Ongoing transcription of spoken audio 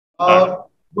Start.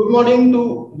 Good morning to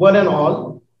one and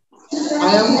all. I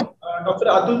am Dr.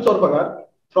 Atul Sorpagar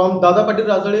from Dada Patil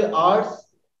Razade Arts,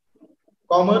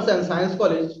 Commerce and Science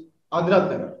College,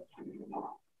 Adinatnagar.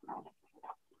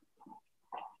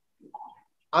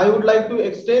 I would like to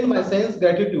extend my sense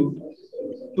gratitude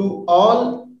to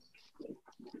all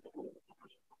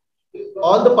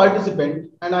the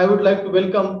participants, and I would like to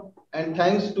welcome and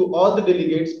thanks to all the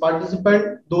delegates,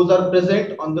 participants, those are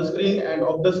present on the screen and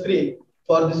off the screen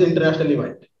for this international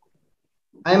event.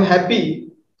 I am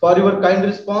happy for your kind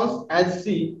response as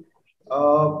see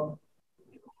uh,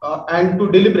 and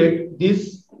to deliberate this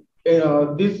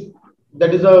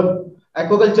that is a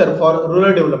aquaculture for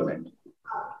rural development.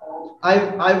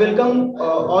 I welcome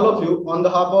all of you on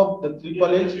behalf of the three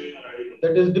college,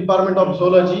 that is Department of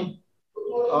Zoology,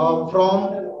 from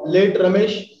late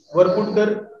Ramesh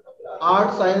Varpudkar,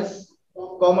 Art Science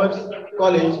Commerce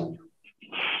College,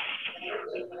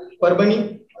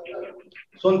 Parbani,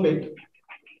 Sonpet,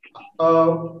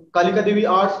 Kalika Devi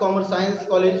Arts Commerce Science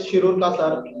College, Shirur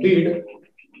Kasar, Bid,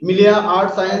 Milia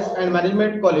Art Science and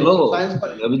Management College, Hello, Science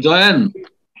College, join.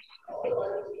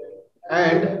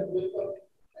 and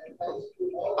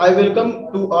I welcome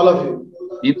to all of you.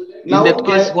 In that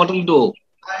case, what will do?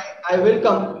 I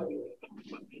welcome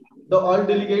the all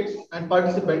delegates and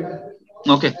participants.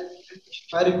 Okay.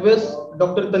 I request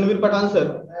Dr. Tanvir Patan sir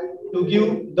to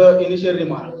give the initial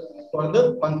remark for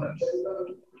the conference.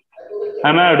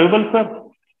 Am I audible, sir?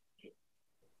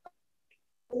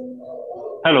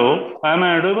 Hello, am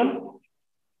I audible?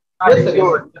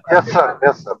 Yes, sir.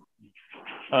 Yes, sir.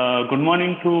 Good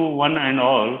morning to one and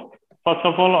all. First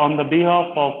of all, on the behalf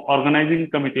of Organizing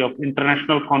Committee of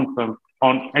International Conference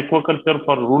on Aquaculture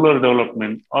for Rural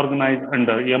Development, organized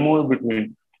under MOU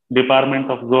between Department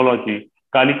of Zoology,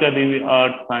 Kalika Devi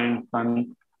Art Science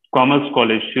and Commerce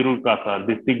College, Shirur Kasar,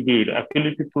 District Bid,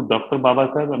 affiliated to Dr.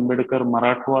 Babasaheb Ambedkar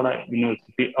Marathwada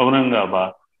University,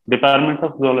 Aurangabad, Department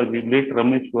of Zoology, late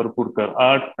Ramesh Varpudkar,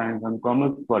 Art Science and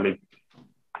Commerce College,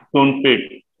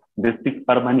 Sonpet, District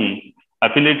Parbhani,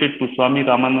 affiliated to Swami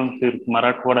Ramanand Tirth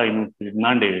Marathwada University,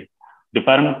 Nanded,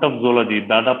 Department of Zoology,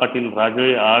 Dada Patil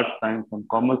Rajale Arts, Science and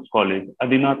Commerce College,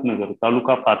 Adinatnagar,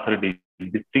 Taluka Pathradi,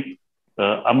 District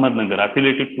Ahmednagar,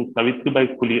 affiliated to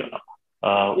Savitribai Phule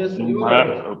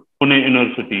Pune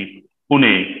University,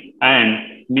 Pune,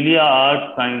 and Milia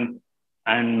Arts, Science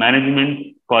and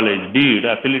Management College, DEED,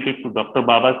 affiliated to Dr.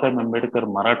 Babasaheb Ambedkar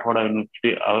Marathwada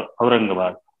University,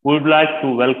 Aurangabad. We would like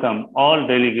to welcome all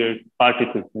delegates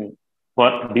participants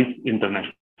for this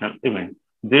international event.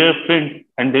 Dear friends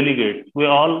and delegates, we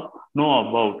all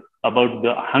know about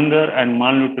the hunger and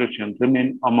malnutrition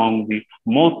remain among the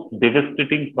most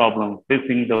devastating problems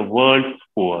facing the world's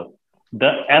poor.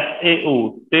 The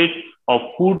FAO State of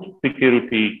Food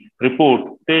Security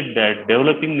report states that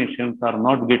developing nations are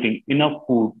not getting enough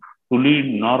food to lead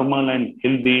normal and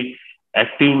healthy,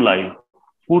 active lives.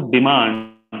 Food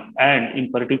demand, and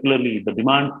in particularly the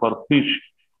demand for fish,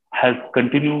 has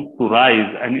continued to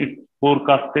rise, and it's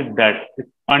forecasted that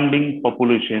expanding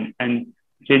population and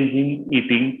changing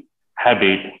eating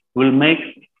habits will make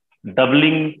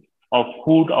doubling of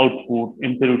food output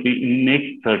imperative in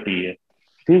next 30 years.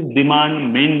 This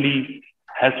demand mainly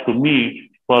has to meet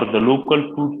for the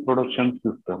local food production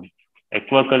system.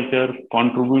 Aquaculture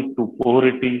contributes to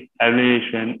poverty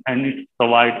alleviation, and it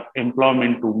provides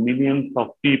employment to millions of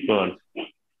people,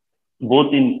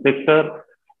 both in sector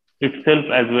itself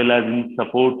as well as in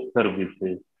support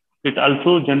services. It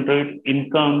also generates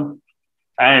income,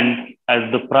 and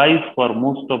as the price for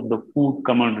most of the food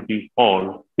commodities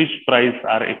fall, fish prices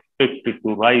are expected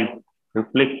to rise,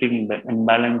 reflecting the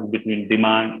imbalance between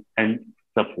demand and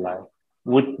supply.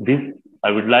 With this,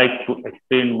 I would like to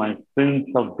extend my sense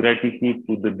of gratitude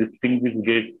to the distinguished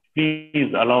guests.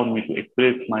 Please allow me to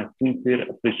express my sincere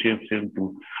appreciation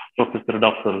to Professor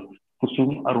Dr.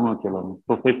 Kusum Arunachalam,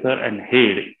 Professor and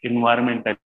Head, Environment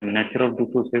and Natural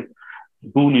Resources,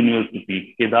 Doon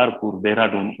University, Kedarpur,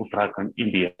 Dehradun, Uttarakhand,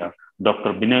 India,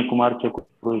 Dr. Binay Kumar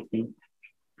Chakraborty,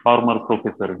 former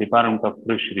Professor, Department of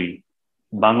Fisheries,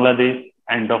 Bangladesh,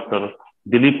 and Dr.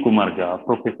 Dilip Kumar Jha,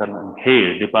 Professor and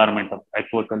Head, Department of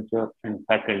Aquaculture and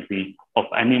Faculty of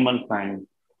Animal Science,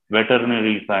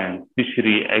 Veterinary Science,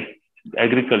 Fishery,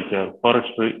 Agriculture,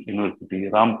 Forestry University,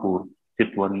 Rampur,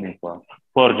 Chitwan, Nepal,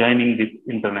 for joining this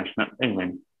international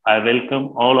event. I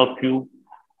welcome all of you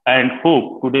and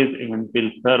hope today's event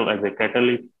will serve as a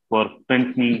catalyst for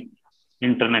strengthening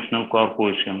international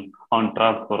cooperation on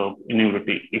transfer of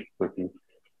innovative expertise.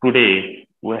 Today,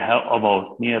 we have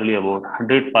nearly about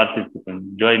 100 participants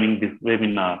joining this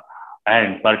webinar,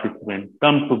 and participants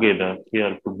come together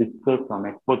here to discuss on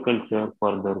aquaculture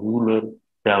for the rural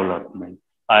development.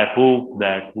 I hope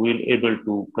that we will able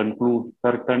to conclude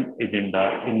certain agenda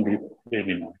in this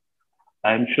webinar.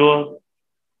 I am sure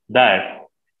that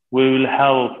we will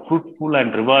have a fruitful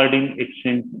and rewarding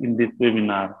exchange in this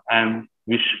webinar and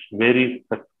wish very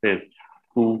success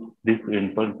to this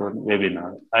in-person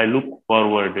webinar. I look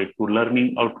forward to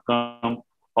learning outcome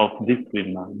of this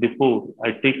webinar. Before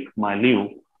I take my leave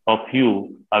of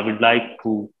you, I would like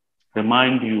to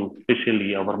remind you,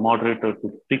 especially our moderator, to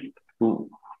stick to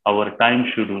our time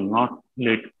schedule, not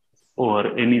late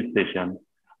over any session.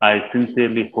 I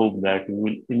sincerely hope that you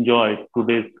will enjoy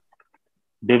today's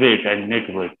debate and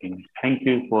networking. Thank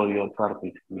you for your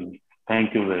participation.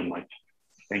 Thank you very much.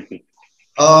 Thank you.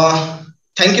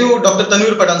 Thank you, Dr.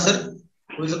 Tanvir Patan, sir,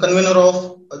 who is the convener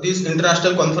of this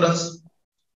international conference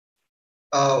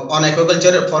on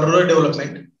aquaculture for rural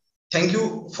development. Thank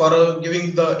you for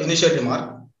giving the initial remark.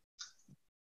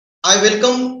 I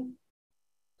welcome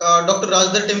Dr.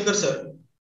 Rajdar Temkar, sir,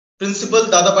 Principal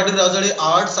Dada Patil Razade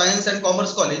Art, Science and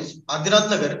Commerce College, Adinath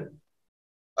Nagar,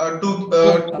 to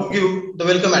give the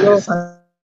welcome address.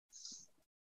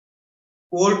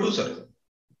 Over to sir.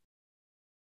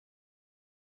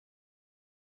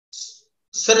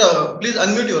 Sir, please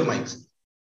unmute your mics.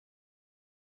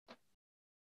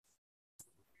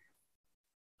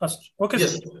 Okay.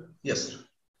 Yes. Sir. Yes.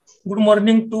 Good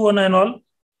morning to one and all.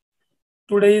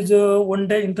 Today is a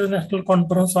one-day international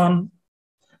conference on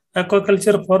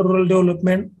aquaculture for rural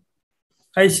development,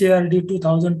 ICRD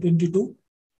 2022,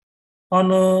 on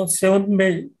 7th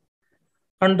May,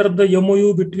 under the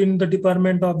MOU between the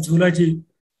Department of Zoology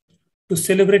to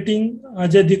celebrating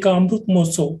Azadi Ka Amrit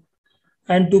Mahotsav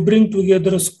and to bring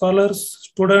together scholars,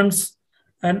 students,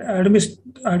 and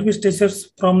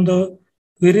administrators from the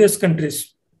various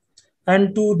countries,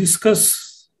 and to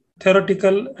discuss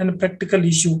theoretical and practical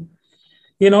issues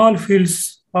in all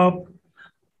fields of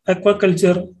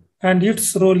aquaculture and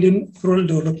its role in rural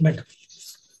development.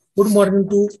 Good morning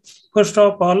to first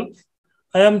of all.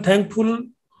 I am thankful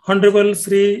Honorable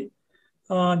Sri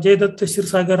Jaydatt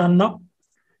Shirsagar Anna,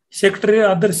 Secretary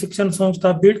Adarsh Shikshan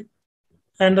Samstha Bid,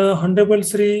 and Honorable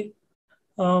Sri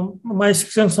my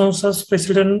Shikshan Samstha's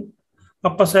President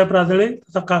Appa Sahib Razade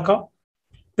Kaka,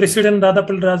 President Dada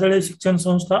Patil Razade Shikshan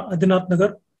Samstha Adinath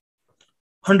Nagar,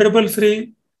 Honorable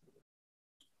Sri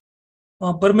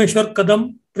Parmeshwar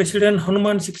Kadam, President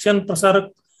Hanuman Shikshan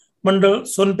Prasarak Mandal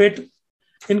Sonpet,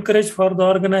 encouraged for the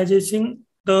organizing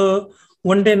the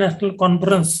one-day national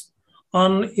conference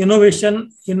on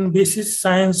innovation in basic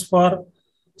science for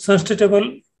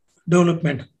sustainable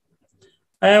development.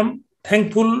 I am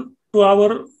thankful to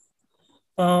our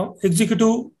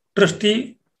executive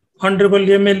trustee, Honorable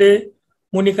MLA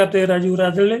Monikate Raju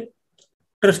Razale,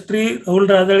 Trustee Rahul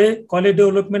Razale, College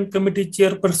Development Committee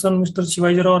Chairperson Mr.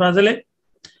 Shivaji Rao Razale,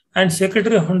 and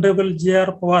Secretary Honorable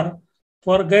J.R. Pawar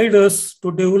for guide us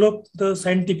to develop the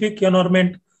scientific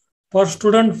environment for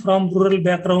students from rural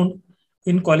background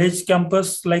in college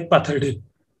campus like Pathardi.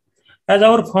 As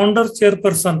our founder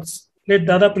chairpersons, late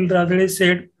Dada Patil Razade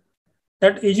said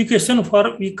that education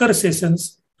for weaker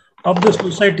sections of the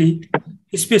society,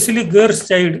 especially girls'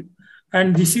 child,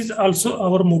 and this is also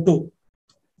our motto.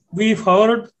 We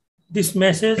forward this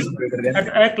message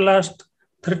at last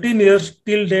 13 years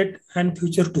till date and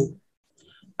future too.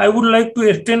 I would like to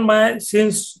extend my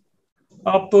sense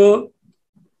of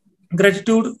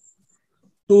gratitude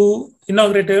to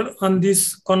inaugurated on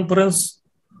this conference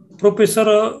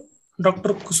Professor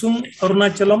Dr. Kusum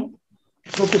Arunachalam,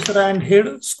 Professor and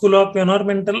Head School of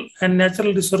Environmental and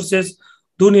Natural Resources,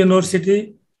 Doon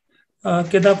University,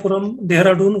 Kedapuram,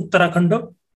 Dehradun,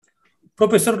 Uttarakhand.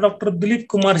 Professor Dr. Dilip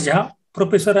Kumar Jha,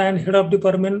 Professor and Head of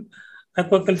Department,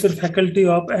 Aquaculture Faculty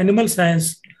of Animal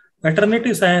Science,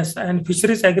 Veterinary Science and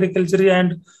Fisheries Agriculture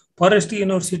and Forestry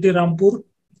University, Rampur,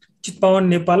 Chitpawan,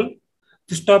 Nepal.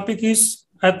 This topic is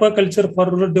aquaculture for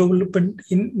rural development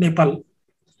in Nepal.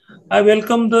 I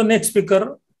welcome the next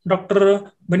speaker,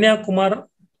 Dr. Banya Kumar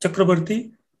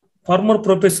Chakrabarti, former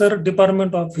Professor,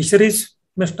 Department of Fisheries,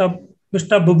 Mr.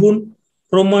 Babun,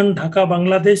 Roman, Dhaka,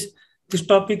 Bangladesh. This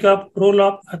topic of role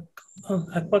of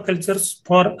aquaculture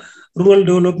for rural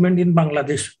development in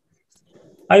Bangladesh.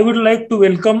 I would like to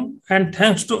welcome and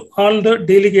thanks to all the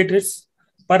delegates,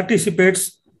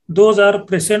 participants, those are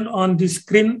present on the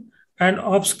screen and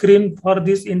off screen for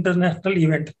this international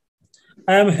event.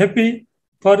 I am happy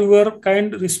for your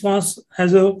kind response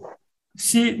as I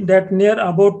see that near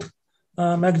about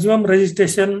maximum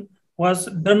registration was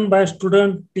done by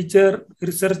student, teacher,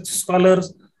 research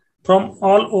scholars from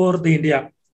all over the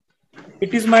India.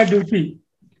 It is my duty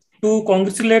to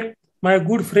congratulate my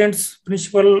good friends,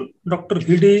 Principal Dr.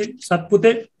 V.D.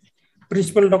 Satpute,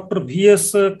 Principal Dr.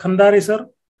 V.S. Khandare sir,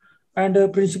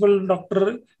 and Principal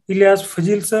Dr. Ilyas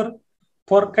Fazil sir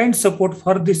for kind support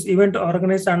for this event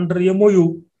organized under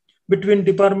MOU between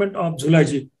Department of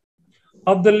Zoology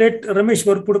of the late Ramesh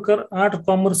Varpudkar Art,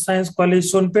 Commerce, Science College,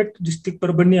 Sonpet, District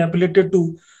Parbhani, affiliated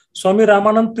to Swami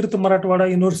Ramanand Tirth Marathwada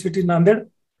University, Nanded,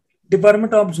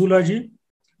 Department of Zoology,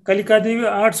 Kalika Devi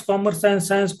Arts, Commerce and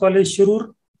Science College,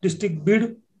 Shirur, District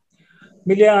Bid,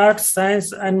 Milia Arts,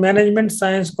 Science and Management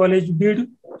Science College, Bid,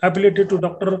 affiliated to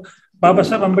Dr.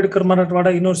 Babasaheb Ambedkar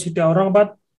Marathwada University,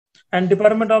 Aurangabad, and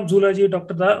Department of Zoology,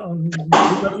 Dr.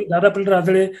 Dadapalli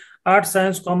Radale, Arts,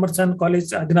 Science, Commerce and College,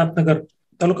 Adinath Nagar,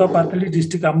 Taluka Patali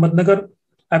District, Ahmednagar,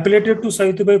 affiliated to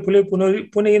Savitribai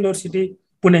Phule Pune University,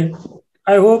 Pune.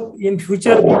 I hope in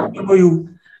future MOU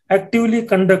actively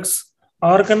conducts,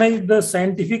 organize the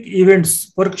scientific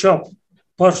events, workshop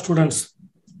for students,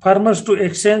 farmers to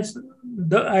exchange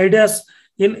the ideas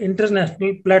in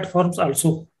international platforms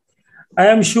also. I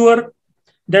am sure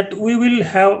that we will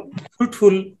have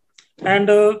fruitful and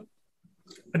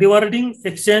rewarding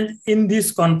exchange in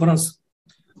this conference.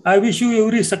 I wish you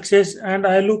every success and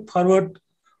I look forward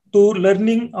to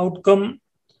learning outcome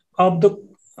of the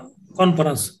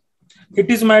conference. It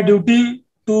is my duty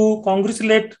to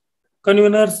congratulate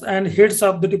conveners and heads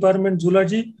of the Department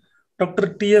Zoology,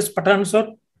 Dr. T.S. Pathan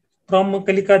sir from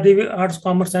Kalika Devi Arts,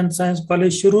 Commerce and Science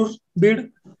College, Shirur,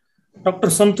 Bid, Dr.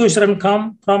 Santosh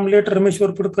Rankham from late Ramesh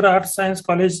Varpudkar Arts Science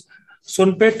College,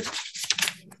 Sonpet,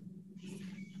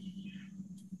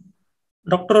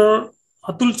 Dr.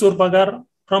 Atul Chorpagar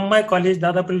from my college,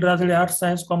 Dadapalli Radale Arts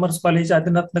Science Commerce College,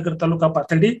 Adinath Nagar Taluka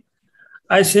Patadi.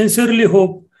 I sincerely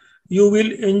hope you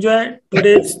will enjoy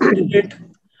today's debate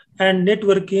and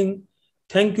networking.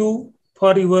 Thank you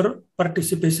for your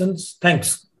participation.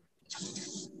 Thanks.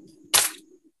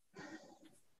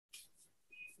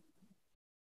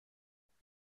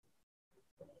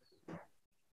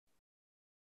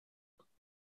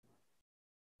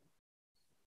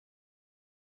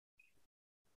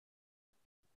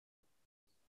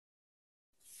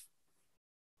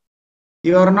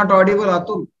 You are not audible,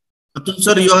 Atul. Atul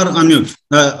sir, you are unmute.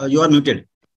 You are muted.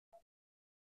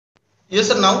 Yes,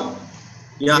 sir. Now.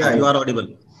 Yeah, you are audible.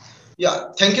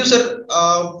 Yeah, thank you, sir.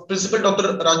 Principal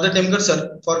Dr. Rajda Temkar,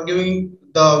 sir, for giving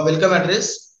the welcome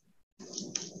address.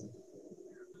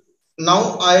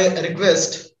 Now I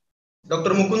request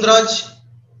Dr. Mukundraj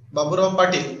Baburao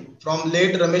Patil from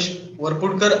late Ramesh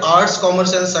Varpudkar Arts,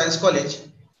 Commerce and Science College,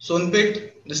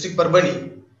 Sonpet, District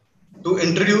Parbhani, to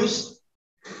introduce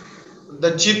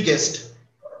the chief guest,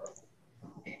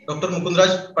 Dr.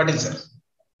 Mukundraj Patil, sir.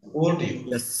 Over to you.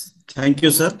 Yes, thank you,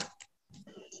 sir.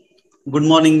 Good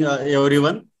morning,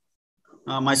 everyone.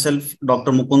 Myself,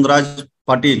 Dr. Mukundraj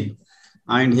Patil,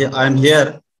 and I am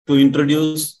here to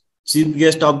introduce chief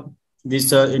guest of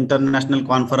this international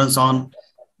conference on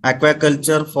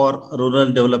aquaculture for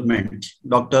rural development,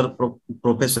 Dr.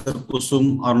 Professor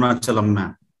Kusum Arunachalam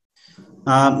ma'am.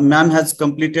 Ma'am has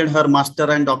completed her master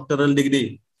and doctoral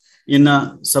degree in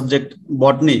subject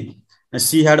botany.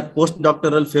 She had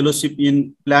postdoctoral fellowship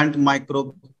in plant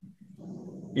microbe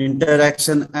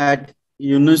interaction at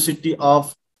University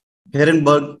of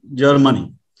Herrenberg,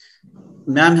 Germany.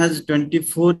 Ma'am has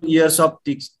 24 years of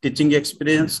teaching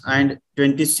experience and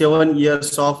 27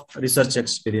 years of research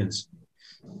experience.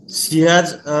 She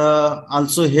has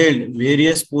also held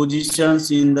various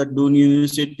positions in the Doon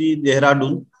University,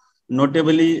 Dehradun.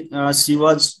 Notably, she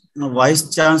was Vice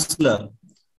Chancellor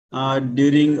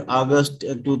during August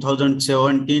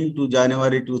 2017 to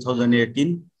January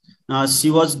 2018.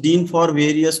 She was Dean for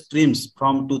various streams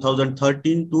from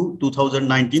 2013 to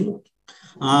 2019.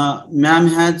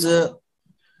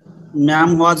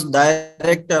 Ma'am was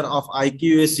Director of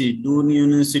IQAC, Doon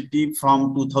University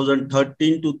from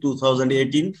 2013 to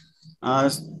 2018.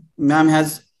 Ma'am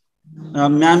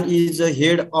is a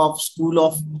head of School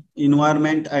of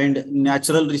Environment and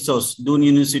Natural Resource, Doon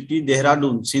University,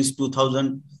 Dehradun, since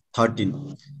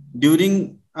 2013.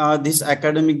 During this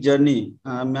academic journey,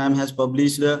 ma'am has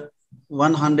published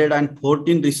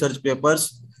 114 research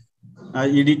papers,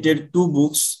 edited 2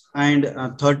 books, and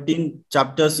 13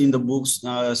 chapters in the books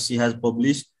she has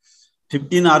published.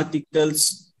 15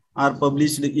 articles are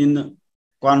published in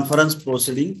conference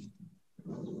proceeding.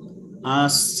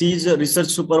 She is a research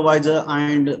supervisor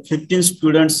and 15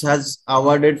 students has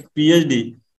awarded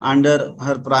PhD under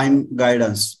her prime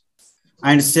guidance.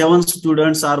 And 7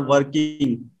 students are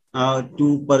working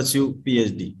to pursue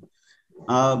PhD.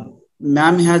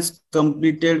 Ma'am has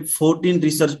completed 14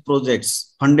 research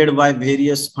projects funded by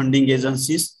various funding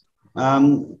agencies.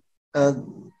 Ma'am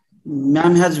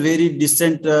has very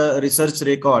decent research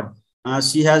record.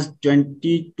 She has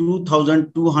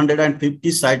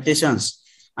 22,250 citations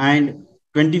and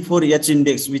 24H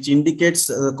index, which indicates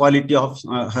the quality of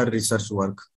her research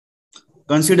work.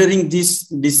 Considering this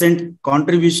decent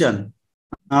contribution,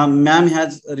 ma'am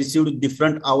has received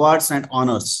different awards and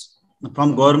honors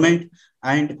from government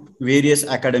and various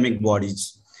academic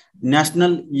bodies.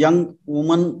 National Young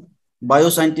Woman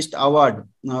Bioscientist Award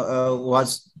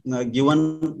was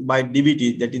given by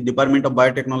DBT, that is Department of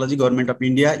Biotechnology, Government of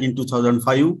India in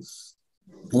 2005.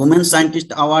 Women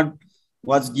Scientist Award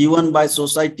was given by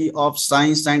Society of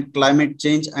Science and Climate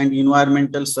Change and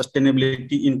Environmental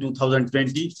Sustainability in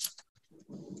 2020.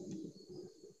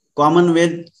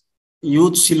 Commonwealth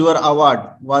Youth Silver Award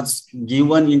was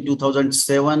given in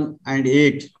 2007 and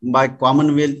 8 by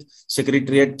Commonwealth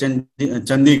Secretariat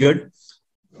Chandigarh.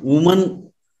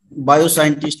 Women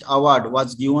Bioscientist Award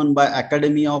was given by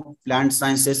Academy of Plant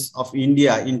Sciences of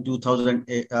India in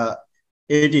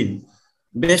 2018.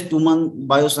 Best Woman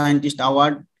Bioscientist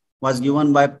Award was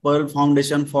given by Pearl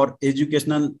Foundation for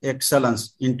Educational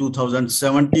Excellence in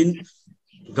 2017.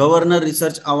 Governor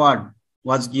Research Award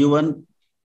was given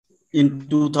in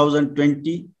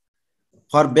 2020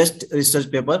 for best research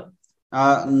paper.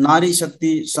 Nari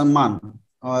Shakti Samman,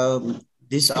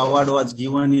 this award was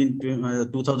given in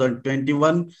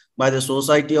 2021 by the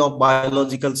Society of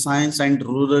Biological Science and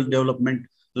Rural Development,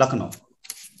 Lucknow.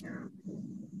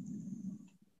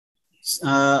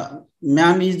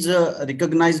 Ma'am is a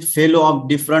recognized fellow of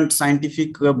different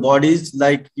scientific bodies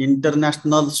like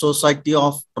International Society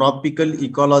of Tropical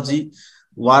Ecology,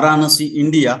 Varanasi,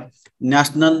 India,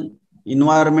 National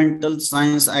Environmental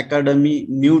Science Academy,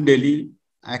 New Delhi,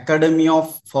 Academy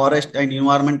of Forest and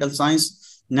Environmental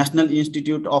Science, National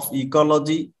Institute of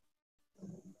Ecology,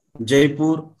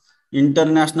 Jaipur,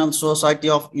 International Society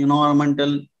of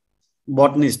Environmental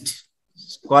Botanists,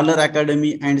 Scholar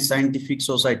Academy and Scientific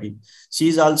Society. She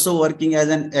is also working as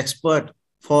an expert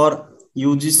for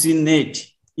UGC NET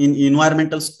in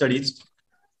environmental studies,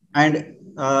 and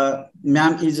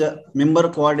ma'am is a member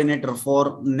coordinator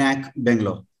for NAC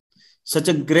Bangalore. Such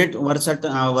a great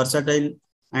versatile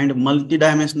and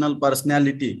multidimensional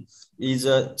personality is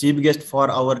a chief guest for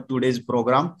our today's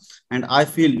program, and I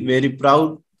feel very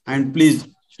proud and pleased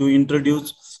to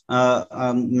introduce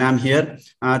ma'am here.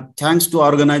 Thanks to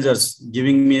organizers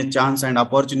giving me a chance and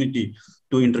opportunity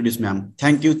to introduce ma'am.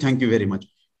 Thank you very much.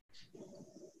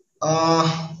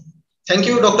 Thank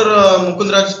you, Dr.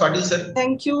 Mukundraj Patil sir.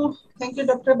 Thank you,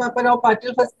 Dr. Baparao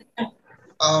Patil for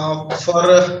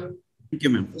thank you,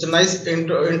 ma'am. It's a nice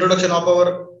introduction of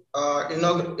our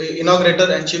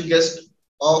inaugurator and chief guest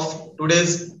of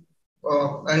today's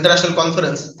international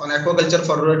conference on aquaculture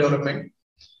for rural development.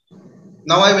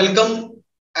 Now I welcome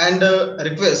and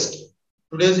request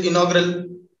today's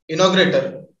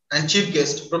inaugurator and chief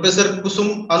guest, Professor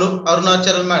Kusum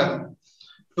Arunachalam Madam,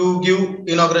 to give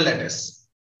inaugural address.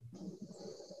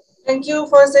 Thank you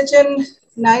for such a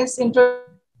nice intro.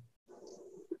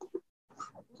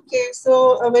 Okay,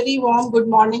 so a very warm good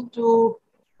morning to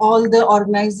all the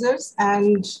organizers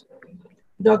and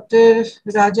Dr.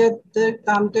 Rajat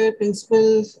Kamter,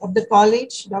 Principal of the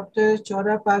College, Dr.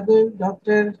 Chora Pagal,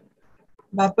 Dr.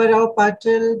 Baparao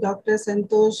Patil, Dr.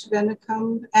 Santosh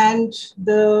Ranakam, and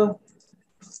the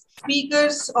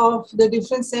speakers of the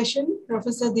different session,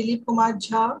 Professor Dilip Kumar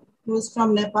Jha, who is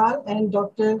from Nepal, and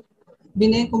Dr.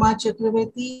 Vinay Kumar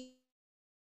Chakravarti,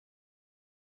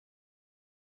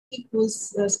 who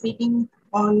is speaking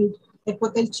on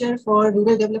aquaculture for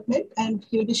rural development, and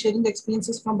he will be sharing the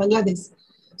experiences from Bangladesh.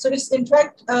 So it's in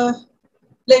fact a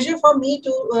pleasure for me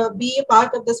to be a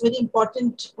part of this very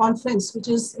important conference, which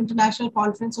is International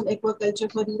Conference on Aquaculture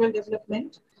for Rural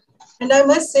Development. And I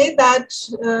must say that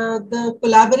the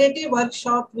collaborative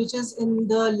workshop, which is in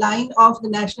the line of the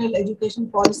national education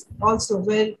policy also,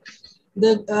 where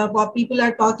the people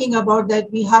are talking about that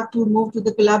we have to move to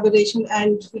the collaboration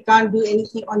and we can't do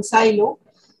anything on silo.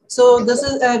 So this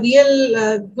is a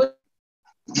real good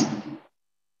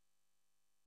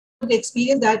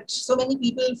experience that so many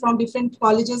people from different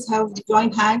colleges have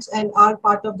joined hands and are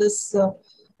part of this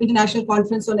International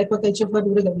Conference on Aquaculture for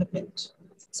Rural Development.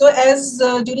 So as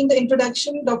during the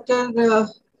introduction, Dr.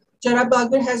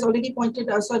 Charabagar has already pointed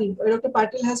out, Dr.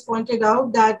 Patil has pointed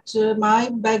out that my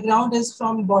background is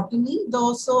from botany,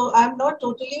 though, so I'm not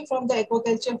totally from the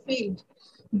aquaculture field.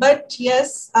 But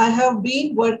yes, I have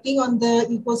been working on the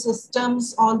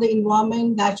ecosystems, on the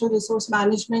environment, natural resource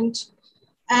management.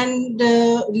 And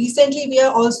recently we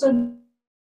are also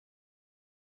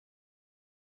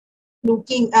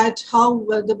looking at how,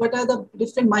 what are the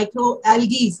different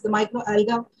microalgae, the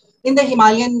microalga in the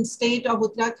Himalayan state of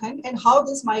Uttarakhand, and how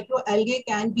this microalgae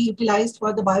can be utilized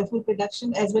for the biofuel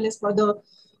production as well as for the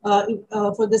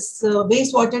for this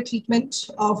wastewater treatment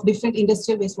of different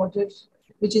industrial wastewater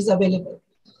which is available.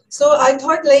 So I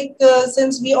thought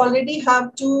since we already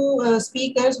have two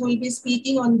speakers who will be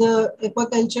speaking on the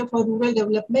aquaculture for rural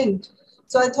development,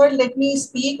 so I thought let me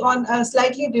speak on a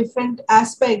slightly different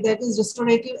aspect, that is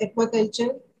restorative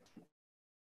aquaculture,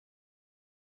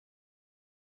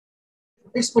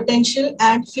 its potential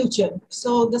and future.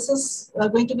 So this is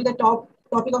going to be the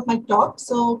topic of my talk.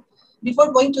 So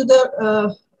before going to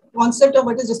the concept of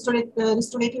what is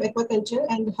restorative aquaculture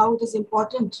and how it is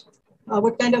important,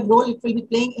 what kind of role it will be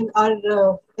playing in our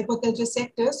aquaculture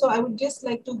sector. So I would just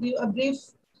like to give a brief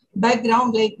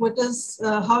background, like what is,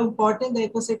 how important the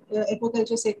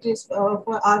aquaculture sector is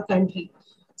for our country.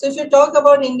 So if you talk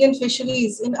about Indian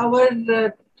fisheries, in our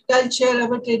culture,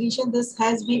 our tradition, this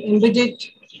has been embedded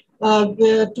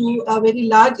to a very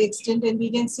large extent, and we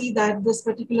can see that this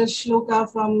particular shloka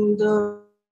from the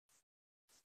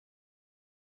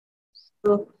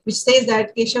which says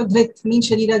that Keshav Dhrit means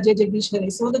Sharira Jai Jagdish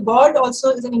Hare. So the god also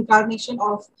is an incarnation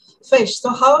of fish. So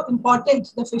how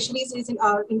important the fisheries is in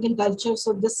our Indian culture.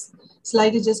 So this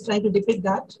slide is just trying to depict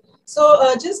that. So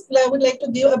I would like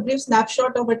to give a brief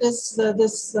snapshot of what is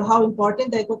how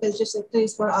important the aquaculture sector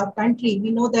is for our country. We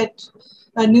know that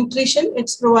nutrition, it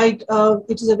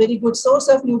is a very good source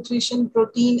of nutrition,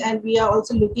 protein, and we are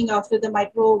also looking after the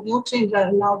micronutrient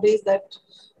nowadays, that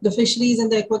the fisheries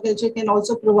and the aquaculture can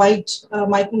also provide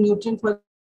micronutrient for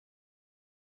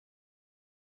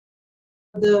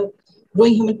the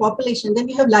growing human population. Then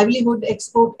we have livelihood,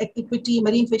 export, equity,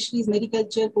 marine fisheries,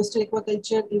 mariculture, coastal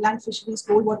aquaculture, inland fisheries,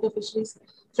 cold water fisheries,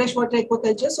 freshwater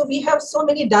aquaculture. So we have so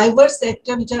many diverse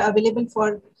sectors which are available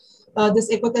for this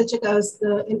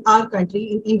aquaculture in our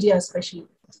country, in India especially.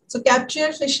 So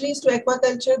capture fisheries to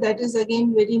aquaculture, that is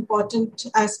again very important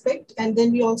aspect. And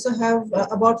then we also have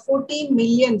about 14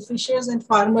 million fishers and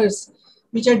farmers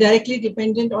which are directly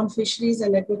dependent on fisheries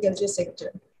and aquaculture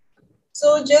sector.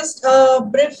 So just a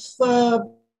brief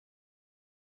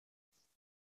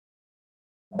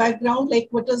background, like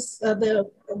what is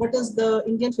the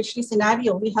Indian fishery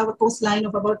scenario. We have a coastline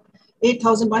of about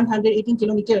 8,118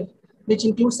 kilometers, which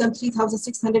includes some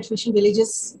 3,600 fishing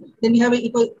villages. Then we have an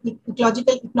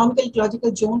economical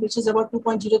ecological zone, which is about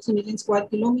 2.03 million square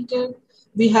kilometer.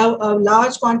 We have a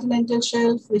large continental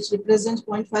shelf, which represents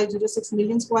 0.506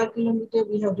 million square kilometer.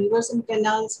 We have rivers and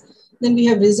canals. Then we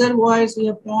have reservoirs, we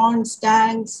have ponds,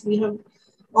 tanks, we have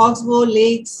oxbow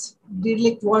lakes,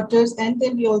 derelict waters, and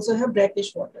then we also have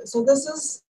brackish water. So this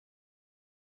is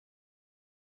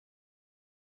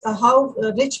how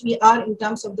rich we are in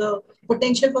terms of the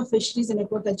potential for fisheries and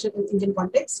aquaculture in Indian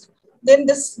context. Then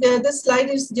this slide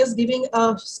is just giving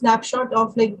a snapshot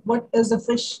of like what is the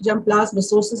fish jump blast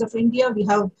resources of India. We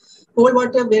have cold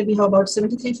water where we have about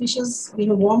 73 fishes. We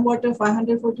have warm water,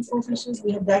 544 fishes.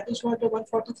 We have brackish water,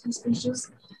 143 species.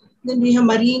 Then we have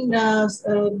marine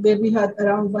where we have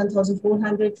around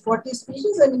 1,440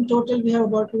 species, and in total we have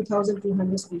about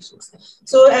 2,200 species.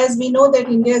 So as we know that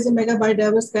India is a mega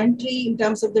biodiverse country in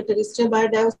terms of the terrestrial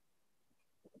biodiversity,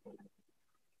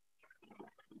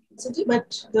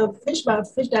 but the fish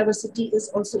diversity is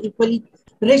also equally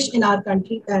rich in our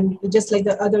country, and just like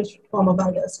the other form of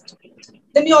biodiversity.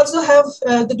 Then we also have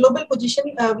the global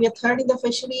position. We are third in the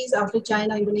fisheries after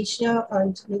China, Indonesia,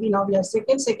 and maybe now we are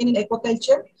second in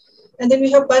aquaculture. And then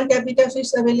we have per capita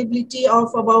fish availability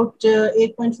of about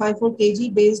 8.54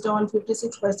 kg based on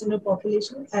 56% of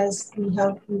population, as we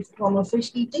have in form of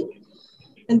fish eating.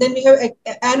 And then we have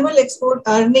annual export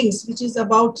earnings, which is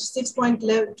about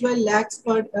 6.12 lakhs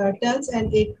per tons,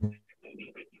 and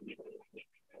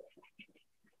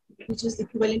which is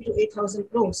equivalent to 8,000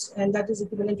 crores, and that is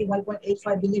equivalent to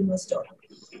 1.85 billion US dollar.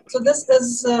 So this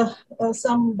is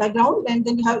some background, and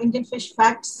then we have Indian fish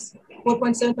facts,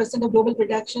 4.7% of global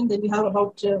production. Then we have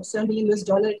about 7 billion US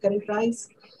dollar at current price.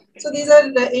 So these are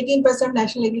 18%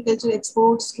 national agriculture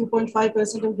exports,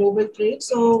 2.5% of global trade.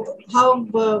 So how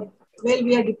well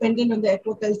we are dependent on the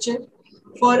aquaculture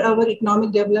for our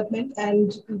economic development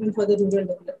and even for the rural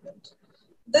development.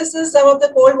 This is some of the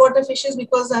cold water fishes,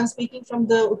 because I'm speaking from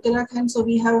the Uttarakhand. So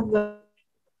we have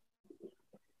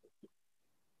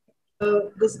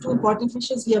these two important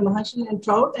fishes here, mahashli and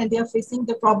trout, and they are facing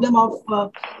the problem of,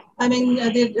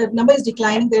 their number is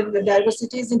declining, their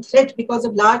diversity is in threat because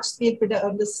of large scale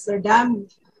of this dam,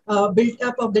 built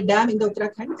up of the dam in the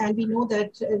Uttarakhand. And we know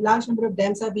that a large number of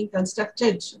dams are being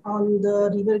constructed on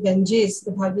the river Ganges,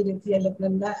 the Bhagirathi,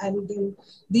 Alaknanda, and then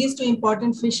these two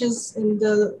important fishes in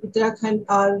the Uttarakhand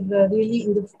are really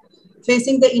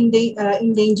facing the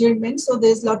endangerment. So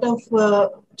there's a lot of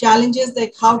challenges,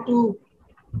 like how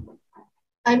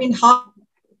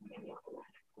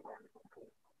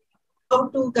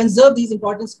to conserve these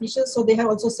important species. So they have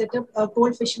also set up a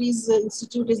cold fisheries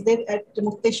institute is there at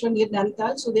Mukteshwar near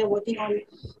Nainital. So they are working on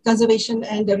conservation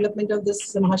and development of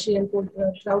this Mahashi and cold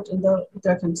trout in the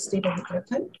Uttarakhand, state of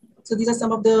Uttarakhand. So these are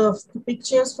some of the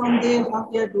pictures from there, how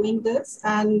they are doing this.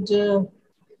 And so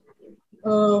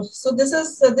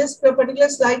this particular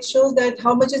slide shows that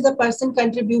how much is the percent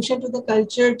contribution to the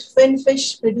cultured fin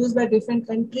fish produced by different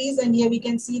countries. And here we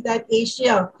can see that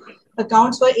Asia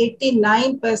accounts for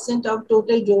 89% of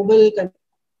total global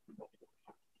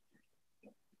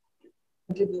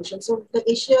contribution. So the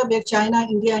Asia, where China,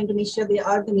 India, Indonesia, they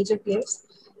are the major players.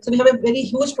 So we have a very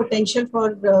huge potential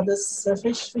for this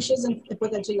fishes and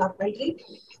aquaculture in our country.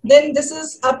 Then this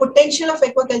is a potential of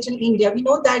aquaculture in India. We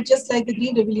know that just like the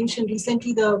Green Revolution,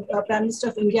 recently the Prime Minister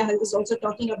of India is also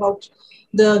talking about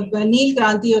the Neel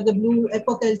Kranti or the blue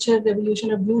aquaculture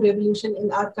revolution or blue revolution in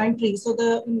our country. So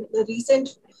the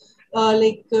recent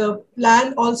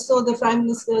plan also the Prime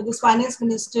Minister, this Finance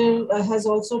Minister has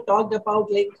also talked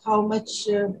about like how much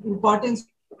importance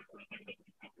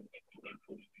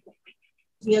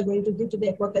we are going to give to the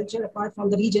aquaculture apart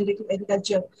from the regenerative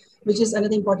agriculture, which is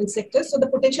another important sector. So the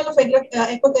potential of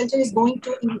aquaculture is going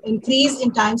to increase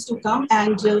in times to come,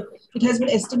 and it has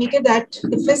been estimated that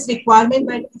the fish requirement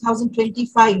by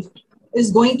 2025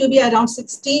 is going to be around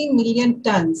 16 million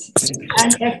tons.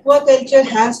 And aquaculture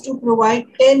has to provide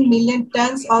 10 million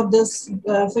tons of this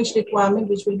fish requirement,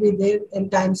 which will be there in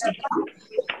times to come.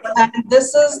 And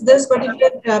this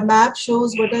particular map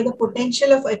shows what are the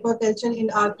potential of aquaculture in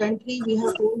our country. We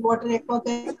have cold water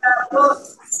aquaculture,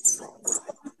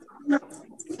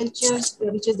 which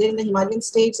is there in the Himalayan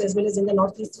states as well as in the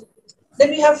Northeast.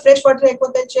 Then we have freshwater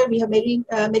aquaculture, we have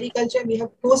mariculture, we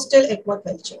have coastal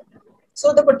aquaculture.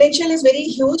 So the potential is very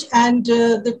huge, and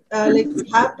we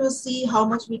have to see how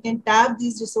much we can tap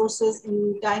these resources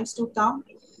in times to come.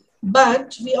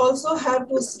 But we also have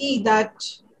to see that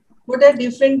what are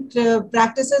different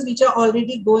practices which are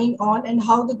already going on, and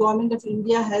how the government of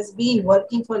India has been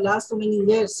working for last so many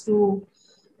years to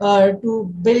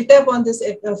build up on this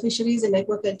fisheries and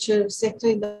aquaculture sector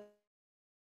in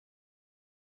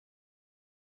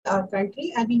our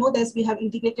country. And we know that we have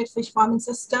integrated fish farming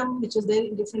system, which is there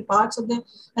in different parts of them,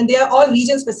 and they are all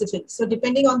region specific. So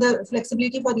depending on the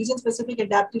flexibility for region specific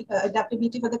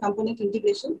adaptability for the component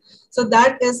integration. So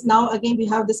that is now again, we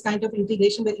have this kind of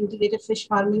integration where integrated fish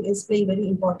farming is playing very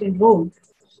important role.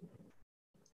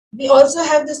 We also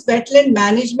have this wetland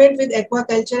management with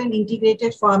aquaculture and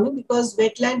integrated farming, because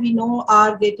wetland we know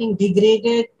are getting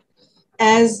degraded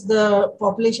as the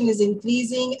population is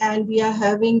increasing, and we are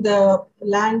having the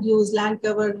land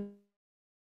cover,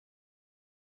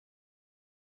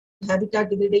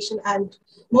 habitat degradation, and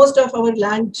most of our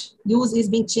land use is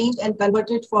being changed and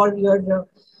converted for building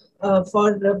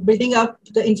up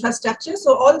the infrastructure.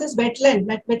 So all this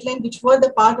wetland which were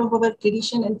the part of our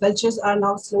tradition and cultures are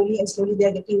now slowly they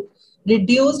are getting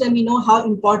reduced, and we know how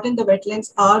important the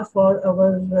wetlands are for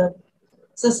our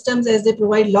systems, as they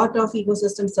provide a lot of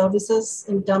ecosystem services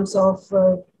in terms of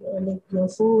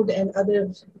food and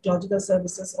other ecological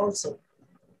services also.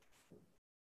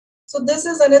 So this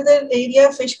is another area,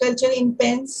 fish culture in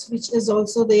pens, which is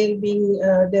also there being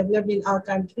developed in our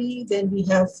country. Then we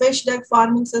have fish duck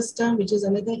farming system, which is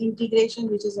another integration,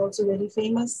 which is also very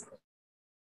famous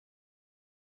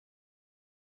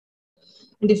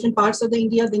in different parts of the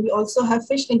India. Then we also have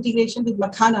fish integration with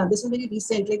makhana. This is very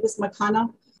recent, like this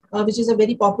makhana, which is a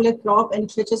very popular crop, and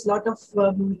it fetches a lot of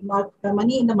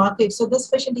money in the market. So this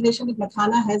fish integration with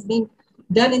makhana has been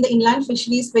done in the inland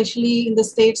fisheries, especially in the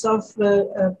states of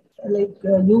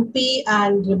UP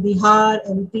and Bihar,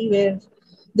 MP, where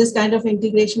this kind of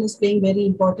integration is playing very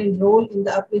important role in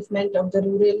the upliftment of the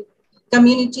rural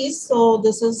communities. So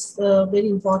this is a very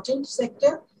important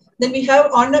sector. Then we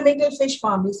have ornamental fish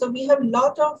farming. So we have a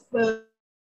lot of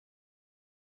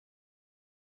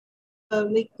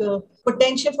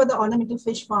potential for the ornamental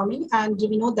fish farming, and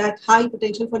we know that high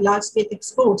potential for large scale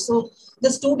exports. So the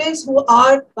students who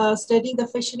are studying the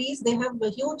fisheries, they have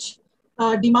a huge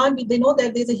demand. They know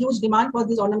that there's a huge demand for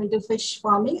this ornamental fish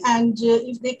farming, and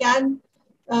if they can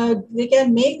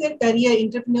make their career,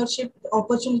 entrepreneurship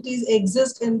opportunities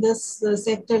exist in this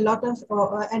sector.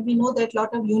 And we know that a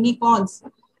lot of unicorns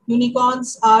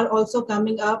are also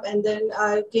coming up, and then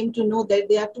I came to know that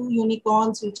there are 2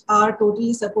 unicorns which are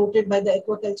totally supported by the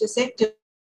aquaculture sector.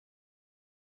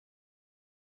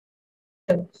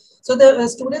 So the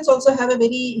students also have a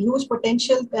very huge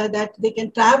potential that they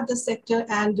can tap the sector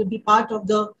and be part of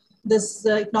this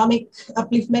economic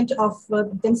upliftment of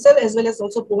themselves, as well as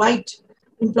also provide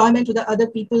employment to the other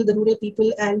people, the rural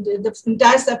people, and the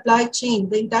entire supply chain.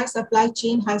 The entire supply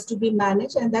chain has to be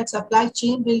managed, and that supply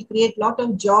chain will create a lot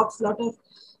of jobs, lot of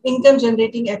income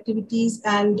generating activities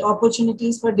and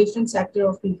opportunities for different sector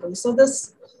of people. So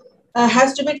this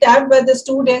has to be tapped by the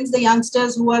students, the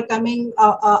youngsters who are coming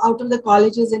out of the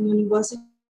colleges and universities,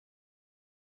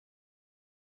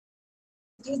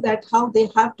 that how they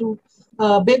have to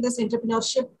build this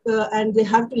entrepreneurship and they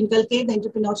have to inculcate the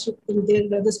entrepreneurship in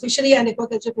their, this fishery and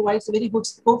aquaculture provides a very good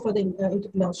scope for the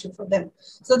entrepreneurship for them.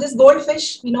 So this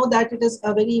goldfish, we know that it is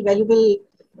a very valuable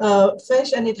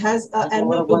fish, and it has an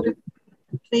annual global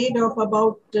trade of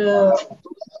about, hello,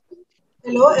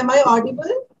 am I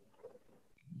audible?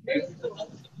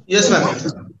 Yes,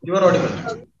 ma'am. You are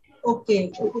audible.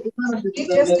 Okay. Please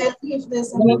just tell me if there's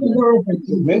some.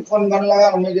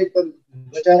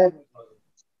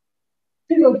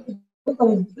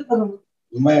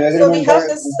 So we have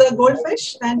this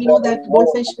goldfish, and we know that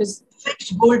goldfish is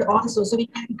fetch gold also. So we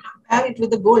can compare it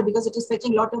with the gold because it is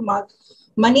fetching a lot of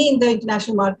money in the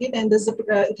international market, and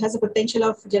it has a potential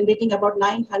of generating about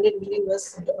 900 million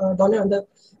US dollar on the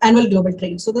annual global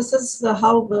trade. So this is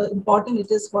how important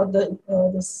it is for the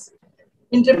this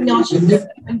entrepreneurship.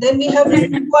 And then we have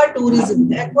aqua tourism.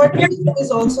 The aqua tourism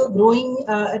is also growing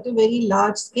at a very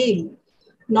large scale,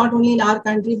 not only in our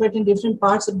country but in different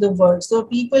parts of the world. So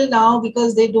people now,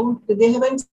 because they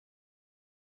haven't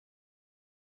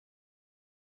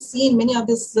seen many of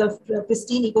this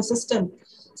pristine ecosystem.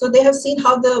 So they have seen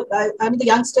how the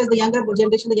youngsters, the younger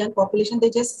generation, the young population, they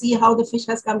just see how the fish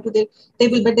has come to their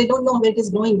table, but they don't know where it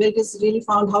is growing, where it is really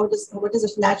found, what is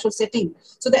its natural setting.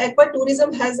 So the aqua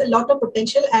tourism has a lot of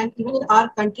potential, and even in our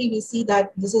country, we see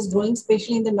that this is growing,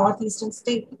 especially in the northeastern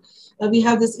state. We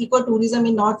have this ecotourism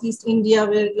in Northeast India,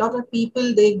 where a lot of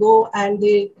people, they go and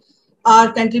they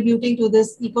are contributing to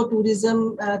this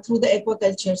ecotourism through the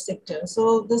aquaculture sector.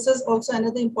 So this is also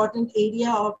another important area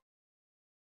of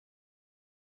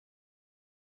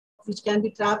which can be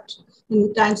trapped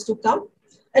in times to come.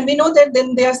 And we know that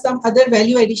then there are some other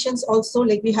value additions also,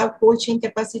 like we have cold chain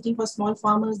capacity for small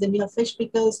farmers, then we have fish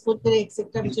pickles, food grade,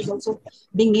 etc., which is also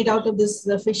being made out of this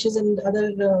fishes and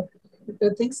other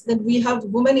things. Then we have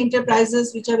women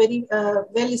enterprises, which are very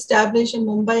well established in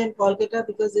Mumbai and Kolkata,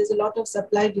 because there's a lot of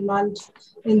supply demand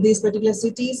in these particular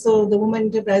cities. So the women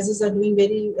enterprises are doing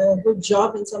very good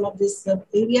job in some of these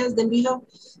areas. Then we have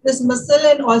this mussel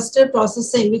and oyster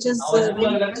processing, which is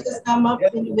which has come up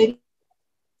in a very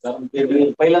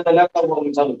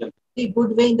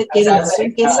good way in the Kerala. So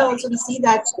in Kerala also we see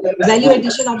that value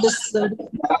addition of this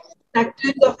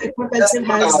factories of aquaculture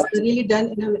has really done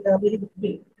in a very good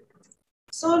way.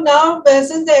 So now,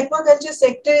 since the aquaculture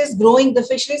sector is growing, the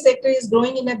fishery sector is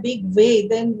growing in a big way,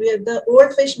 then the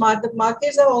old fish market, the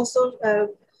markets are also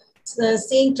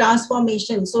seeing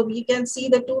transformation. So we can see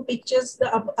the two pictures.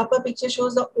 The upper picture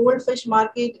shows the old fish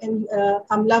market in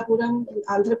Amlapuram in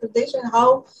Andhra Pradesh, and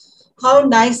how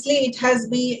nicely it has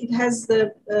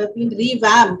been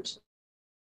revamped.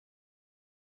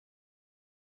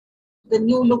 The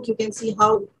new look, you can see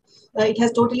how it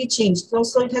has totally changed. So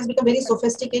it has become very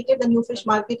sophisticated, the new fish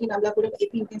market in Amlapuram,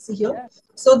 AP, you can see here.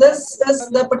 So this is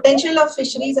the potential of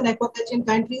fisheries and aquaculture in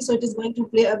countries. So it is going to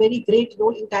play a very great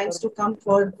role in times to come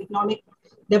for economic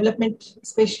development,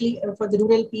 especially for the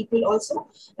rural people also.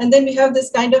 And then we have this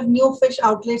kind of new fish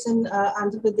outlets in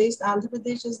Andhra Pradesh. Andhra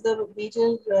Pradesh is the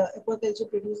major aquaculture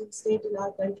producing state in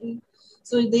our country.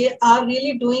 So they are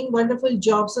really doing wonderful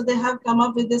jobs. So they have come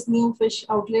up with this new fish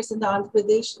outlets in the Andhra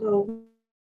Pradesh.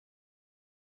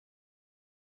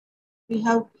 We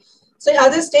have, so in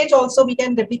other states also we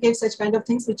can replicate such kind of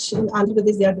things, which in Andhra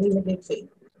Pradesh they are doing a great way.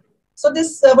 So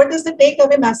this, what is the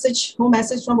takeaway message, home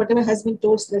message from whatever has been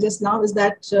told just now is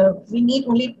that we need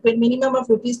only minimum of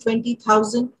rupees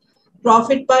 20,000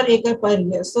 profit per acre per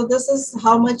year. So this is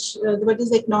how much, what is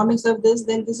the economics of this?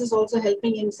 Then this is also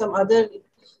helping in some other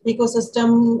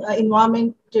ecosystem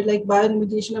environment like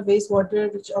bioremediation of wastewater,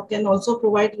 which can also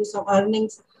provide you some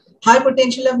earnings, high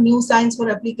potential of new science for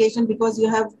application because you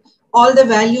have all the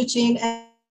value chain,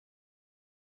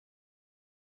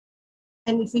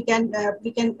 and if we can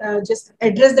just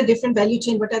address the different value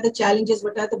chain, what are the challenges,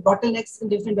 what are the bottlenecks in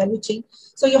different value chain.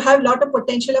 So you have a lot of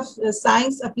potential of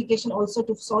science application also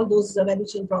to solve those value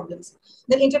chain problems.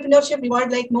 Then entrepreneurship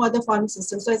reward like no other farming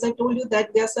system. So as I told you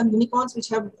that there are some unicorns which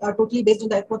are totally based on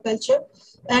the aquaculture,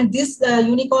 and these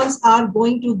unicorns are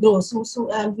going to grow. So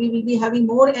we will be having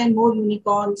more and more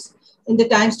unicorns in the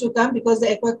times to come because the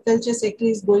aquaculture sector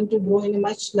is going to grow in a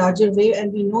much larger way,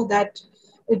 and we know that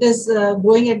it is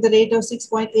growing at the rate of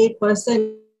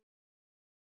 6.8%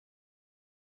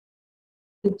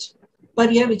 per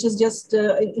year, which is just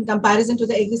in comparison to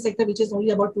the agri sector, which is only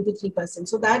about 2 to 3%.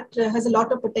 So that has a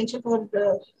lot of potential for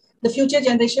the future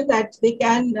generation, that they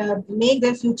can make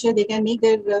their future, they can make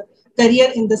their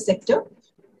career in the sector.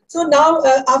 So now,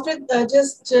 after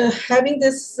just having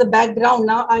this background,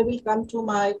 now I will come to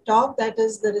my talk, that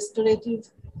is the restorative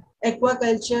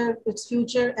aquaculture, its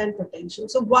future and potential.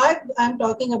 So why I'm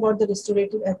talking about the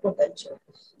restorative aquaculture?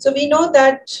 So we know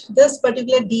that this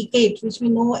particular decade, which we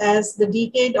know as the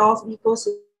decade of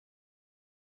ecosystem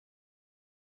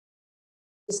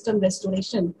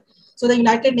restoration. So the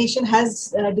United Nations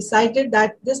has decided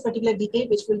that this particular decade,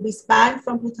 which will be spanned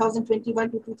from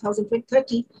 2021 to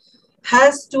 2030,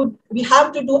 we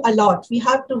have to do a lot. We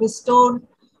have to restore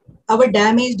our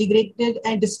damaged, degraded,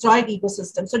 and destroyed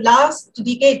ecosystem. So the last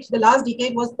decade was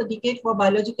the decade for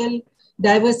biological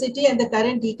diversity, and the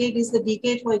current decade is the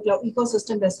decade for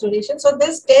ecosystem restoration. So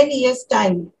this 10 years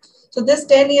time,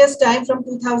 from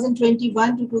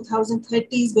 2021 to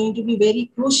 2030 is going to be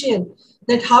very crucial,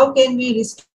 that how can we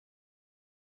restore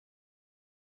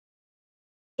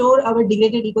our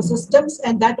degraded ecosystems,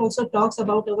 and that also talks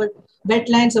about our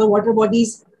wetlands, our water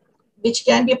bodies, which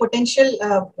can be a potential,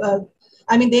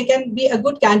 they can be a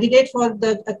good candidate for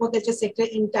the aquaculture sector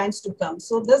in times to come.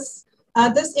 So this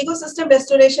ecosystem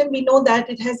restoration, we know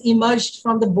that it has emerged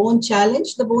from the Bone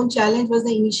Challenge. The Bone Challenge was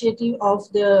the initiative of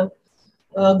the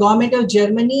government of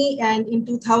Germany, and in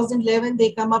 2011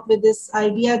 they come up with this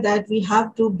idea that we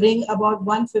have to bring about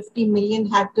 150 million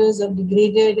hectares of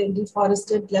degraded and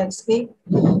deforested landscape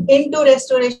into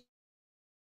restoration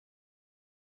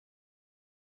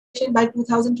by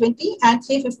 2020, and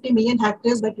 350 million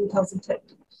hectares by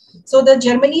 2030. So the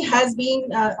Germany has been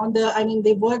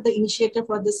they were the initiator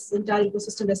for this entire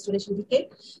ecosystem restoration decade,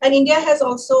 and India has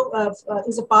also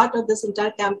is a part of this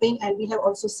entire campaign, and we have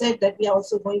also said that we are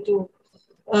also going to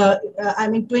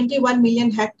 21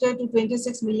 million hectare to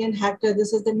 26 million hectare.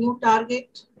 This is the new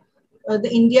target.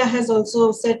 The India has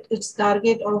also set its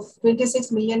target of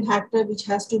 26 million hectare, which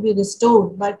has to be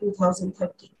restored by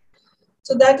 2030.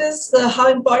 So that is how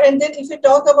important. Then if you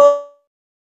talk about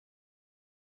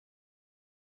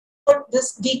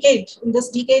this decade,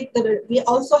 we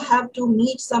also have to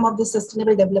meet some of the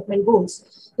sustainable development goals.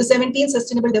 The 17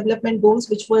 sustainable development goals,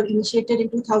 which were initiated in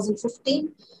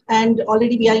 2015, and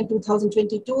already we are in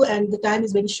 2022, and the time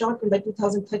is very short, and by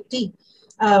 2030,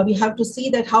 we have to see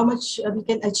that how much we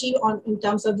can achieve in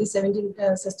terms of the 17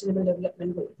 sustainable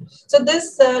development goals. So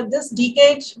this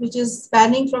decade, which is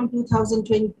spanning from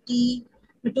 2020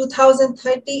 to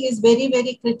 2030, is very,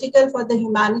 very critical for the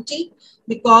humanity,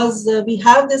 because we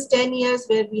have this 10 years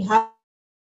where we have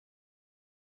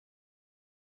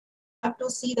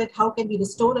to see that how can we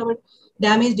restore our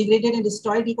damaged, degraded, and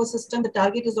destroyed ecosystem. The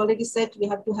target is already set. We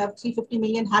have to have 350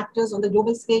 million hectares on the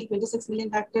global scale, 26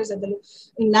 million hectares at the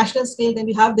national scale. Then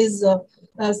we have these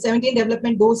 17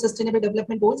 development goals, sustainable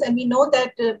development goals, and we know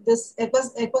that this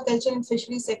aquaculture and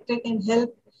fisheries sector can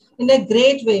help in a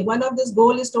great way. One of this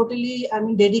goal is totally,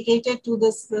 dedicated to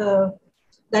this,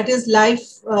 that is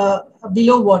life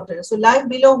below water. So life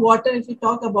below water, if we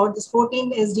talk about this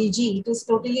 14 SDG, it is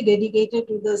totally dedicated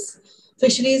to this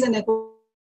fisheries and aquaculture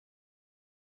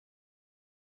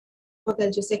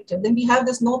sector. Then we have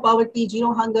this no poverty,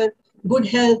 zero hunger, good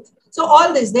health. So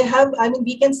all this, they have,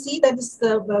 we can see that this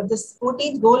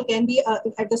 14th goal can be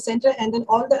at the center, and then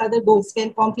all the other goals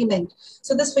can complement.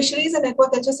 So this fisheries and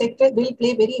aquaculture sector will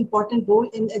play a very important role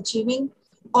in achieving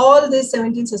all these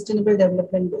 17 sustainable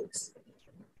development goals.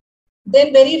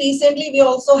 Then very recently, we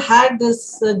also had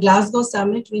this Glasgow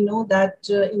summit. We know that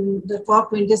in the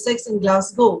COP26 in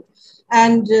Glasgow,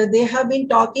 and they have been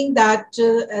talking that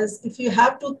as if you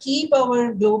have to keep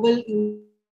our global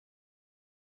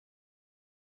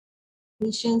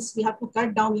emissions, we have to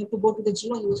cut down, we have to go to the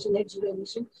net zero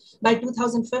emission by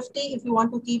 2050 if we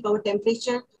want to keep our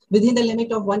temperature within the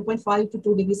limit of 1.5 to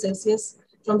 2 degrees Celsius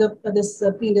from this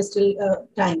pre-industrial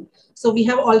time. So we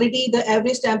have already, the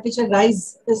average temperature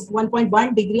rise is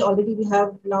 1.1 degree. Already we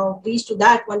have now reached to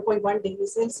that 1.1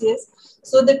 degrees Celsius.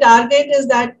 So the target is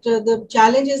that, the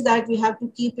challenge is that we have to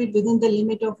keep it within the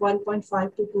limit of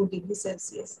 1.5 to 2 degrees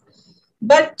Celsius.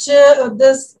 But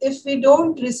if we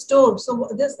don't restore, so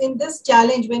in this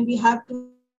challenge, when we have to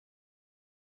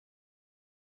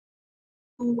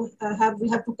we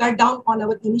have to cut down on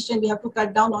our emission, we have to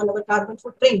cut down on our carbon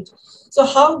footprint. So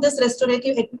how this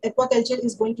restorative aquaculture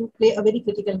is going to play a very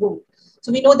critical role.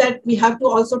 So we know that we have to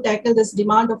also tackle this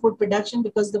demand of food production,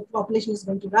 because the population is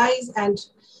going to rise, and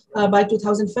by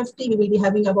 2050 we will be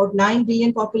having about 9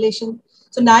 billion population.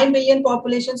 So 9 billion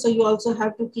population, so you also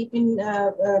have to keep in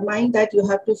mind that you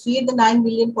have to feed the 9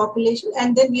 billion population.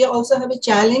 And then we also have a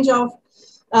challenge of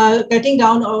cutting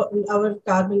down our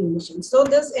carbon emissions. So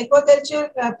this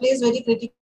aquaculture plays very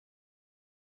critical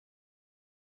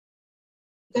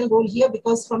role here,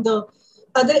 because from the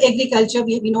other agriculture,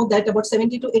 we know that about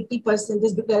 70 to 80%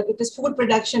 is it is food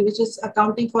production, which is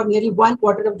accounting for nearly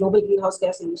 1/4 of global greenhouse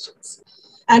gas emissions.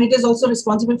 And it is also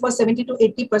responsible for 70 to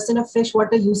 80% of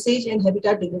freshwater usage and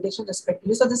habitat degradation,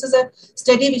 respectively. So this is a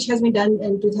study which has been done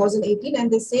in 2018, and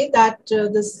they say that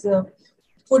this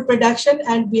food production,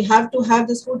 and we have to have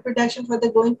this food production for the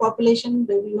growing population.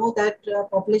 We know that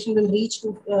population will reach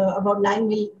to about 9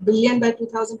 billion by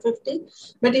 2050.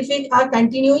 But if we are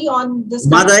continuing on this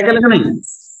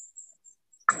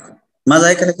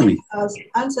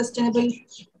unsustainable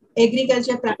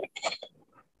agriculture practice.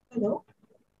 Hello?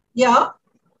 Yeah?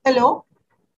 Hello?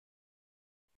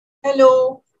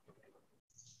 Hello?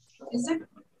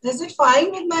 Is it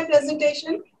fine with my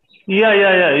presentation?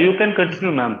 Yeah. You can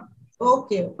continue, ma'am.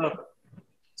 Okay.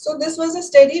 So this was a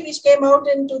study which came out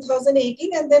in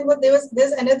 2018, and then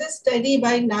there's another study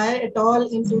by Nair et al.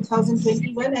 In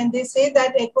 2021, and they say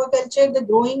that aquaculture, the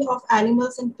growing of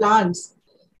animals and plants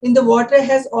in the water,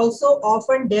 has also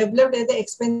often developed at the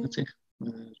expense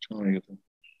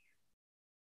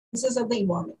of the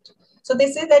environment. So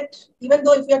they say that even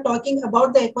though if we are talking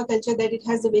about the aquaculture, that it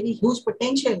has a very huge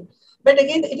potential, but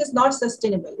again, it is not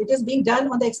sustainable. It is being done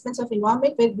on the expense of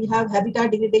environment, where we have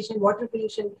habitat degradation, water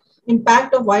pollution,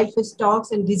 impact of wild fish stocks,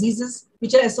 and diseases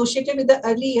which are associated with the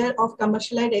early year of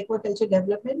commercialized aquaculture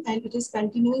development, and it is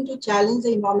continuing to challenge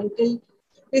the environmental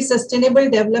sustainable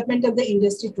development of the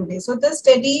industry today. So the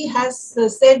study has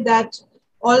said that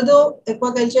although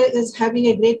aquaculture is having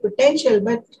a great potential,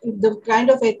 but the kind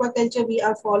of aquaculture we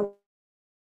are following,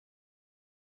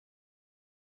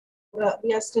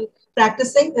 we are still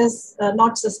practicing is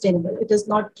not sustainable. It is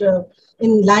not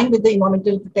in line with the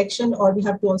environmental protection, or we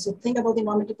have to also think about the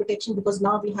environmental protection, because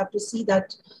now we have to see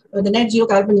that the net zero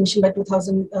carbon emission by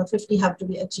 2050 have to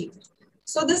be achieved.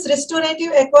 So this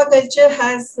restorative aquaculture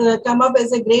has come up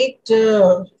as a great,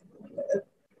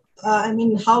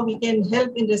 how we can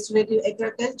help in restorative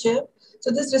aquaculture.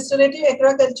 So this restorative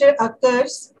aquaculture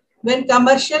occurs when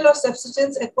commercial or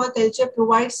subsistence aquaculture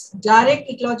provides direct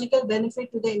ecological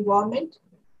benefit to the environment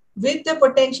with the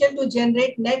potential to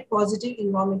generate net positive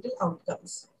environmental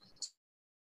outcomes.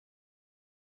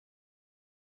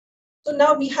 So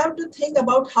now we have to think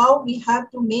about how we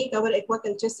have to make our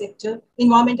aquaculture sector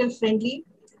environmental friendly,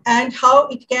 and how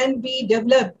it can be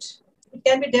developed. It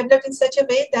can be developed in such a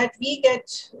way that we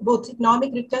get both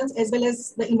economic returns as well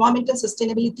as the environmental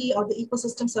sustainability of the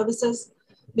ecosystem services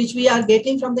which we are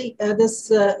getting from the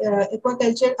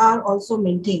aquaculture are also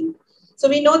maintained. So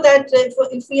we know that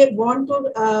if we want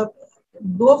to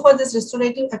go for this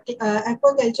restorative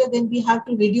aquaculture, then we have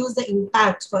to reduce the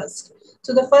impact first.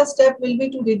 So the first step will be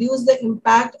to reduce the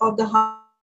impact of the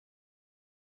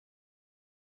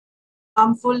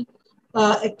harmful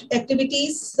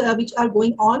activities which are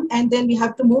going on, and then we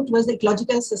have to move towards the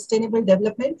ecological sustainable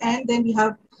development, and then we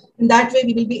have, in that way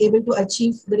we will be able to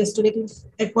achieve the restorative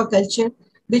aquaculture,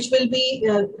 which will be,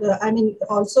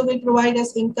 also will provide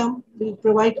us income, will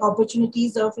provide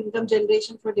opportunities of income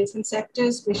generation for different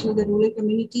sectors, especially the rural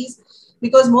communities,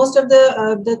 because most of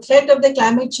the threat of the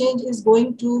climate change is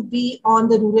going to be on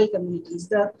the rural communities.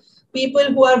 The people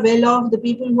who are well off, the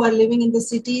people who are living in the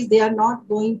cities, they are not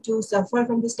going to suffer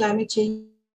from this climate change.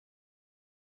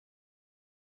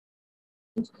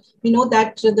 We know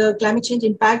that the climate change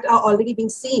impact are already being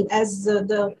seen as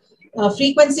the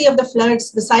frequency of the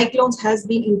floods, the cyclones has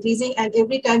been increasing. And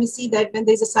every time we see that when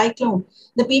there's a cyclone,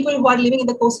 the people who are living in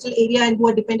the coastal area and who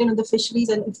are dependent on the fisheries,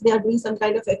 and if they are doing some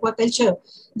kind of aquaculture,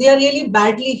 they are really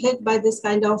badly hit by this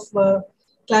kind of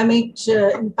climate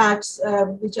impacts,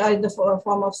 which are in the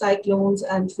form of cyclones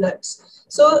and floods.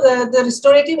 So the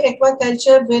restorative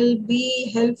aquaculture will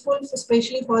be helpful,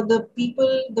 especially for the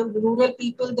people, the rural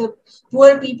people, the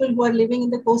poor people who are living in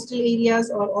the coastal areas,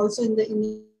 or also in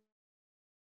the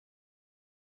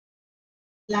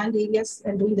land areas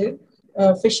and doing their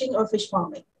fishing or fish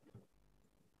farming.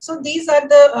 So these are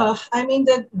the,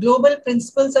 the global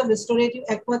principles of restorative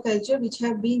aquaculture, which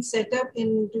have been set up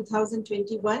in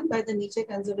 2021 by the Nature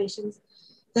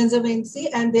Conservancy,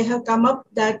 and they have come up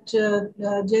that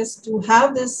just to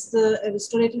have this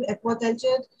restorative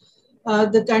aquaculture,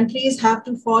 the countries have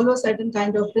to follow certain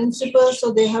kind of principles.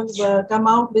 So they have come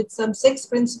out with some 6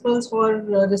 principles for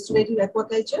restorative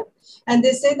aquaculture. And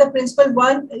they say the principle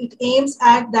 1, it aims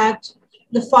at that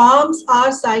the farms are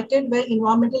sited where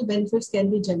environmental benefits can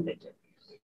be generated.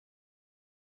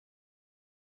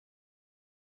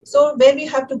 So where we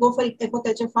have to go for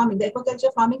aquaculture farming, the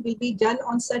aquaculture farming will be done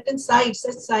on certain sites,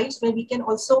 such sites where we can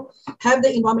also have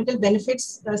the environmental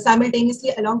benefits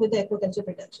simultaneously along with the aquaculture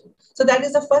production. So that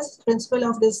is the first principle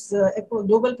of this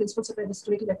global principles of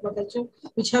restorative aquaculture,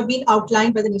 which have been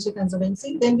outlined by the Nature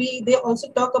Conservancy. Then they also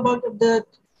talk about the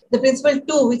principle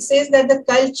 2, which says that the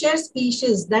culture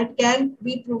species that can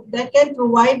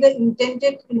provide the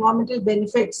intended environmental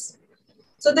benefits.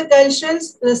 So the cultural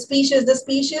species, the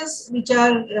species which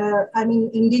are,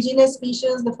 indigenous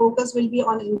species, the focus will be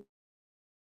on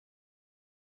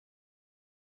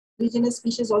indigenous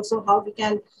species, also how we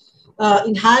can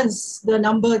enhance the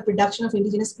production of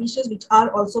indigenous species, which are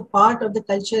also part of the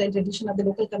culture and tradition of the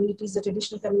local communities, the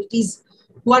traditional communities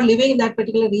who are living in that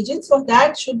particular region. So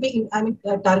that should be,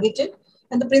 targeted.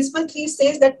 And the principle 3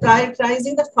 says that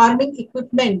prioritizing the farming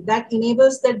equipment that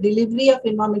enables the delivery of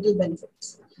environmental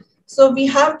benefits. So we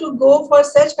have to go for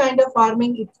such kind of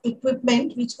farming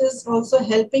equipment, which is also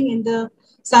helping in the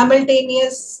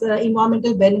simultaneous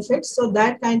environmental benefits. So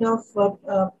that kind of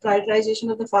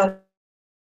prioritization of the farming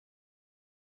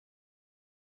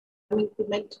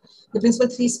equipment, the principle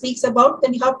 3 speaks about.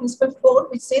 Then we have principle 4,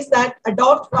 which says that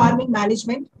adopt farming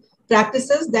management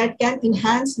practices that can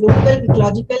enhance local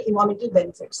ecological environmental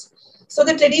benefits. So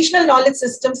the traditional knowledge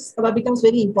systems becomes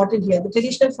very important here. The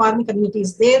traditional farming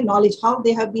communities, their knowledge, how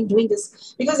they have been doing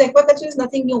this, because aquaculture is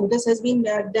nothing new. This has been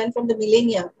done from the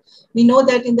millennia. We know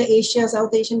that in the Asia,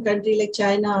 South Asian country like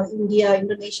China, India,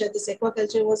 Indonesia, this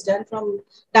aquaculture was done from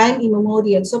time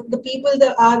immemorial. So the people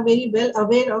that are very well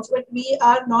aware of it, we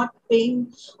are not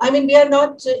paying, we are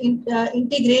not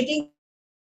integrating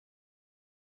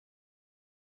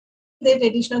their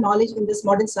traditional knowledge in this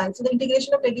modern science. So the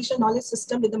integration of traditional knowledge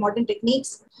system with the modern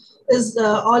techniques is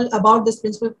all about this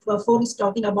principle 4 is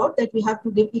talking about, that we have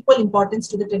to give equal importance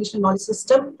to the traditional knowledge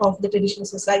system of the traditional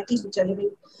societies which are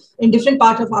living in different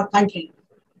parts of our country.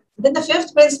 Then the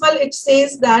 5th principle, it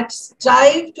says that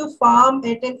strive to farm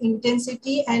at an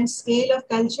intensity and scale of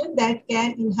culture that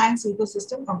can enhance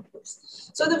ecosystem outputs.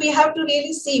 So that we have to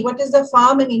really see what is the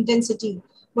farm and intensity,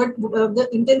 what the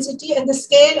intensity and the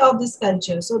scale of this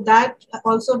culture. So that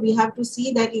also we have to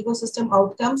see that ecosystem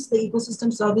outcomes, the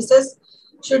ecosystem services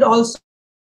should also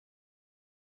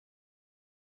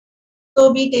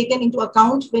be taken into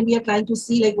account when we are trying to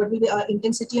see like what will be our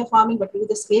intensity of farming, what will be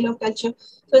the scale of culture.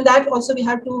 So in that also we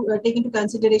have to take into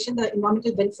consideration the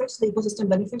environmental benefits, the ecosystem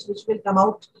benefits which will come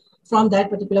out from that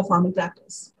particular farming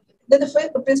practice. Then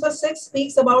the principle 6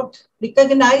 speaks about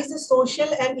recognize the social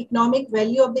and economic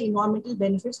value of the environmental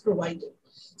benefits provided.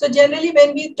 So generally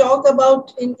when we talk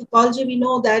about in ecology, we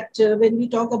know that when we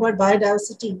talk about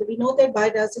biodiversity, we know that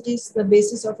biodiversity is the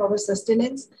basis of our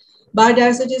sustenance.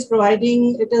 Biodiversity is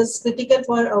providing, it is critical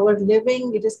for our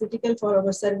living, it is critical for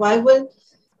our survival.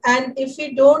 And if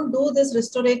we don't do this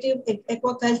restorative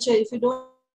aquaculture, if we don't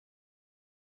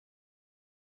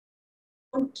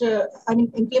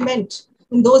implement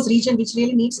in those regions which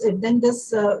really needs it, then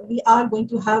this we are going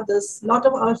to have this, lot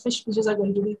of our fish species are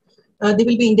going to be, they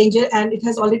will be in danger. And it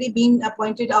has already been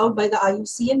pointed out by the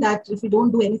IUCN that if we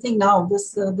don't do anything now,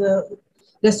 this the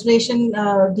restoration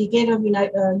decade of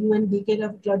UN decade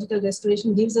of ecological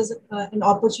restoration gives us an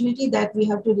opportunity that we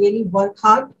have to really work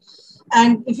hard.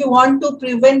 And if you want to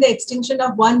prevent the extinction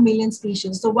of 1 million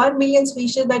species, so 1 million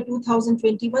species by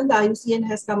 2021, the IUCN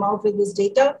has come out with this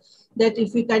data that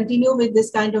if we continue with this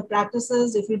kind of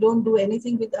practices, if we don't do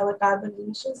anything with our carbon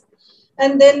emissions,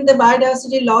 and then the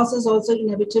biodiversity loss is also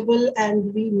inevitable,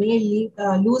 and we may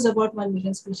lose about 1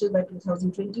 million species by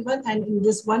 2021. And in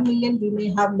this 1 million, we may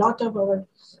have a lot of our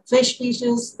fish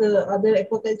species, the other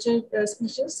aquaculture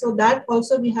species. So that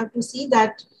also we have to see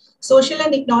that social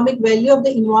and economic value of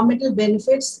the environmental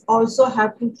benefits also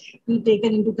have to be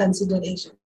taken into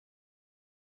consideration.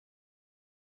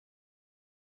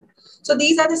 So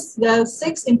these are the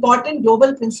 6 important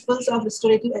global principles of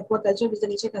restorative aquaculture which the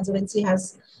Nature Conservancy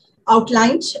has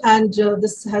outlined, and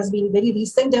this has been very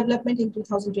recent development in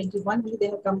 2021. They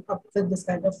have come up with this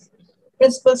kind of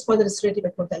principles for the restorative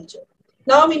aquaculture.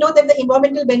 Now we know that the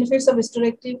environmental benefits of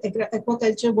restorative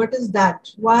aquaculture, what is that?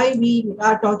 Why we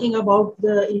are talking about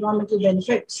the environmental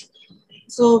benefits?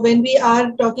 So when we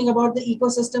are talking about the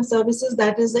ecosystem services,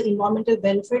 that is the environmental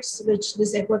benefits which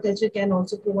this aquaculture can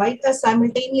also provide us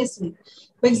simultaneously.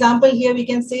 For example, here we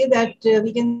can say that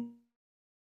we can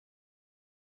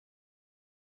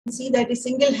see that a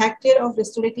single hectare of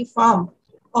restorative farm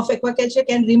of aquaculture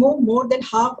can remove more than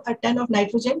half a ton of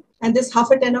nitrogen, and this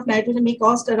half a ton of nitrogen may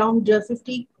cost around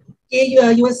 50K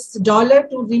US dollar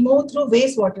to remove through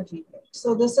wastewater treatment.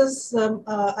 So this is,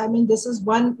 this is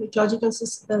one ecological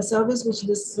service which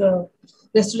this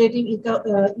restorative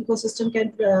ecosystem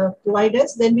can provide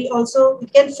us. Then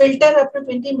it can filter up to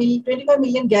 25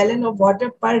 million gallon of water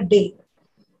per day.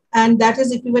 And that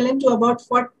is equivalent to about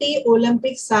 40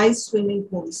 Olympic-sized swimming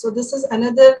pools. So this is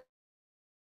another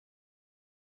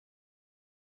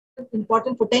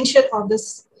important potential of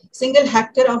this single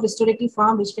hectare of restorative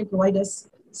farm, which can provide us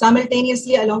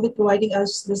simultaneously along with providing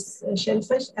us this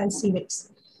shellfish and seaweeds.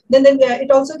 Then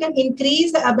it also can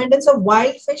increase the abundance of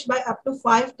wild fish by up to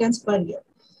 5 tons per year.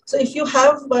 So if you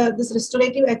have this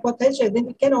restorative aquaculture, then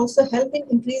it can also help in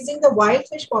increasing the wild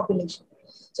fish population.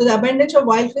 So the abundance of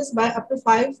wild fish by up to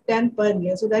 5 tons per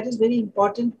year. So that is very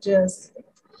important,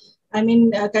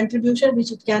 contribution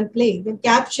which it can play. Then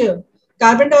capture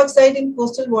carbon dioxide in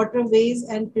coastal waterways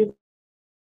and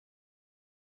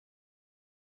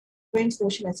prevents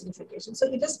ocean acidification. So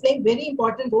it is playing very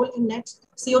important role in net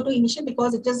CO2 emission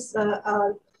because it is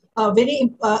a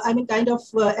very,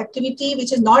 activity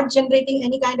which is not generating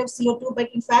any kind of CO2, but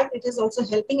in fact, it is also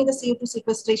helping in the CO2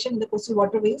 sequestration in the coastal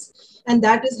waterways. And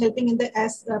that is helping in the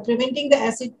preventing the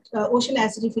ocean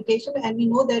acidification. And we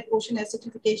know that ocean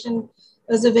acidification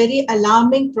is a very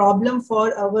alarming problem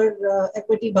for our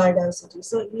aquatic biodiversity.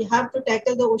 So we have to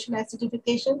tackle the ocean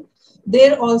acidification.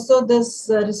 There also this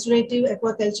restorative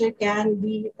aquaculture can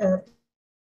be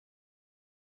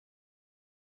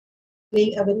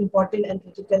playing a very important and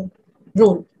critical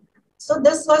role. So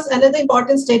this was another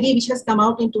important study which has come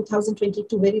out in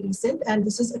 2022, very recent, and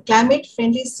this is a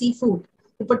climate-friendly seafood,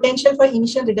 the potential for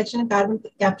emission reduction and carbon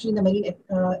capture in the marine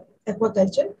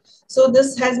aquaculture. So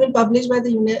this has been published by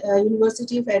the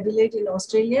University of Adelaide in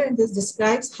Australia, and this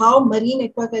describes how marine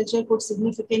aquaculture could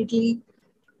significantly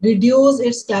reduce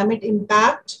its climate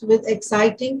impact with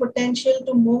exciting potential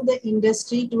to move the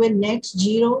industry to a net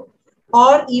zero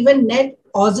or even net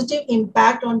positive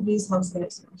impact on greenhouse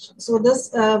gas emissions. So this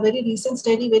very recent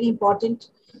study, very important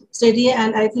study,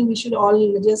 and I think we should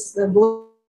all just go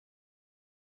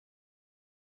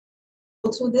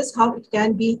through this, how it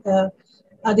can be,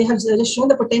 they have just shown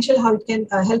the potential, how it can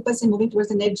help us in moving towards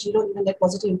the net zero, even net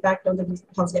positive impact on the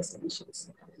greenhouse gas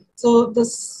emissions. So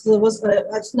this was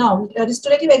now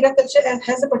restorative agriculture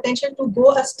has the potential to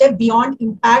go a step beyond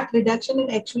impact reduction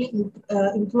and actually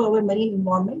improve our marine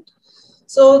environment.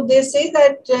 So they say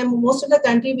that most of the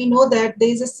country, we know that there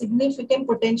is a significant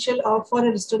potential for a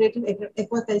restorative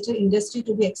aquaculture industry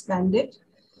to be expanded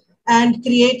and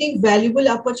creating valuable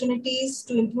opportunities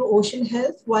to improve ocean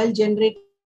health while generating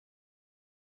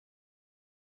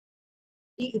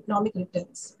economic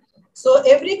returns. So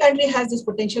every country has this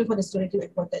potential for restorative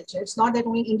aquaculture. It's not that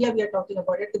only in India we are talking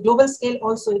about it. The global scale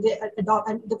also, they adopt,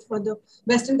 and for the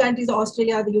Western countries,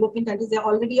 Australia, the European countries, they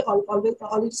already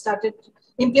started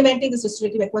implementing this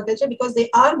restorative aquaculture because they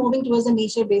are moving towards the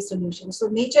nature-based solutions. So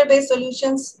nature-based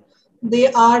solutions,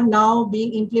 they are now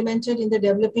being implemented in the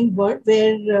developing world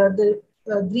where the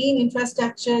green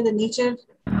infrastructure, the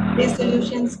nature-based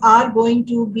solutions are going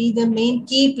to be the main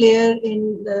key player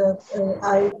in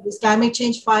this climate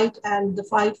change fight and the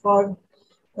fight for,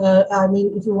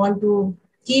 if you want to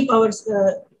keep our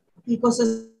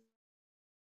ecosystem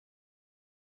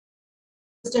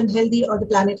healthy or the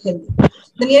planet healthy.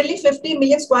 The nearly 50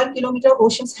 million square kilometer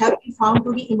oceans have been found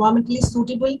to be environmentally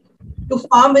suitable to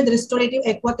farm with restorative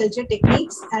aquaculture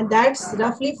techniques, and that's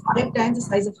roughly 5 times the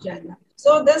size of China.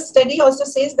 So this study also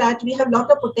says that we have a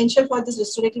lot of potential for this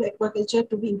restorative aquaculture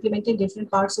to be implemented in different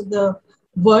parts of the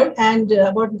world, and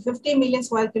about 50 million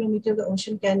square kilometer of the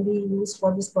ocean can be used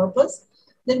for this purpose.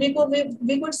 Then we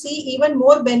could see even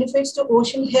more benefits to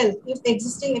ocean health if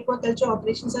existing aquaculture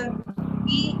operations are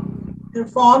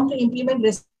reformed to implement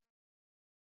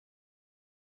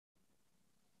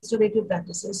restorative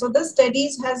practices. So the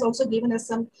studies has also given us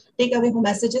some takeaway home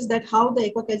messages that how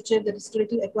the aquaculture, the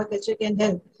restorative aquaculture can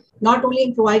help, not only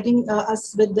in providing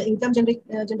us with the income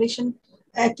generation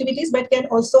activities, but can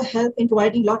also help in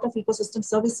providing a lot of ecosystem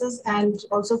services and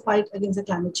also fight against the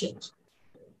climate change.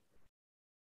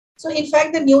 So in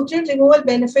fact, the nutrient removal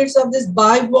benefits of this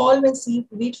bivalve and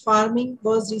seaweed farming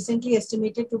was recently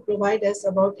estimated to provide us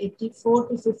about 84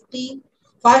 to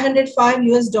 505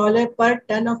 US$ per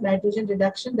ton of nitrogen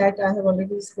reduction that I have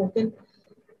already spoken.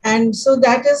 And so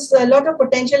that is a lot of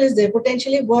potential is there,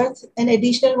 potentially worth an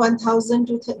additional 1,000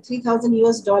 to 3,000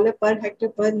 US$ per hectare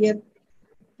per year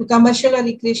to commercial or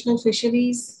recreational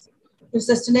fisheries, to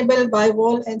sustainable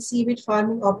bivalve and seaweed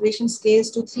farming operation scales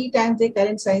to 3 times their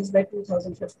current size by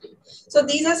 2050. So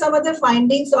these are some of the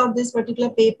findings of this particular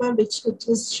paper, which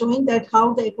is showing that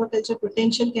how the aquaculture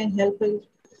potential can help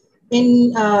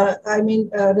in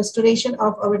restoration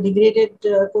of our degraded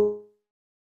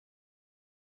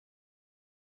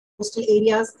coastal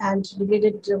areas and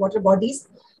degraded water bodies.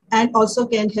 and also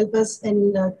can help us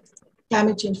in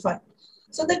climate change fight.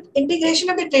 So the integration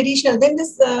of the traditional, then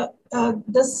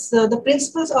the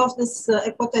principles of this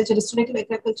aquaculture, restorative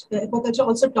aquaculture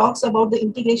also talks about the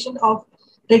integration of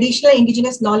traditional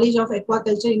indigenous knowledge of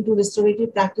aquaculture into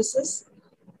restorative practices.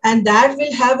 And that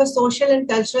will have a social and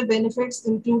cultural benefits,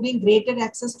 including greater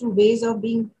access to ways of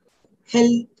being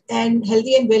healthy and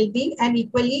well-being, and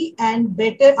equally and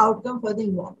better outcome for the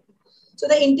environment. So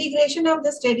the integration of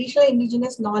this traditional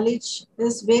indigenous knowledge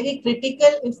is very critical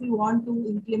if we want to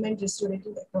implement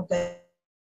restorative aquaculture.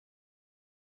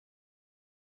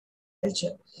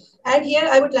 And here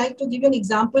I would like to give you an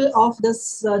example of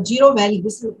this Zero Valley,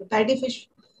 this paddy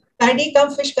cum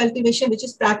fish cultivation, which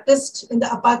is practiced in the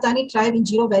Apatani tribe in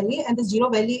Zero Valley. And this Zero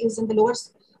Valley is in the lower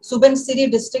Subansiri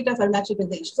district of Arunachal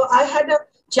Pradesh. So I had a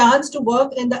chance to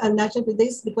work in the Arunachal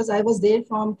Pradesh because I was there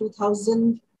from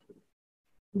 2000,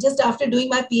 just after doing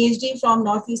my PhD from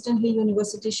Northeastern Hill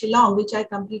University, Shillong, which I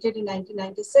completed in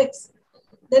 1996.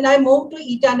 Then I moved to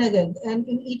Itanagar. And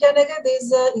in Itanagar,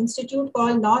 there's an institute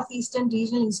called Northeastern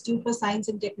Regional Institute for Science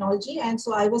and Technology. And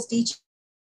so I was teaching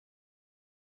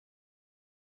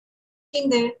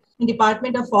there in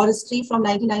Department of Forestry from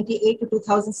 1998 to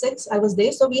 2006. I was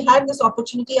there. So we had this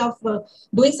opportunity of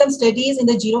doing some studies in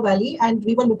the Zero Valley, and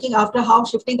we were looking after how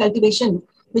shifting cultivation,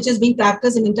 which is being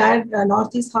practiced in entire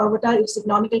Northeast, how what are its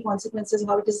economical consequences,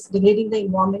 how it is degrading the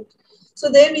environment. So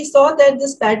there we saw that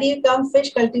this paddy cum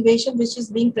fish cultivation, which is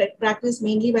being practiced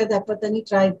mainly by the Apatani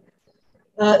tribe,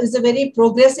 is a very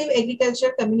progressive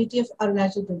agriculture community of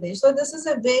Arunachal Pradesh. So this is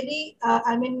a very,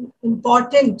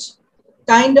 important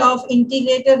kind of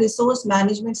integrated resource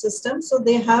management system. So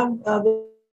they have a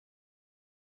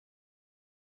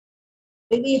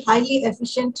very highly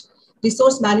efficient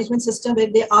resource management system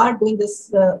where they are doing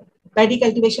this paddy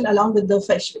cultivation along with the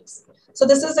fisheries. So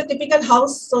this is a typical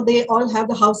house. So they all have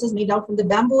the houses made out from the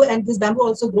bamboo, and this bamboo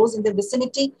also grows in the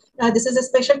vicinity. This is a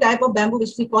special type of bamboo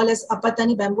which we call as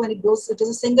Apatani bamboo, and it is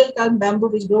a single culm bamboo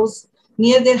which grows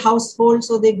near their household.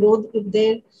 So they grow it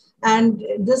there. And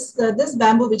this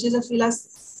bamboo, which is a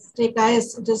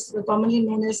Philostrachias, it is commonly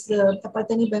known as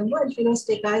Apatani bamboo, and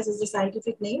Philostrachias is the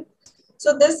scientific name.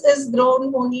 So this is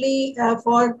grown only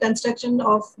for construction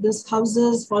of these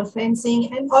houses, for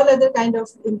fencing, and all other kind of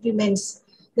implements.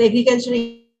 The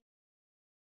agricultural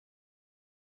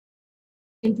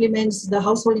implements, the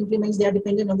household implements, they are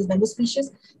dependent on this bamboo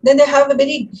species. Then they have a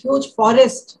very huge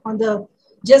forest on the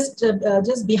just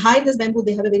behind this bamboo.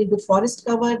 They have a very good forest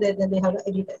cover. Then they have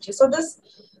agriculture. So this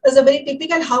is a very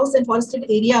typical house and forested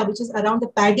area which is around the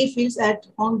paddy fields at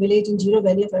Hong village in Zero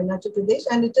Valley of Arunachal Pradesh,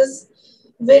 and it is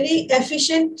very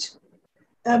efficient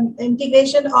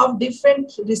integration of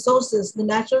different resources, the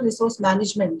natural resource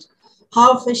management,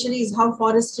 how fisheries, how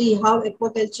forestry, how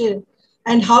aquaculture,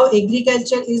 and how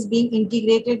agriculture is being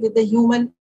integrated with the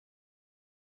human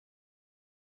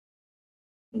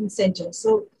in center.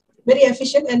 So very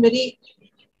efficient and very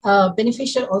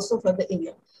beneficial also for the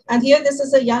area. And here this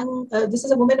is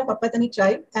a woman of Apatani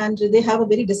tribe, and they have a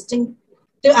very distinct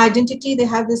identity. They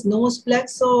have this nose plaque,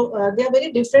 so they are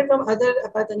very different from other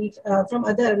Apatani, from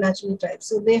other Arunachali tribes.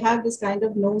 So they have this kind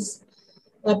of nose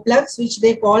plaques which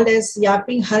they called as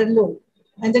yapping harlo,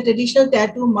 and the traditional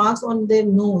tattoo marks on their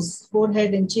nose,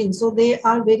 forehead, and chin. So they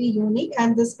are very unique,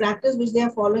 and this practice which they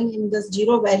are following in this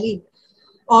Zero Valley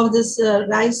of this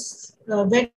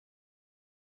wet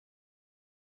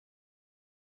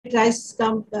rice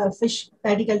fish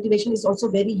paddy cultivation is also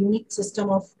very unique system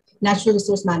of natural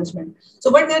resource management. So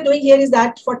what they're doing here is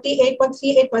that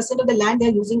 48.38% of the land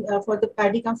they're using for the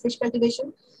paddy cum fish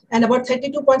cultivation, and about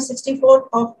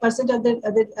 32.64% of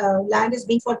the land is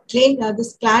being for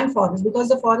this clan forest, because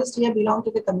the forest here belong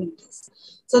to the communities.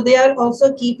 So they are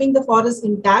also keeping the forest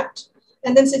intact.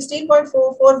 And then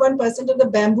 16.41% of the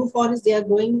bamboo forest, they are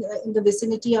growing in the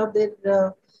vicinity of their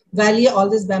valley, all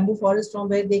this bamboo forest, from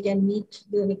where they can meet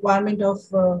the requirement of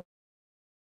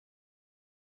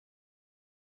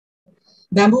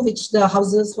bamboo, which the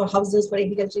houses, for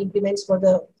agriculture implements, for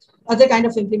the other kind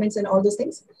of implements and all those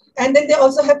things. And then they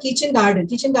also have kitchen garden.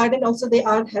 Kitchen garden also they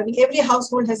are having, every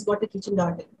household has got a kitchen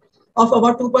garden of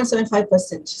about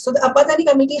 2.75%. So the Apatani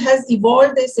community has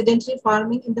evolved their sedentary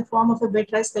farming in the form of a wet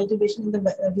rice cultivation in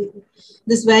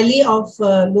this valley of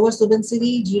Lower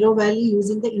Subansiri, Zero Valley,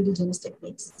 using the indigenous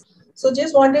techniques. So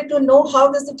just wanted to know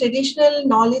how does the traditional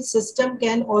knowledge system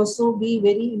can also be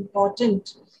very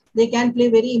important. They can play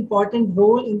very important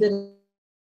role in the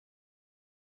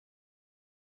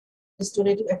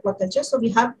restorative aquaculture. So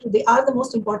they are the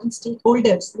most important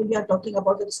stakeholders when we are talking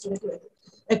about the restorative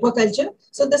aquaculture.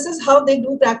 So this is how they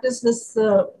do practice this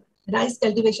rice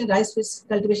cultivation, rice fish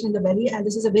cultivation in the valley. And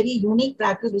this is a very unique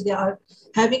practice which they are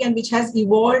having and which has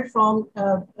evolved from,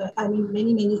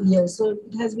 many, many years. So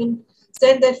it has been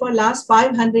said that for last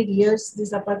 500 years,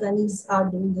 these Apatanis are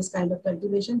doing this kind of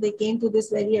cultivation. They came to this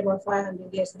valley about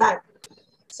 500 years back.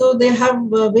 So they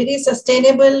have a very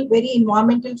sustainable, very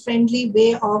environmental friendly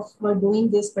way of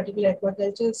doing this particular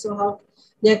aquaculture. So how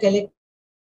they are collecting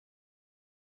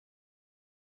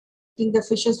the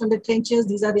fishes from the trenches,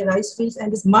 these are the rice fields,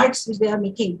 and these muds which they are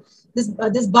making,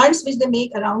 this bunds which they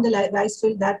make around the rice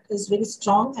field, that is very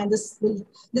strong, and this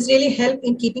really help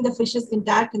in keeping the fishes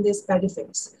intact in these paddy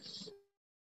fields.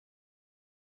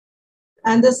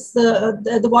 And this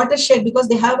the watershed, because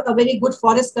they have a very good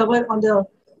forest cover on the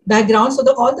background, so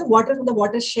all the water from the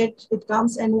watershed, it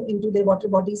comes and into the water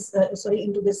bodies,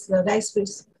 into this rice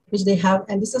fields which they have,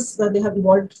 and this is they have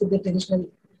evolved with the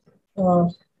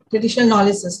traditional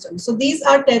knowledge system. So these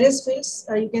are terrace fields.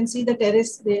 You can see the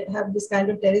terrace, they have this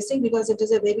kind of terracing because it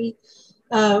is a very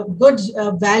good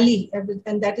valley,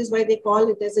 and that is why they call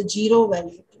it as a zero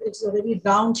valley. It's a very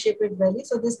round shaped valley.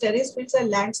 So these terrace fields are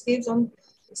landscapes on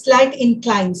slight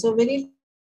incline. So very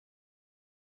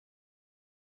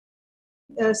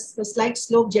a slight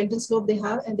slope, gentle slope they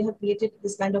have, and they have created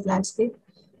this kind of landscape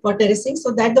for terracing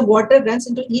so that the water runs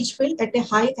into each field at a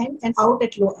high end and out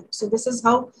at low end. So this is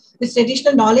how this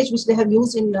traditional knowledge which they have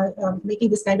used in making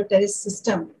this kind of terrace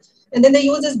system. And then they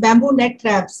use these bamboo net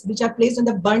traps which are placed on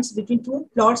the bunds between two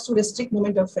plots to restrict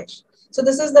movement of fish. So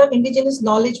this is the indigenous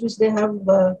knowledge which they have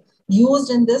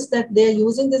used in this, that they are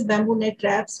using these bamboo net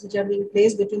traps which are being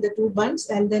placed between the two bunds,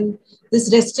 and then this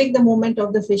restrict the movement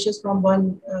of the fishes from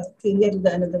one area to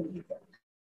the another area.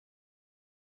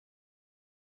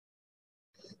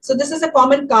 So this is a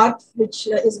common carp which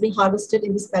is being harvested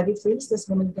in these paddy fields. This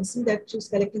woman, you can see that she's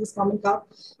collecting this common carp,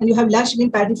 and you have lush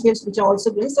green paddy fields which are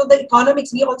also green. So the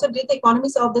economics, we also did the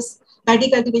economics of this paddy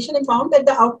cultivation and found that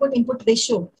the output input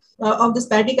ratio of this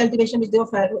paddy cultivation which they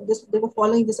were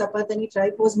following this Apatani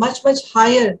tribe was much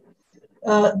higher.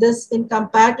 This in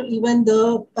compared to even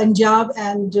the Punjab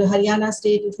and Haryana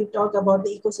state, if we talk about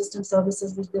the ecosystem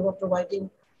services which they were providing.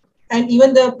 And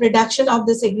even the production of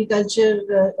this agriculture,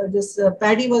 this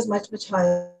paddy was much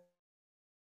higher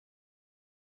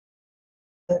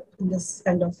in this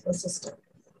kind of system.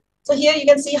 So here you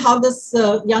can see how this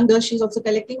young girl, she's also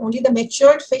collecting only the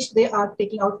matured fish they are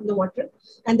taking out from the water.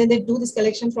 And then they do this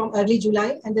collection from early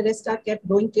July, and the rest are kept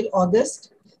going till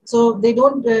August. So they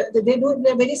don't, they do it in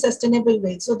a very sustainable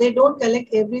way. So they don't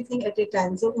collect everything at a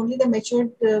time. So only the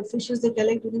matured fishes they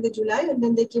collect during the July, and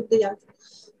then they keep the young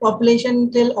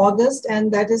population till August,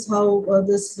 and that is how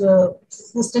this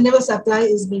sustainable supply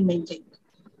is being maintained.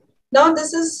 Now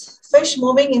this is fish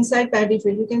moving inside paddy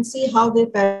field. You can see how the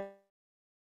paddy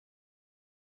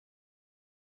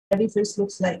fields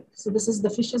looks like. So this is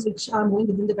the fishes which are moving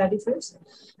within the paddy fields,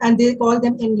 and they call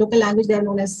them in local language, they are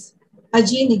known as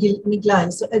Aji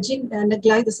Niglai. So Aji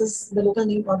Niglai, this is the local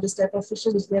name of this type of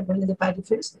fishes which they are growing in the paddy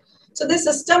fields. So this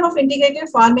system of integrated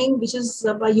farming, which is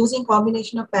by using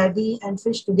combination of paddy and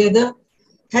fish together,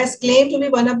 has claimed to be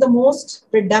one of the most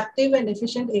productive and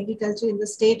efficient agriculture in the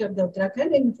state of the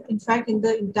Uttarakhand, in fact, in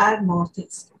the entire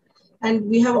Northeast. And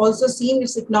we have also seen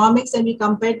its economics, and we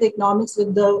compared the economics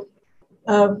with the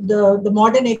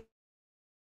modern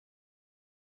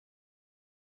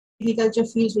agriculture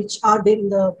fields which are there in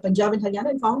the Punjab and Haryana,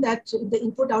 and found that the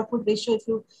input-output ratio,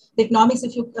 the economics,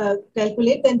 if you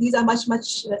calculate, then these are much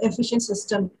efficient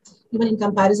system, even in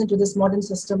comparison to this modern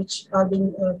system which are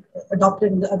being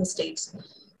adopted in the other states.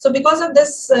 So because of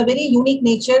this very unique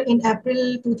nature, in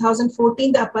April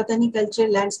 2014, the Apatani culture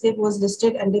landscape was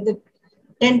listed under the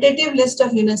tentative list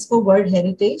of UNESCO World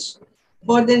Heritage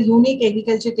for their unique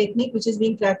agriculture technique, which is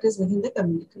being practiced within the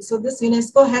community. So this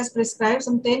UNESCO has prescribed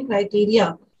some 10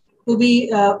 criteria to be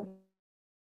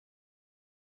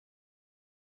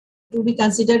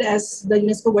considered as the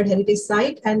UNESCO World Heritage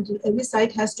Site, and every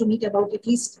site has to meet about at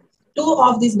least 2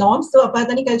 of these norms. So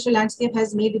Apatani cultural landscape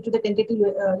has made it to the tentative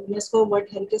UNESCO World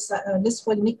Heritage list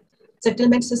for unique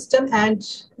settlement system and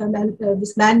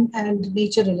this man and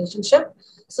nature relationship.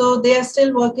 So they are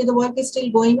still working, the work is still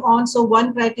going on. So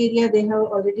one criteria they have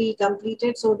already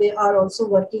completed. So they are also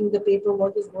working, the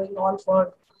paperwork is going on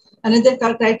for another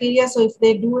criteria. So if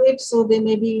they do it, so they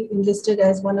may be enlisted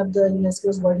as one of the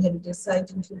UNESCO's World Heritage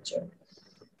Site in future.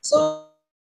 So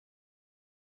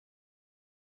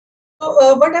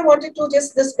what I wanted to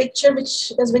just this picture,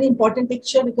 which is a very important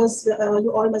picture because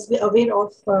you all must be aware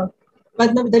of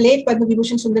the late Padma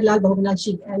Vibhushan Sundarlal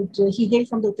Bahuguna-ji, and he hailed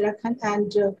from the Uttarakhand,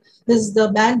 and this is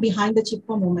the man behind the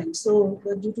Chipko movement. So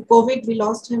due to COVID, we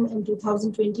lost him in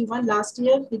 2021. Last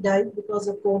year, he died because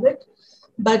of COVID.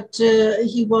 but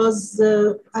he was,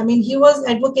 he was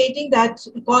advocating that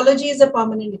ecology is a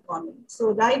permanent economy.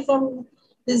 So right from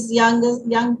his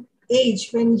young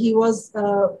age, when he was,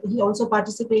 he also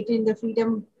participated in the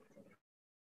freedom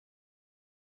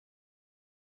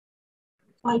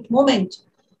fight movement.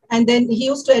 And then he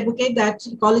used to advocate that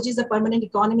ecology is a permanent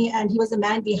economy, and he was the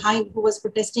man behind who was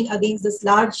protesting against this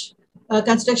large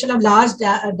construction of large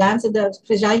dams in the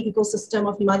fragile ecosystem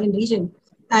of Himalayan region.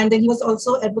 And then he was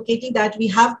also advocating that we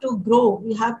have to grow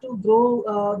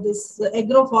this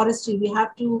agroforestry, we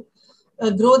have to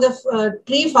grow the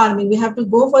tree farming. We have to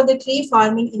go for the tree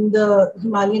farming in the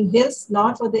Himalayan hills,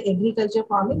 not for the agriculture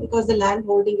farming, because the land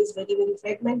holding is very, very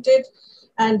fragmented.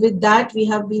 And with that, we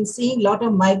have been seeing a lot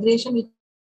of migration, which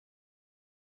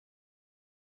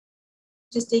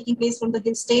is taking place from the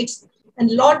hill states.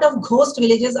 And a lot of ghost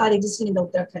villages are existing in the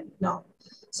Uttarakhand now.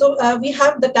 So we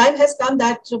have, the time has come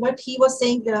that what he was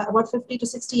saying about 50 to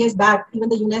 60 years back, even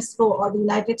the UNESCO or the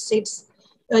United States,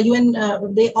 UN,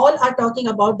 they all are talking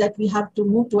about that we have to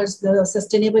move towards the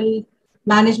sustainable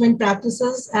management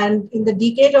practices. And in the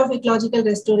decade of ecological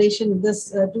restoration,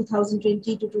 this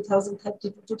 2020 to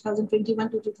 2030,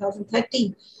 2021 to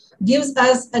 2030, gives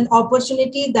us an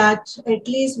opportunity that at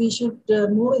least we should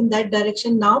move in that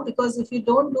direction now, because if you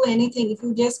don't do anything, if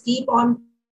you just keep on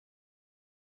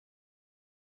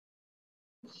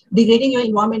degrading your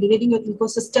environment, degrading your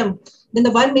ecosystem, then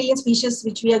the 1 million species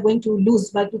which we are going to lose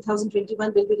by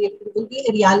 2021 will be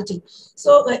a reality.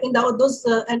 So in those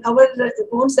and our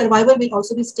own survival will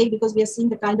also be stake, because we are seeing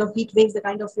the kind of heat waves, the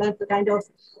kind of flood, the kind of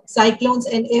cyclones,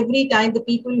 and every time the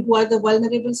people who are the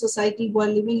vulnerable society, who are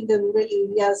living in the rural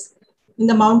areas, in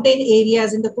the mountain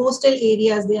areas, in the coastal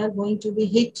areas, they are going to be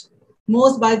hit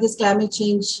most by this climate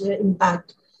change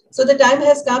impact. So the time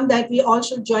has come that we all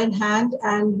should join hand,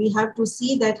 and we have to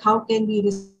see that how can we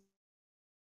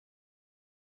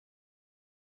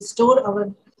restore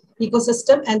our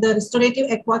ecosystem, and the restorative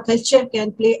aquaculture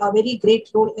can play a very great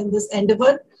role in this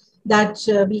endeavor, that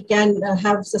we can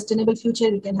have sustainable future,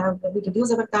 we can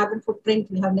reduce our carbon footprint,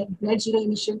 we have net zero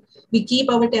emission, we keep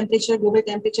our temperature, global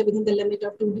temperature within the limit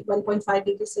of 1.5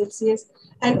 degrees Celsius,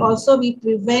 and also we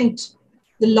prevent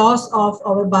the loss of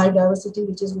our biodiversity,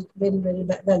 which is very, very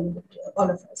valuable to all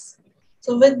of us.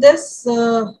 So with this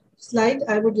slide,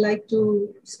 I would like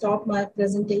to stop my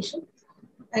presentation.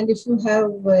 And if you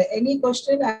have any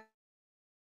question,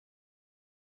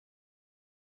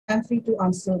 I'm free to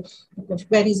answer the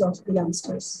queries of the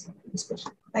youngsters.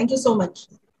 Thank you so much.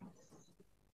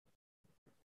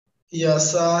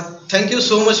 Yes, thank you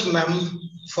so much, ma'am,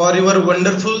 for your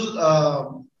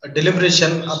wonderful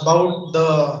deliberation about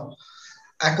the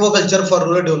aquaculture for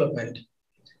rural development.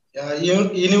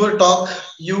 In your talk,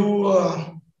 you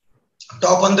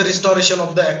talk on the restoration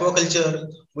of the aquaculture,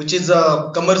 which is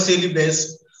commercially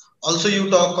based. Also, you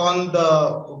talk on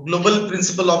the global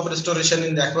principle of restoration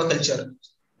in the aquaculture,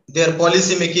 their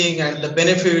policy making and the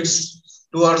benefits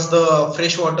towards the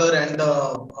freshwater and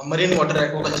the marine water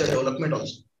aquaculture development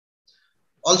also.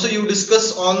 Also, you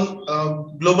discuss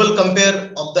on global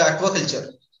compare of the aquaculture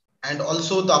and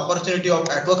also the opportunity of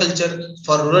aquaculture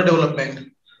for rural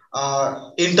development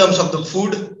in terms of the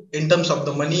food, in terms of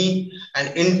the money,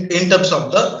 and in terms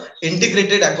of the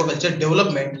integrated aquaculture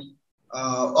development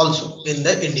also in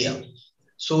the India.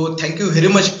 So thank you very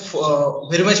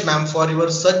much, ma'am, for your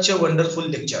such a wonderful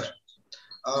lecture.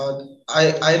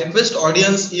 I request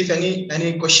audience, if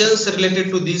any questions related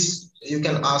to this, you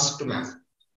can ask to ma'am.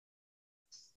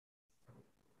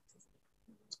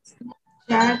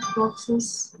 Chat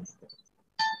boxes.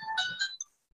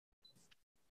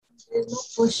 There's no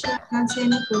question. I can't see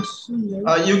any question.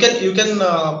 Right? You can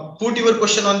put your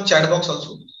question on chat box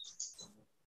also.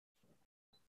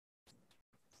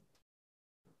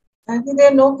 I think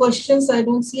there are no questions. I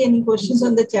don't see any questions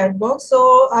on the chat box.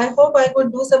 So I hope I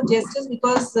could do some justice,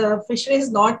 because fishery is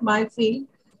not my field.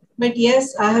 But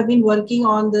yes, I have been working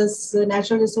on this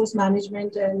natural resource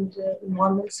management and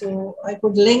environment. So I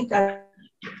could link. I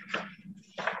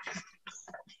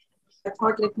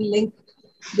thought, let me link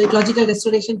the ecological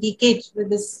restoration decade with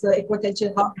this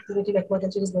aquaculture, how integrated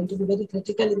aquaculture is going to be very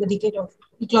critical in the decade of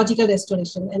ecological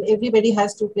restoration. And everybody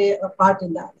has to play a part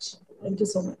in that. Thank you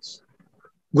so much.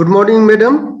 Good morning,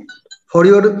 madam, for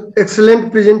your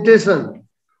excellent presentation.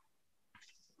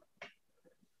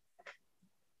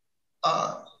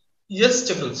 Yes,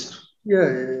 Chakrul sir.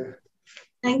 Yeah.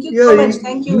 Thank you so much.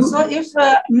 Thank you. So if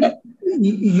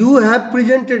you have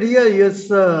presented here, yes,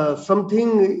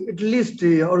 something at least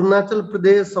Arunachal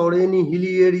Pradesh or any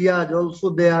hilly areas also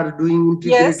they are doing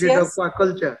integrated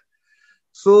aquaculture.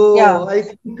 So I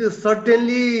think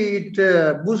certainly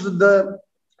it boosts the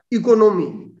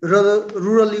economy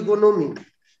rural economy.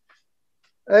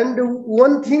 And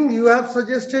one thing you have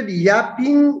suggested,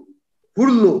 yapping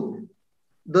hurlo.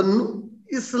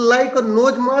 It's like a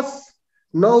nose mask.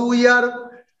 Now we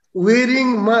are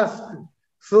wearing mask.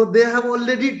 So they have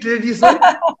already tradition.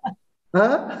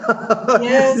 Huh?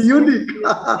 Yes. It's unique.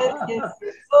 Yes.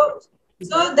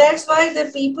 So that's why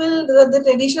the people, the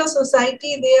traditional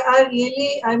society, they are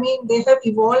really, I mean, they have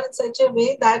evolved in such a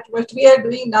way that what we are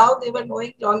doing now, they were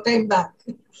knowing long time back.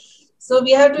 So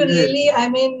we have to really, I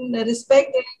mean,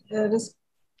 respect their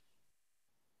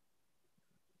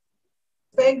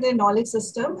knowledge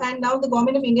system. And now the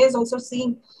government of India is also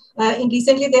seeing, in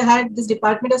recently they had this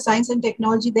Department of Science and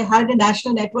Technology, they had a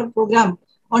national network program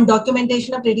on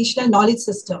documentation of traditional knowledge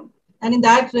system. And in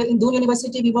that, in Doon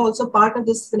University, we were also part of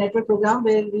this network program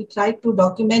where we tried to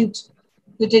document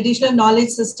the traditional knowledge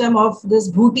system of this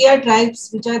Bhutia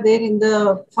tribes, which are there in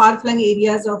the far-flung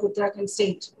areas of Uttarakhand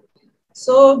state.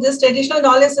 So this traditional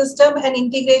knowledge system and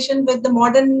integration with the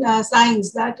modern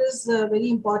science, that is very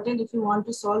important if you want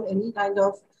to solve any kind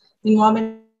of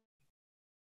environmental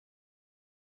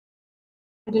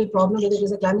problem, whether it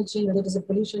is a climate change, whether it is a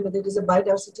pollution, whether it is a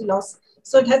biodiversity loss.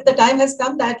 So the time has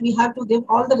come that we have to give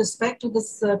all the respect to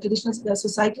this traditional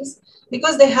societies,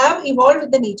 because they have evolved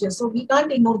with the nature. So we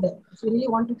can't ignore them. If we really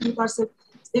want to keep ourselves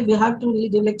safe, we have to really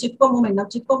do like Chipko movement. Now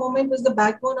Chipko movement was the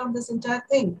backbone of this entire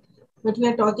thing. But we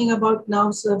are talking about now,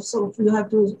 so you have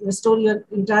to restore your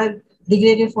entire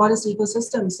degraded forest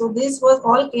ecosystem. So this was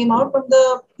all came out from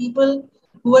the people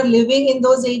who are living in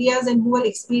those areas and who are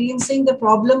experiencing the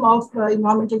problem of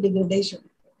environmental degradation.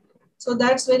 So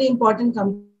that's very important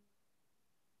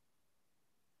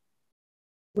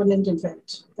component, in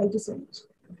fact. Thank you so much.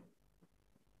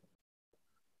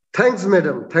 Thanks,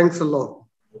 madam. Thanks a lot.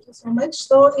 Thank you so much.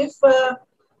 So if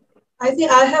I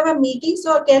think I have a meeting,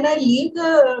 so can I leave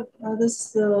the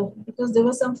because there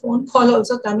was some phone call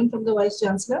also coming from the Vice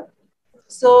Chancellor.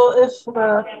 So if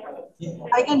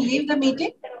I can leave the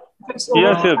meeting.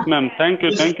 Yes, ma'am. Thank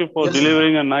you. Thank you for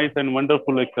delivering a nice and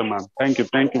wonderful lecture, ma'am. Thank you.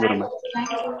 Thank you very much.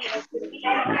 Thank you.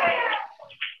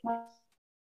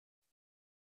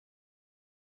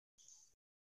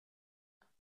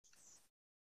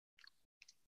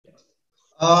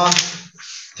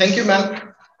 Thank you,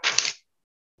 ma'am.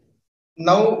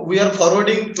 Now we are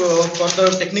forwarding for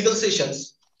the technical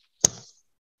sessions.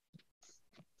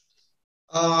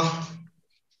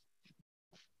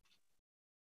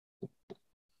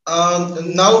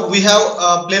 Now we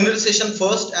have plenary session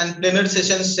first and plenary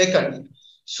session second.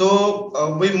 So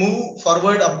we move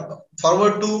forward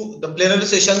to the plenary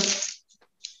session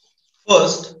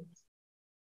first.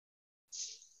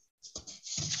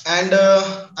 And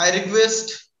I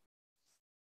request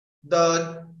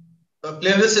the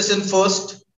plenary session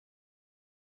first.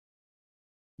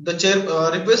 The chair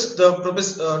request the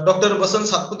Professor Dr. Vasant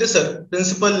Satpute sir,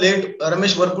 Principal late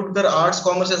Ramesh Varputkar Arts,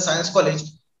 Commerce and Science College,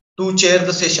 to chair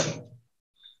the session.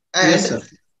 And yes, sir.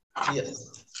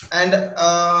 Yes. And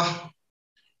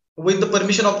with the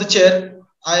permission of the chair,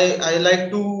 I like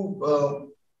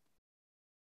to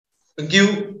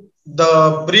give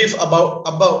the brief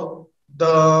about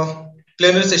the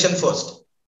plenary session first.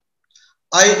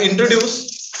 I introduce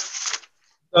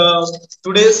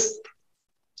today's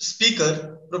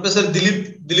speaker, Professor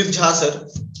Dilip Jha sir.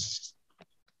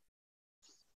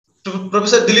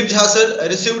 Professor Dilip Jha sir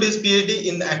received his PhD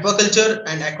in aquaculture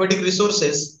and aquatic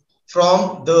resources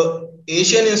from the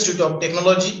Asian Institute of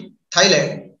Technology,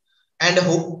 Thailand, and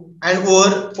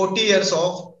over 40 years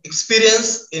of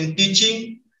experience in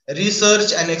teaching,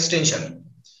 research, and extension.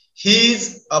 He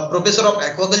is a professor of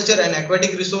aquaculture and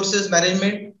aquatic resources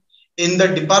management in the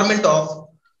Department of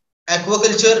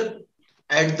Aquaculture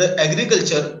at the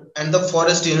Agriculture and the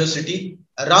Forest University,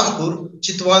 Rampur,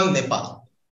 Chitwan, Nepal.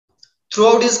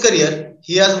 Throughout his career,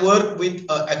 he has worked with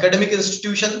academic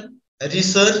institutions,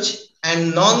 research,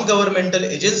 and non-governmental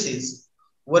agencies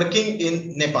working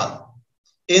in Nepal.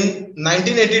 In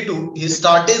 1982, he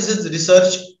started his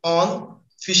research on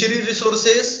fishery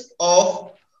resources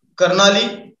of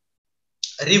Karnali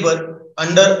River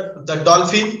under the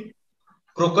Dolphin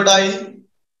Crocodile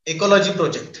Ecology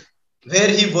Project, where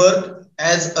he worked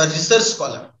as a research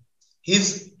scholar.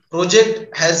 His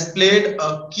project has played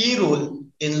a key role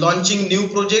in launching new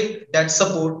projects that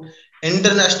support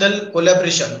international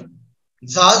collaboration.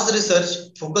 Jha's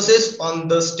research focuses on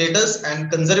the status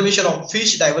and conservation of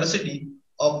fish diversity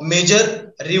of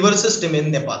major river system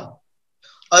in Nepal.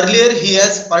 Earlier, he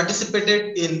has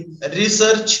participated in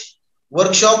research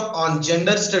workshop on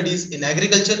gender studies in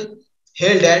agriculture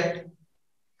held at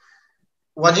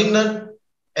Wageningen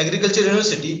Agriculture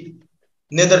University,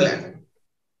 Netherlands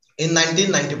in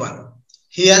 1991.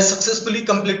 He has successfully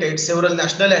completed several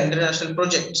national and international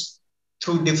projects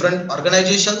through different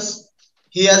organizations.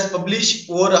 He has published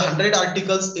over 100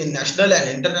 articles in national and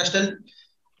international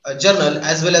journal,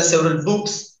 as well as several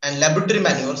books and laboratory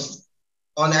manuals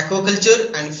on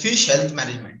aquaculture and fish health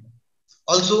management.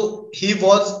 Also, he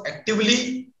was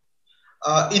actively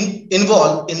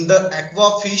involved in the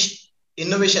Aquafish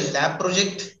Innovation Lab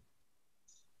project,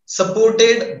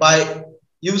 supported by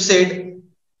USAID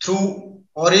through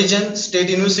Oregon State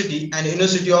University and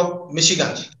University of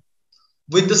Michigan.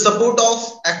 With the support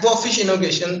of Aquafish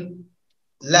Innovation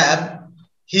Lab,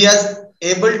 he has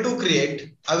able to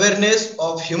create awareness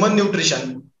of human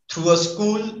nutrition through a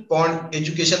school pond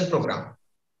education program.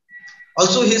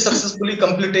 Also, he successfully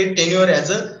completed tenure as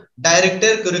a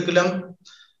Director Curriculum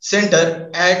Center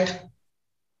at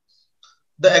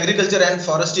the Agriculture and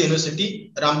Forestry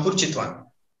University, Rampur, Chitwan.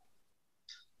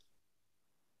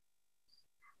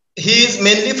 He is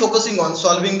mainly focusing on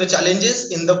solving the challenges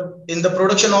in the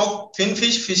production of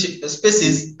finfish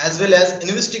species, as well as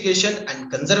investigation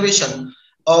and conservation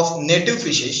of native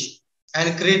fishes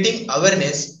and creating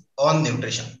awareness on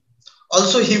nutrition.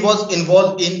 Also, he was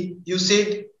involved in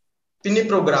USAID PINI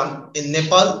program in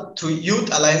Nepal through Youth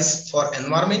Alliance for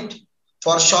Environment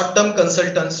for short-term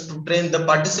consultants to train the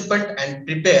participant and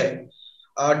prepare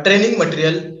training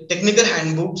material, technical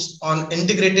handbooks on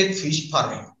integrated fish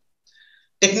farming,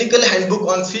 technical handbook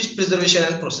on fish preservation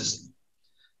and processing.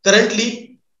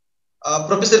 Currently,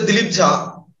 Professor Dilip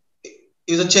Jha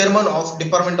is a chairman of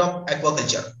Department of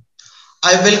Aquaculture.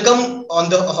 I welcome on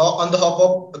the hop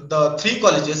of the three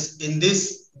colleges in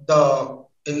this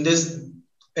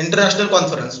international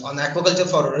conference on aquaculture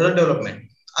for rural development.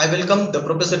 I welcome the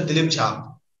Professor Dilip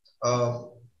Jha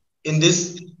in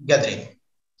this gathering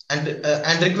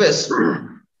and request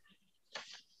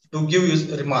to give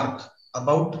his remark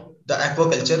about the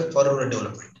aquaculture for rural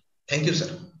development. Thank you, sir.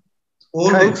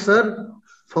 Thanks, sir,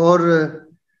 for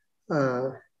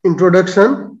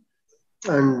introduction,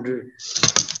 and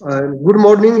good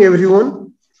morning,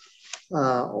 everyone.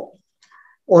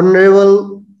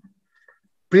 Honorable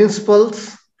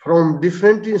principals from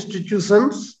different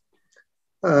institutions,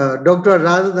 Dr.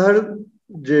 Radhar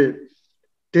J.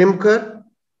 Temkar,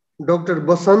 Dr.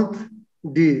 Basant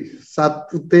D.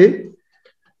 Satpute,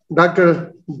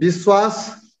 Dr.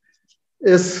 Biswas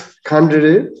S.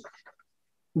 Khandre,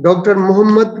 Dr.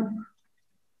 Muhammad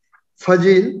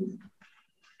Fazil,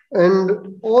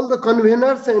 and all the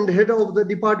conveners and head of the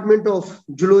Department of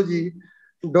Zoology,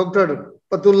 Dr.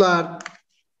 Patullar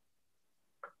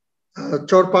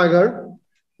Chorpagar,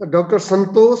 Dr.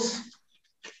 Santosh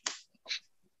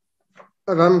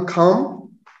Rankham,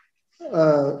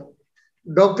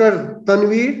 Dr.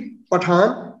 Tanveer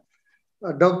Pathan,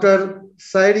 Dr.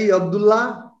 Sairi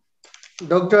Abdullah,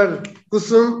 Dr.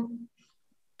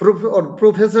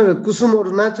 Professor Kusum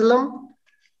Arunachalam,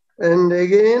 and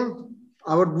again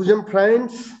our bosom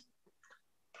friends,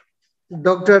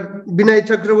 Dr. Binay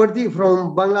Chakravarti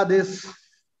from Bangladesh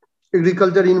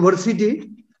Agriculture University.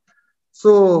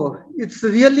 So it's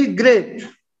really great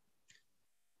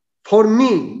for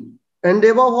me, and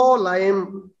above all, I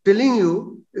am telling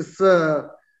you, it's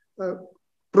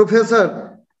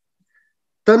Professor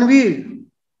Tanveer,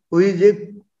 who is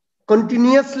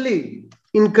continuously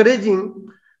encouraging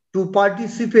to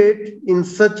participate in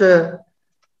such a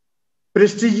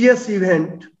prestigious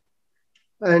event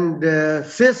and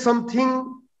say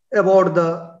something about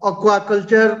the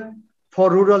aquaculture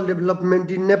for rural development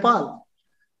in Nepal.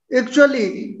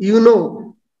 Actually, you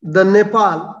know, the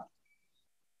Nepal,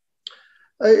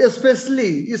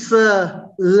 especially, is a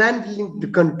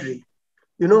land-linked country.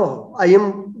 You know, I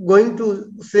am going to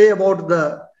say about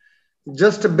the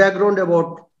just background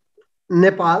about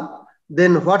Nepal,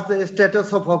 then what's the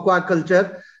status of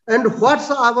aquaculture, and what's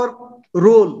our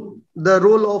role, the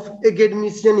role of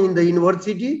academician in the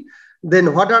university,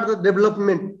 then what are the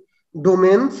development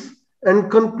domains, and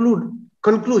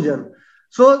conclusion.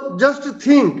 So just to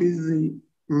think, is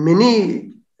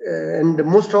many and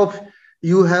most of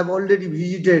you have already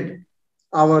visited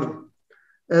our,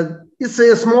 it's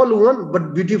a small one,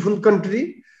 but beautiful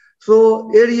country.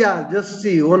 So area, just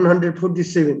see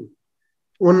 147,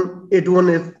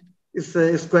 181 is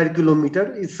a square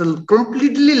kilometer. It's a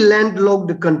completely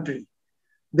landlocked country.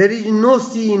 There is no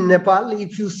sea in Nepal.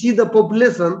 If you see the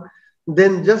population,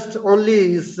 then just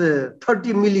only is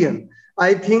 30 million.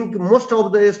 I think most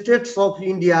of the states of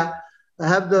India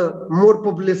have the more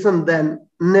population than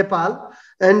Nepal.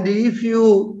 And if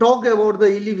you talk about the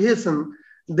elevation,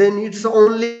 then it's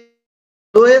only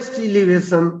lowest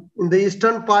elevation in the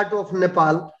eastern part of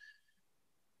Nepal.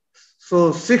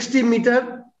 So 60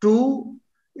 meter to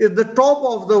is the top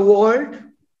of the world.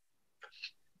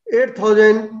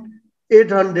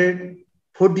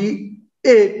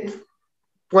 8,848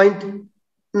 point,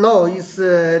 now is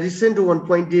recent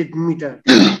 1.8 meter.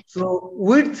 So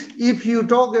width, if you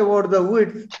talk about the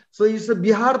width, so it's a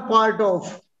Bihar part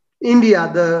of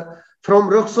India, from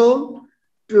Raxaul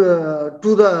to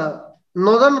the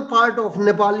northern part of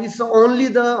Nepal is only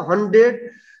the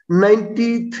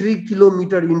 193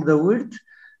 kilometer in the width,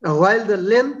 while the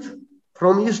length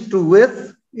from east to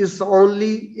west is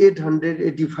only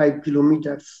 885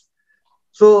 kilometers.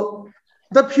 So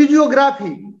the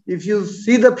physiography, if you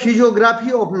see the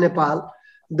physiography of Nepal,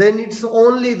 then it's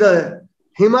only the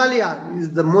Himalaya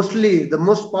is the most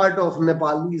part of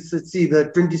Nepal is, see,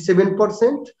 the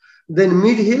 27%, then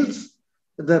mid hills,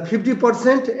 the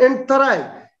 50%, and Tarai.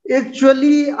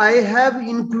 Actually, I have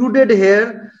included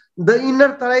here the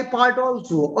inner Tarai part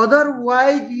also.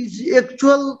 Otherwise, is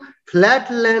actual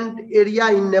flatland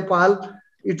area in Nepal,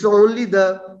 it's only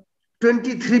the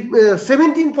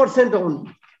 17%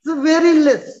 only. So very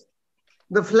less.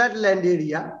 The flatland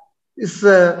area is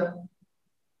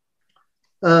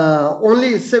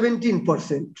only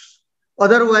 17%.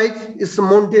 Otherwise, it's a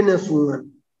mountainous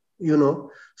one, you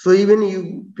know. So even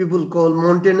you people call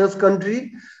mountainous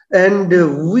country, and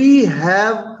we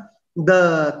have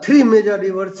the three major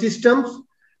river systems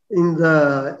in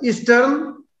the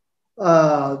eastern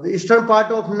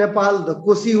part of Nepal, the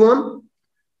Kosi one,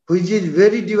 which is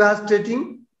very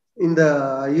devastating in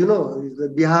the, you know, the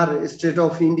Bihar state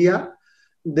of India.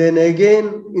 Then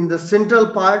again, in the central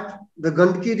part, the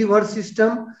Gandki river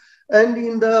system, and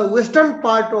in the western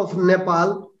part of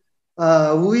Nepal,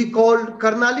 we called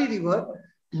Karnali river,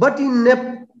 but in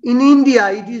India,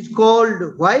 it is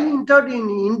called, while entered in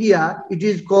India, it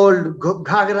is called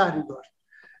Ghagra river.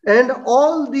 And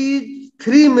all these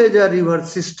three major river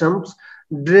systems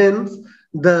drains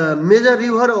the major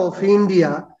river of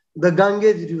India, the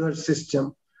Ganges river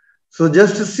system. So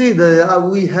just to see,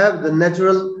 we have the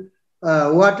natural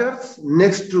waters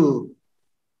next to,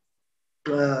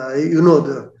 you know,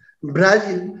 the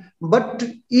Brazil. But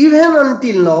even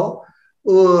until now,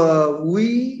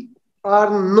 we are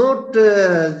not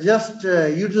just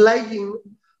utilizing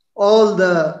all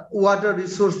the water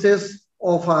resources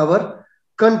of our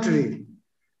country.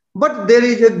 But there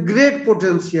is a great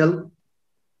potential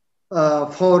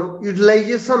for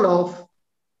utilization of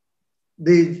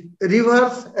the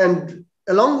rivers, and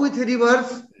along with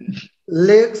rivers,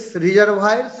 lakes,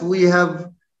 reservoirs, we have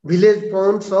village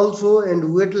ponds also, and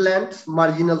wetlands,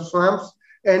 marginal swamps,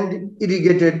 and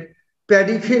irrigated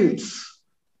paddy fields.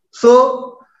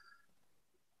 So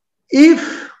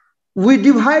if we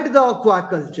divide the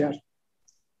aquaculture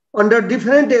under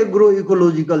different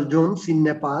agroecological zones in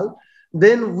Nepal,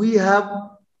 then we have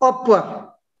the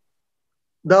upper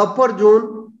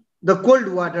zone, the cold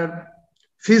water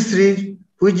fisheries,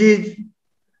 which is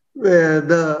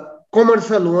the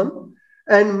commercial one,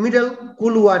 and middle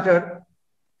cool water,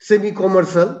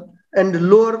 semi-commercial, and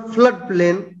lower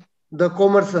floodplain, the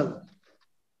commercial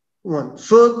one.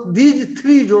 So these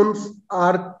three zones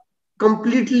are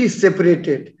completely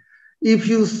separated. If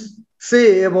you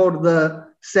say about the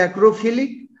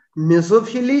sacrophilic,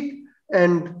 mesophilic,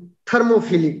 and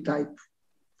thermophilic type,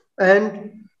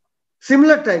 and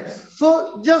similar types.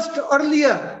 So just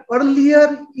earlier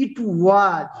it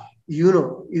was, you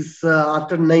know, is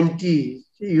after 90,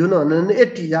 you know, and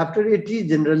 80, after 80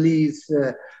 generally is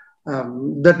the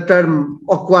term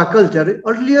aquaculture.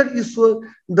 Earlier is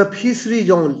the fisheries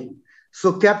only.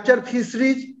 So capture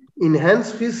fisheries,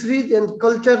 enhance fisheries, and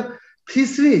culture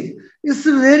fisheries. It's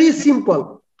very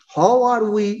simple. How are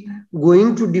we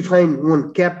going to define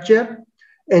one? Capture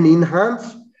and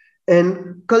enhance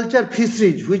and culture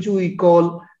fisheries, which we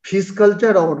call fish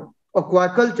culture or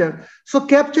aquaculture. So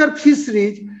capture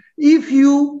fisheries, if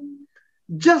you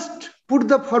just put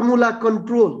the formula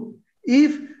control,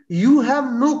 if you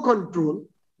have no control,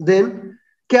 then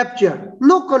capture,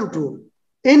 no control.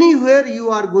 Anywhere you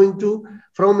are going to,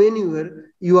 from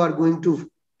anywhere, you are going to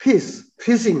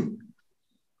fishing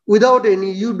without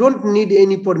any, you don't need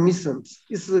any permissions.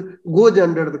 It goes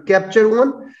under the capture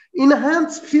one.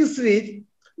 Enhanced fisheries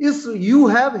is you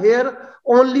have here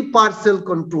only partial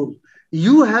control.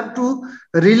 You have to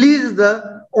release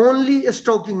the only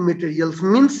stocking materials,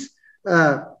 means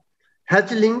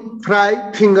hatchling,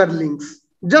 fry, fingerlings.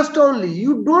 Just only,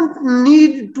 you don't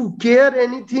need to care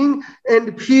anything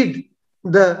and feed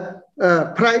the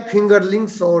fry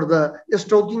fingerlings or the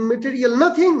stocking material.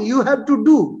 Nothing you have to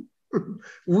do.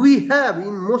 We have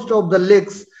in most of the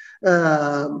lakes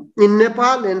in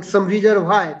Nepal and some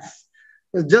reservoirs,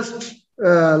 just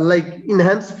like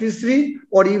enhanced fishery,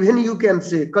 or even you can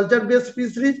say culture-based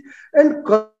fisheries, and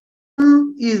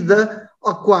is the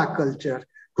aquaculture,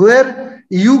 where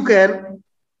you can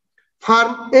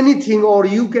farm anything or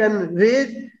you can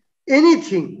raise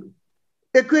anything,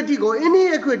 aquatic or any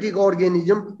aquatic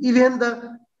organism, even the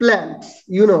plants,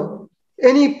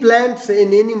 any plants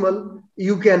and animal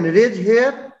you can raise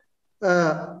here,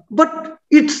 but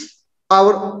it's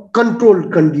our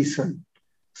controlled condition.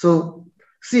 So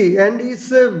see, and it's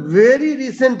very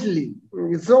recently,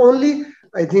 it's only,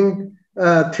 I think,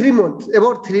 about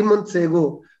 3 months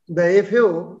ago, the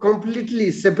FAO completely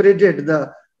separated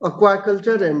the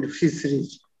aquaculture and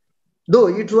fisheries. Though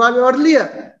it was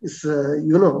earlier, it's,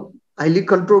 highly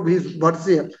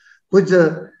controversial, which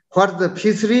what's the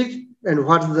fisheries and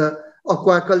what's the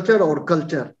aquaculture or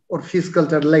culture or fish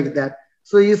culture, like that.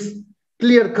 So it's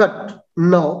clear cut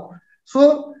now. So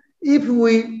if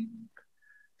we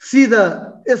see the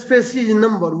species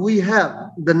number, we have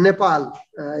the Nepal,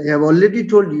 I have already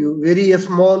told you, very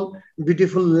small,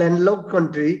 beautiful landlocked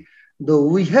country, though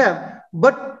we have,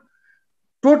 but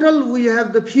total we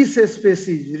have the fish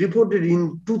species reported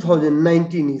in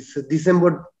 2019 is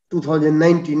December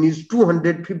 2019 is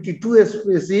 252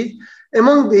 species.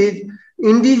 Among these,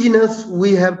 indigenous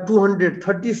we have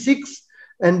 236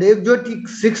 and exotic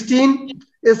 16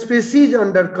 species.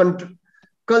 Under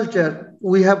culture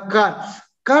we have carps.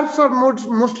 Carps are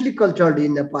mostly cultured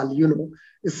in Nepal,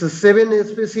 It's 7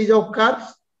 species of carps.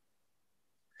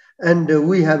 And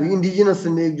we have indigenous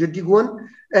and exotic one.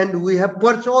 And we have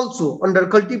perch also under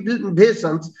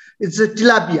cultivations. It's a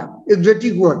tilapia,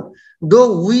 exotic one.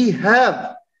 Though we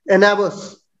have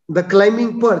anabas, the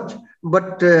climbing perch,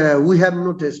 but we have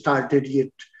not started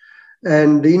yet.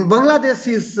 And in Bangladesh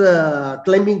is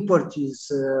climbing perch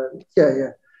is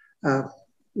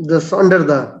this under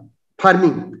the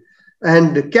farming.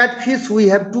 And catfish, we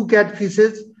have 2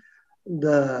 catfishes.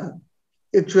 The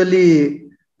actually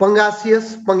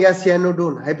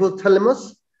Pangasianodon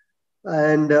hypothalamus,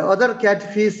 and other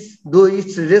catfish, though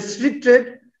it's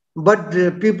restricted, but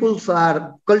peoples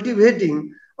are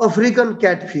cultivating African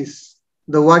catfish,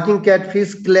 the working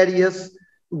catfish Clarius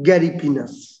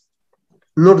garipinus,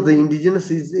 not the indigenous,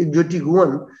 is exotic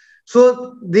one.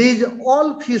 So these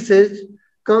all fishes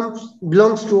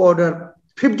belongs to order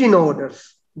 15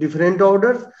 orders, different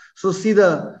orders. So see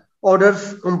the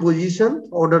orders composition,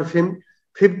 order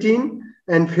 15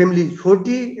 and family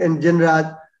 40 and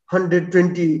genera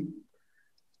 120.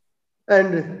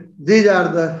 And these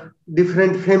are the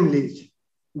different families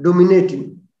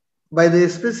dominating. By the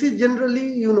species,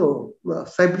 generally,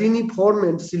 Cypriniform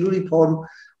and Siluriform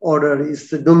order is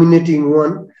the dominating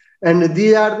one. And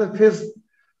these are the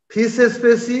fish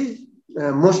species.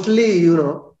 Mostly,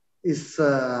 is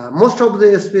most of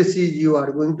the species you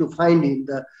are going to find in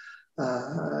the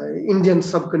Indian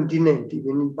subcontinent,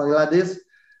 even in Bangladesh,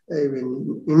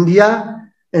 even in India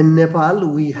and Nepal,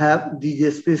 we have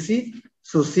these species.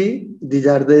 So see, these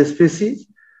are the species.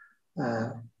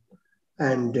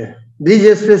 And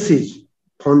these species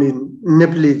found in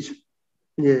Nepalese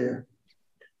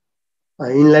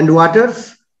inland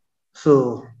waters.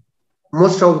 So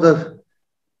most of the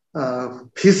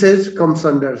fishes comes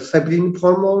under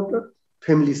Cypriniform order,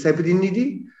 family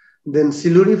Cyprinidae, then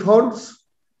Siluriforms,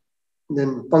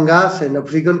 then Pangas and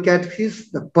African catfish,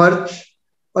 the perch.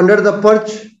 Under the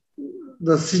perch,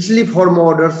 the Siciliform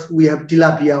orders, we have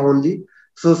tilapia only.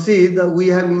 So see, we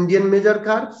have Indian major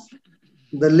carps,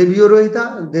 the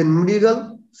Lebiorohita, then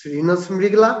Mrigal, Sirinus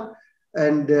mrigla,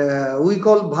 and we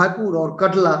call Bhakur or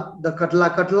Katla, the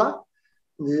Katla.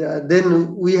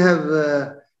 Then we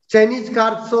have Chinese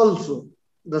carps also,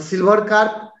 the silver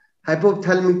carp,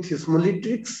 Hypophthalmic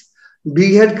thismolitrix,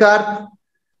 bighead carp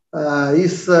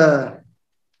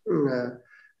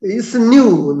is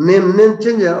new name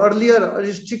change. Earlier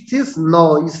Aristichthys,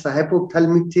 now is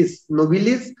Hypophthalmictis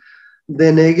nobilis.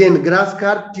 Then again grass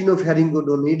carp,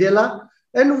 Tinopharyngodonidella,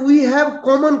 and we have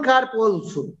common carp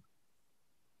also.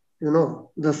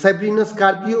 The Cyprinus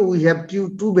carpio, we have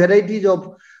two varieties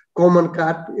of common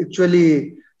carp.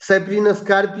 Actually, Cyprinus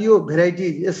carpio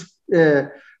variety is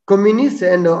communis,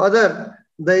 and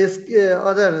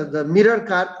the mirror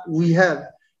carp, we have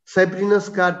Cyprinus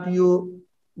carpio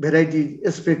variety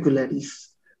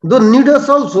specularis. Though nidus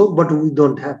also, but we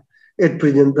don't have at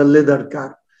present the leather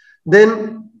carp.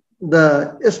 Then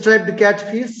the striped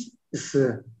catfish is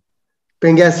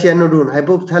Pangasianodon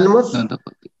hypothalamus,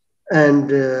 and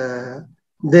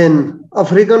then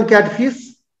African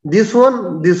catfish. This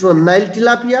one Nile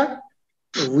tilapia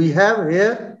we have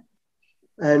here,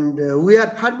 and we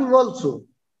are farming also.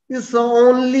 It's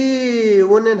only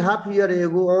 1.5 years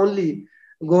ago only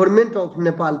government of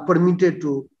Nepal permitted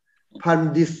to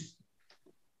farm this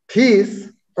fish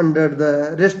under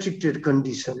the restricted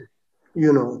condition,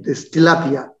 this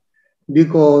tilapia.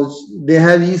 because they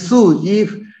have issues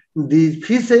if these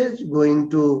fishes going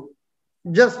to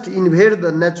just invade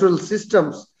the natural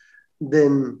systems,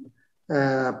 then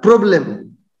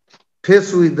problem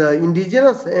faced with the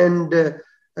indigenous. And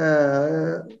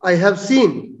I have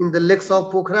seen in the lakes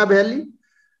of Pokhara Valley,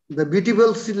 the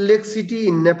beautiful lake city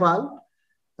in Nepal,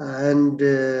 and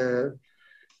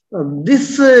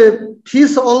this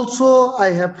fish also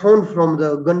I have found from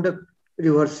the Gandak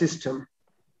river system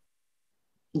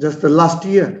just the last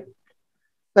year.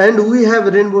 And we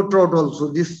have rainbow trout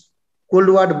also, this cold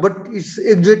water, but it's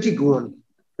exotic one,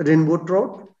 rainbow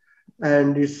trout,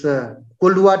 and it's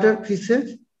cold water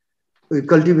fishes we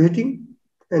cultivating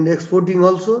and exporting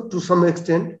also to some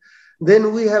extent.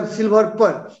 Then we have silver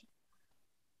perch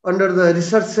under the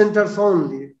research centers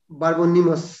only,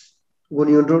 Barbonimus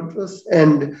goniodotus,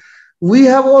 and we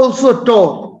have also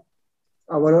taught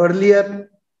our earlier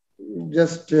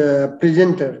just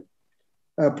presenter,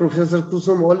 Professor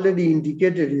Kusum already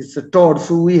indicated it's a tod.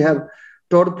 So we have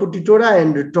tod putitora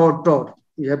and tod.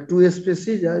 We have two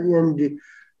species, and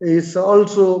it's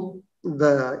also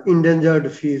the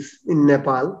endangered fish in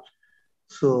Nepal.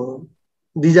 So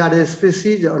these are the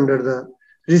species under the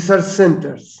research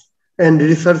centers, and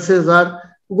researches are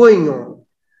going on.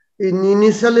 In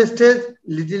initial stage,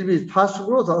 little bit fast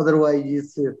growth, otherwise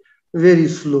it's very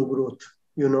slow growth,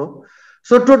 you know.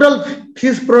 So total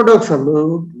fish production,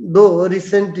 though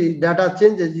recently data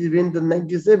changes, even the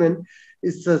 97,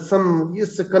 is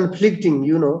conflicting,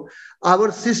 you know.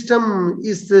 Our system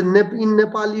is in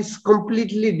Nepal is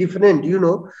completely different, you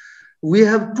know. We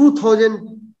have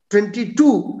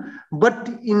 2022, but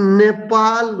in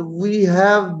Nepal we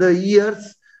have the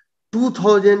years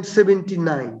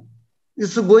 2079.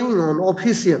 It's going on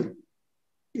official.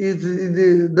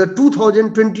 The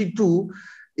 2022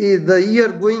 is the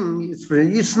year going,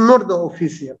 it's not the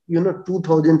official, you know,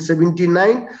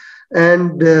 2079,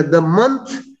 and the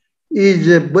month is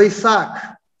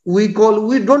Baisak. We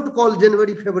don't call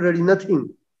January, February, nothing.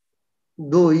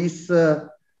 Though it's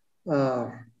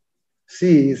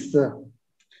it's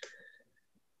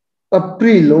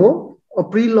April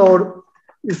or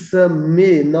it's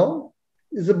May now.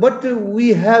 But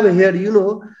we have here, you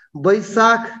know,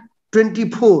 Baisak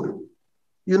 24.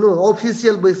 You know,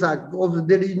 official Baisak.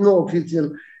 There is no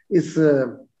official. It's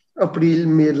April,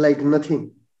 May, like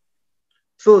nothing.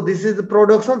 So this is the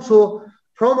production. So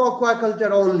from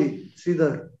aquaculture only, see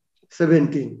the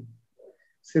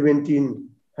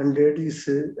 1700 is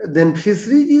then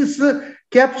fishery is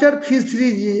capture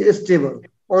fishery is stable.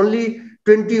 Only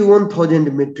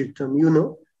 21,000 metric ton. You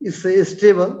know, it's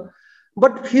stable.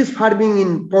 But fish farming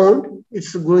in pond,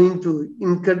 it's going to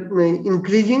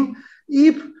increasing.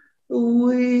 If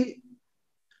we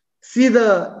see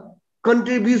the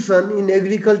contribution in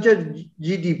agriculture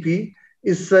GDP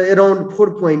is around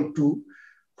 4.2,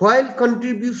 while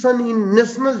contribution in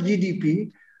national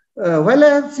GDP, while I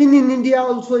have seen in India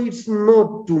also it's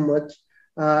not too much,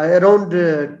 around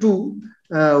 2,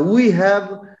 we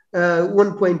have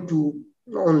 1.2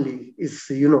 only is,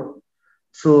 you know.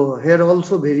 So here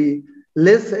also very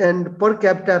less, and per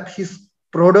capita fish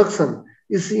production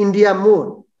is India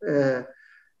more,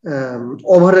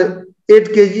 over 8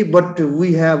 kg, but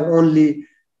we have only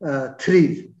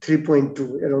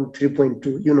 3.2, around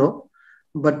 3.2, you know.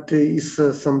 But it's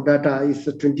some data is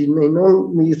 29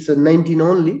 only, it's 19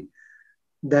 only.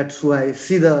 That's why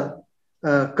see the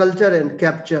culture and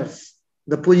captures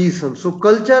the position. So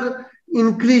culture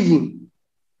increasing.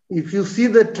 If you see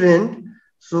the trend,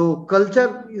 so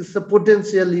culture is the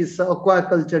potential is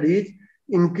aquaculture is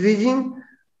increasing,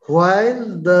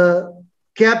 while the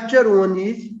capture one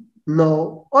is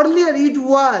now. Earlier it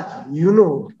was, you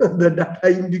know, the data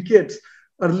indicates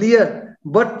earlier,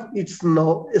 but it's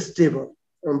now stable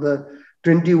on the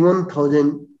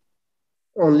 21,000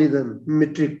 only the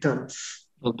metric tons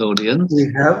of the audience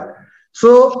we have.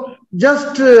 So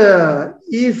just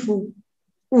if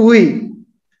we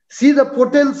see the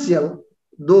potential,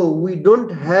 though we don't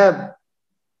have,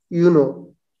 you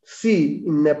know, sea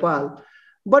in Nepal,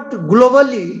 but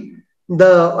globally,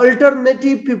 the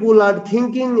alternative people are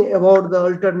thinking about the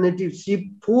alternative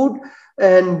seafood,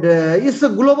 and it's a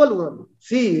global one.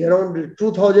 See, around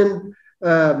 2000,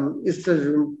 it's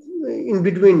in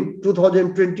between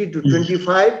 2020 to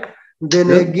 25.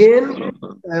 Then again,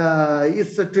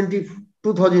 it's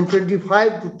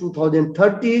 2025 to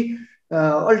 2030.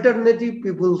 Alternative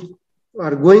people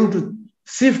are going to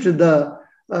shift the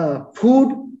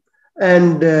food,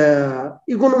 and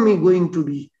economy going to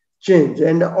be changed,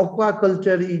 and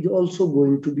aquaculture is also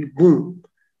going to be boom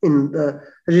in the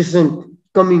recent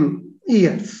coming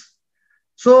years.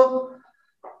 So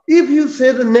if you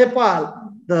say the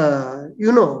Nepal,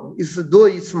 though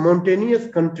it's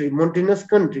mountainous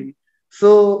country.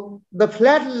 So the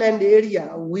flatland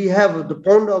area, we have the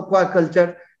pond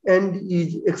aquaculture and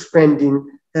is expanding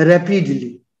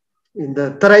rapidly in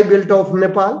the Tarai belt of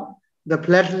Nepal, the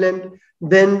flatland.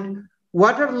 Then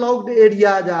waterlogged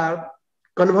areas are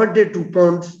converted to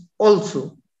ponds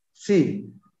also. See,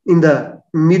 in the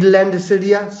midlands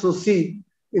area, so see,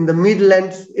 in the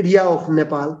midlands area of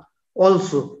Nepal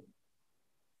also.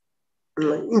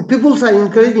 People are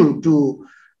encouraging to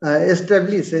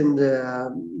establish in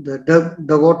the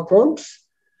dugout ponds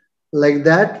like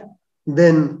that.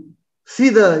 Then see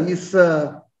hilly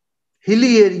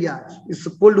areas. It's a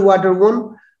cold water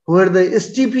one where the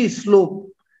steep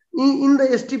slope, in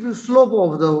the steep slope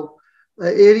of the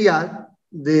area,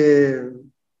 they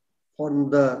on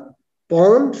the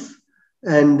ponds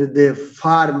and the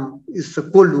farm is a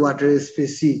cold water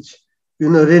species,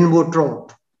 rainbow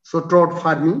trout. So trout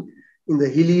farming in the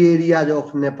hilly areas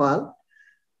of Nepal.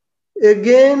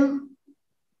 Again,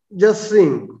 just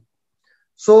seeing.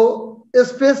 So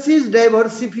species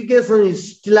diversification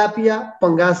is tilapia,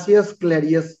 pangasius,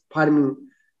 clarius farming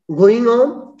going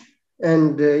on,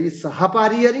 and it's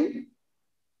hapariering.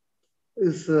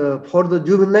 It's for the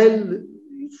juvenile.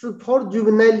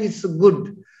 It's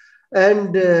good,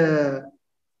 and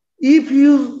if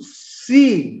you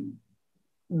see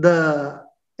the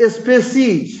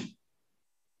species,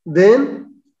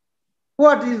 then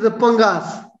what is the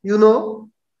pangas?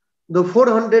 The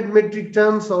 400 metric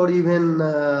tons or even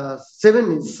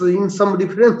 7 so in some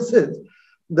differences,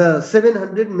 the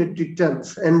 700 metric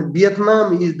tons. And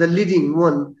Vietnam is the leading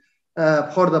one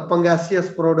for the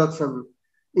pangasius production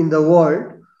in the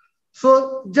world.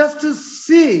 So just to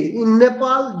see in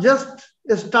Nepal, just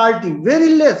starting,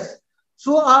 very less.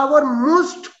 So our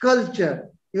most culture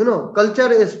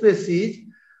species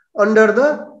under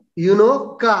the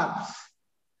carbs.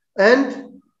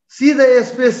 And see the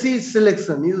species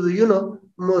selection.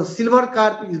 Silver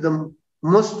carp is the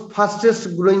most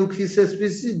fastest growing fish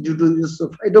species due to use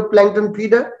of phytoplankton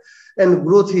feeder, and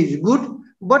growth is good,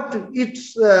 but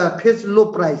it's fetch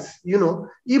low price.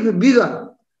 If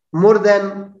bigger, more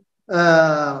than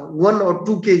 1 or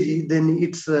 2 kg, then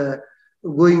it's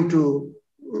going to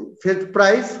fetch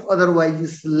price. Otherwise,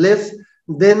 it's less.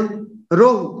 Then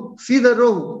rohu. See the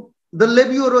rohu, the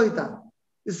Lebiorohita.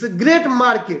 It's a great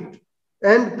market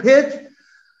and fetch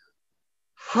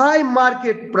high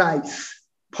market price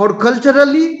for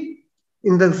culturally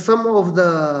in the some of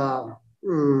the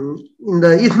in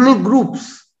the ethnic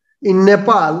groups in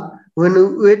Nepal.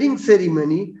 When wedding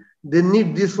ceremony, they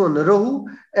need this one rohu,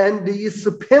 and it's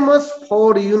famous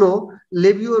for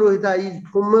Lebiorohita is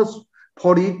famous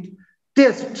for its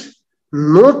taste.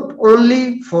 Not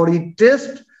only for its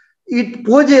taste, it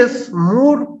possesses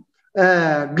more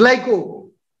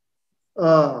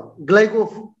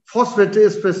glycophosphate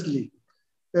especially.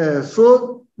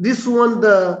 So this one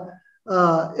the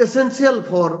essential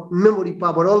for memory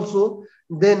power also.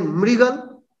 Then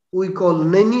mrigal, we call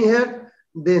nani hair.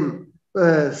 Then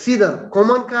see the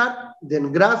common carp,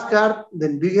 then grass carp,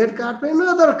 then big head carp, and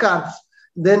other carps.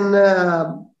 Then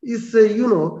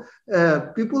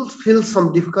people feel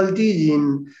some difficulty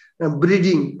in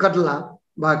breeding katla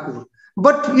bakur,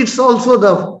 but it's also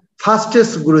the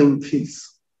fastest growing fish.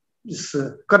 It's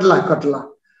katla.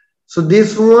 So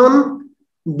this one.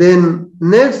 Then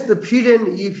next the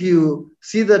feeding, if you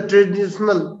see the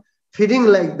traditional feeding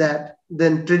like that,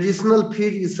 then traditional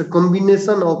feed is a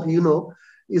combination of,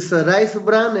 it's a rice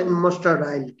bran and mustard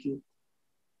oil cube.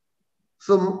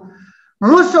 So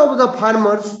most of the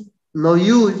farmers now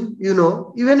use,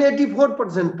 even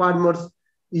 84% farmers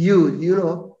use,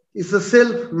 it's a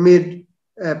self-made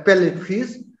pellet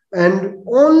fish, and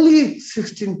only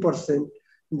 16%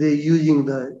 they using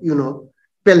the,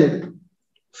 pellet.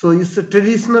 So it's a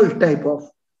traditional type of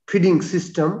feeding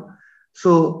system.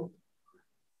 So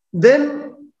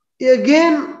then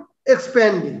again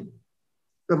expanding.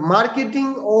 The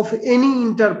marketing of any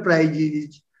enterprise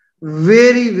is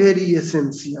very, very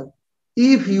essential.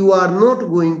 If you are not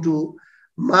going to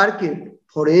market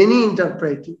for any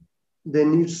enterprise,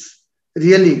 then it's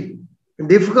really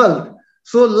difficult.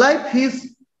 So live fish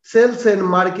sales and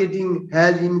marketing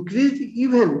has increased,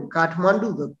 even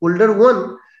Kathmandu, the colder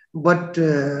one, but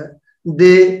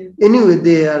they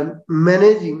are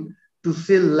managing to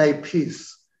sell live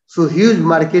fish. So huge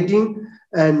marketing,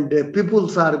 and people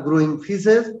are growing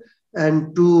fishes,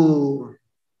 and to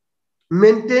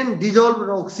maintain dissolved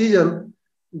oxygen,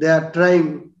 they are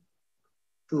trying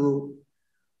to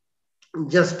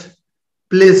just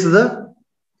place the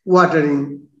water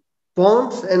in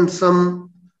ponds, and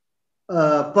some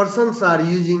persons are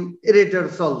using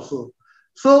aerators also.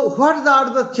 So what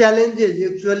are the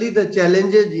challenges? Actually, the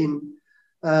challenges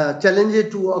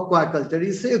challenges to aquaculture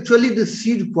is actually the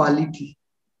seed quality.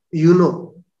 You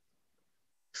know,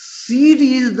 seed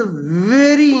is the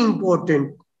very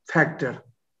important factor.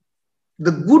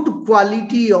 The good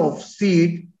quality of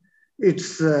seed,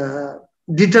 it's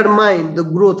determine the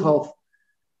growth of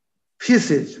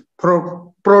fishes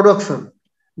production.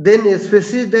 Then a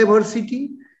species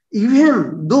diversity.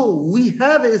 Even though we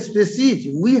have a species,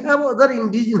 we have other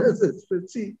indigenous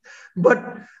species, but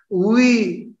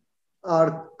we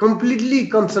are completely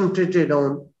concentrated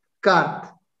on carp.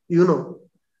 You know,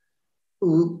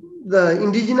 the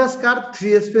indigenous carp,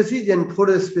 3 species and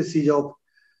 4 species of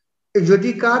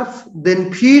exotic carps.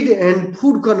 Then feed and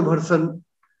food conversion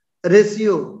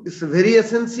ratio is very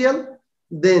essential.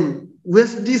 Then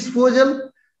waste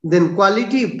disposal, then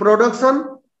quality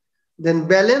production, then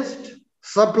balanced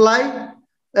supply,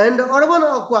 and urban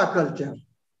aquaculture.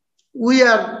 We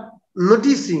are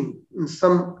noticing in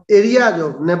some areas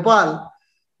of Nepal,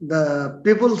 the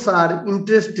peoples are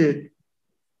interested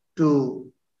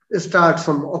to start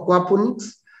some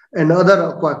aquaponics and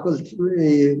other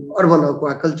urban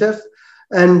aquacultures.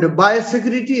 And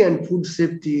biosecurity and food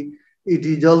safety, it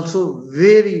is also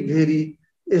very, very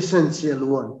essential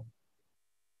one.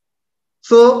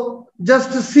 So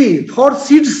just to see, for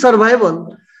seed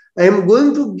survival, I am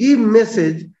going to give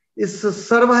message is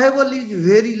survival is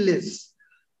very less.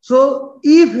 So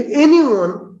if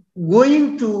anyone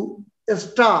going to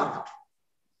start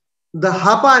the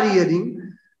hapa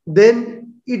rearing,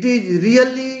 then it is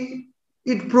really,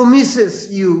 it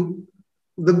promises you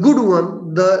the good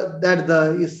one,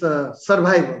 is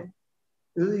survival.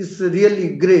 It's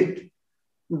really great,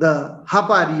 the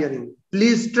hapa rearing.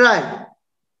 Please try.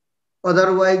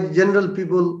 Otherwise, general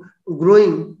people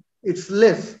growing, it's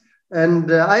less.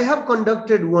 And I have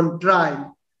conducted one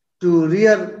trial to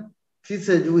rear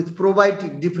fishes with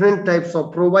probiotic, different types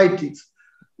of probiotics,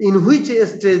 in which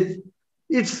stage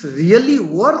it really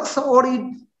works or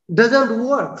it doesn't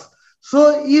work.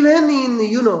 So even in,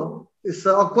 it's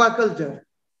aquaculture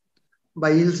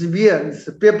by Elsevier, it's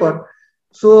a paper.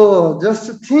 So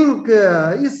just think,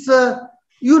 hapa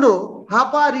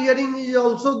rearing is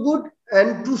also good.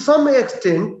 And to some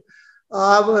extent,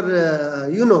 our,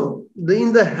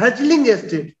 in the hatchling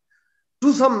stage,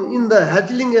 in the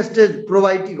hatchling stage,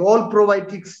 all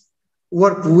probiotics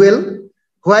work well,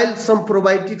 while some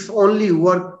probiotics only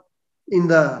work in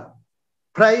the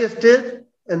fry stage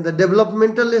and the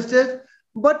developmental stage.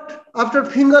 But after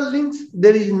fingerlings,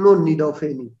 there is no need of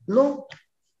any. No.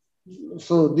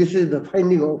 So this is the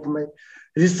finding of my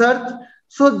research.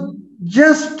 So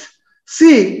just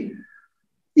see,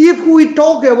 if we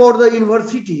talk about the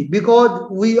university, because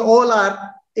we all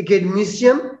are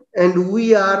academicians and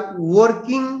we are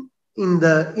working in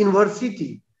the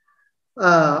university.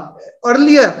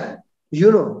 Earlier,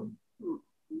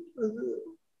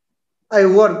 I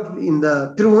worked in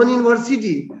the Tribhuvan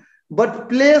University, but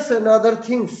place and other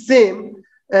things same.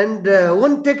 And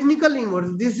one technical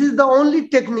university, this is the only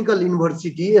technical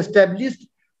university established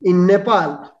in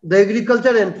Nepal, the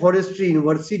Agriculture and Forestry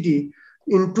University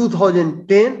in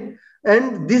 2010.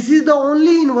 And this is the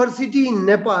only university in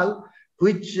Nepal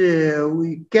which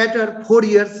we cater 4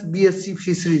 years BSc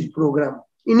Fisheries program.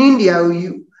 In India,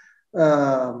 you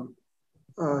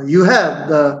have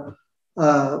the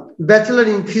Bachelor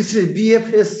in Fisheries,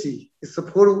 BFSC. It's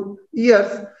 4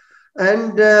 years.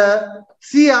 And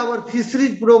see our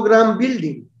fisheries program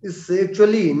building. It's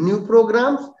actually new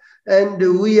programs, and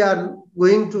we are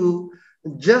going to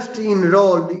just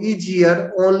enroll each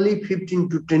year only 15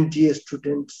 to 20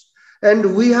 students.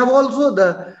 And we have also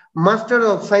the Master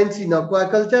of Science in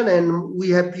Aquaculture, and we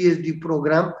have PhD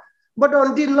program. But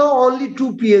until now, only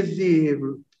 2 PhD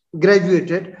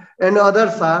graduated, and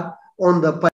others are on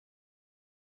the pipeline.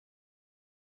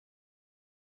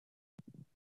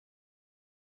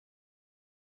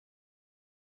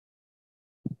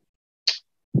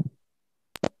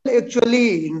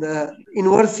 Actually, in the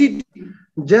university,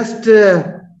 just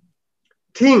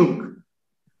think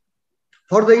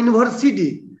for the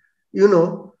university,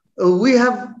 we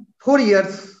have 4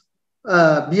 years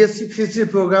BSc Fisheries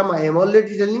program. I am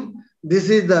already telling. This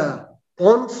is the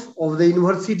ponds of the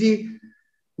university.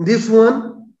 This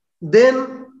one.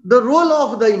 Then the role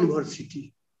of the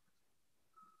university.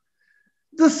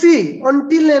 The see,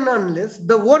 until and unless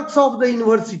the works of the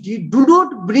university do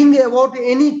not bring about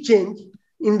any change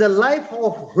in the life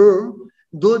of whom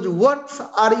those works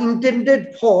are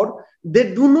intended for,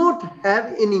 they do not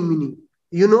have any meaning.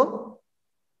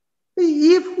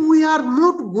 If we are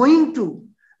not going to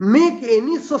make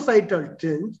any societal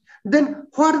change, then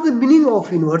what is the meaning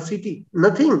of university?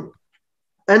 Nothing.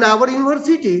 And our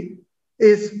university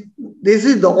this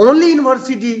is the only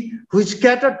university which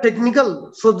cater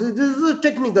technical. So this is a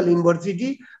technical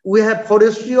university. We have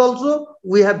forestry also,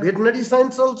 we have veterinary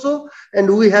science also,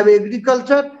 and we have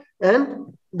agriculture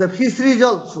and the fisheries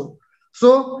also.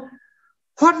 So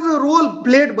what is the role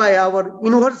played by our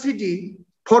university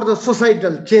for the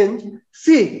societal change?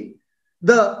 See,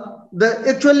 the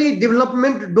actually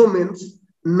development domains,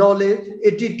 knowledge,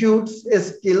 attitudes,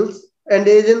 skills, and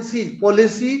agency,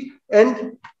 policy,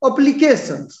 and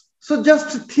applications. So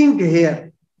just think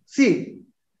here. See,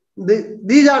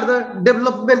 these are the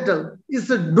developmental, is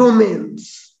the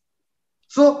domains.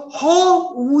 So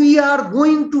how we are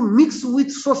going to mix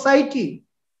with society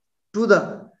to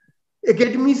the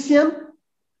academician,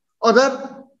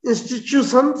 other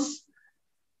institutions,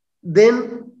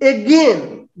 then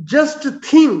again, just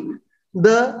think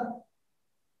the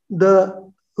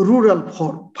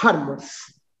rural farmers.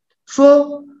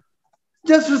 So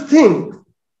just think.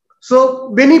 So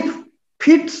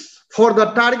benefits for the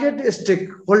target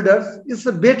stakeholders is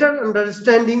a better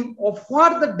understanding of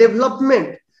what the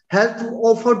development has to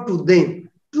offer to them.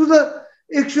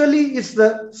 Actually, it's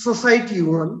the society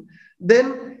one.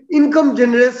 Then income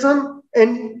generation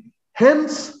and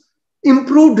hence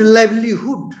improved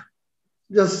livelihood.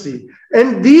 Just see.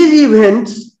 And these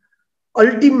events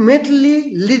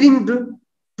ultimately leading to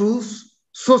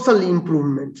social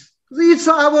improvements. It's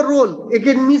our role,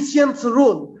 academicians'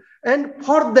 role. And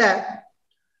for that,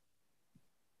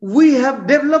 we have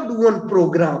developed one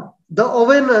program, the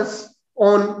awareness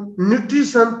on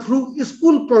nutrition through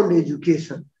school pond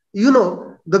education. You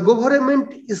know, the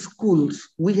government schools,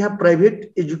 we have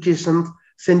private education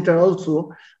center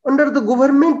also under the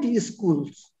government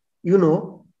schools, you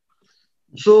know.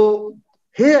 So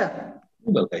here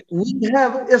we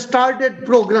have a started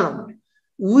program.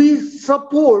 We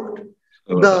support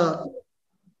the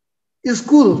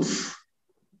schools.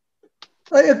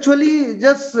 Actually,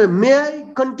 just may I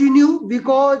continue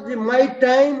because my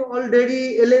time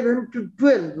already 11 to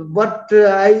 12, but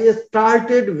I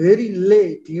started very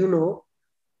late, you know.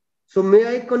 So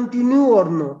may I continue or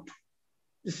not?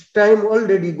 This time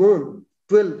already gone,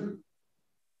 12.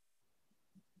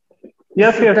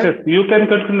 Yes. You can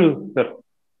continue, sir.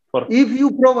 If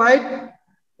you provide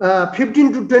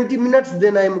 15 to 20 minutes,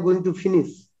 then I am going to finish.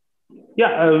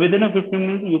 Yeah, within a 15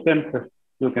 minutes, you can, sir.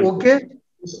 You can. Okay.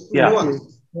 Yeah. Okay.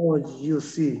 Oh, you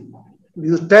see,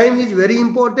 your time is very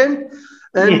important,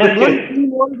 and one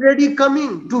team already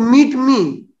coming to meet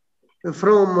me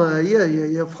from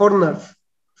foreigners.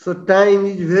 So time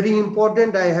is very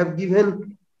important. I have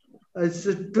given it's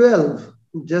 12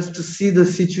 just to see the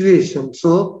situation.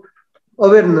 So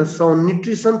awareness on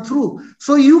nutrition through.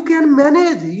 So you can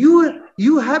manage.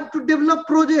 You have to develop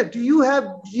project. You have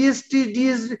GST,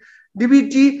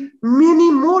 DBT,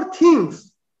 many more things.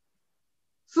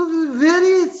 So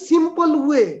very simple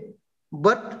way,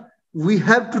 but we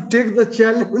have to take the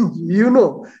challenge, you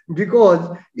know,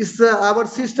 because it's our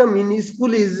system in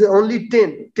school is only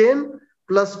 10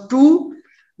 plus 2,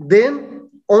 then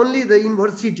only the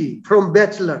university from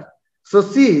bachelor. So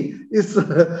see, it's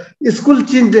school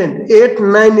children 8,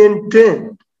 9, and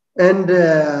 10, and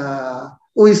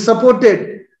we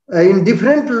supported in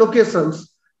different locations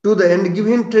to the and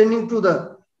giving training to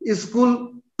the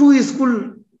school,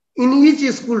 in each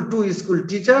school, 2 school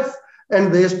teachers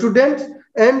and the students,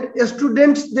 and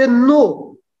students, they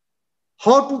know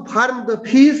how to farm the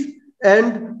fish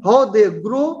and how they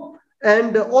grow.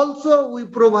 And also we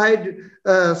provide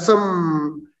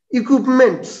some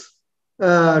equipments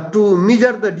to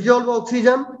measure the dissolved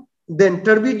oxygen, then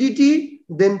turbidity,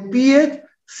 then pH.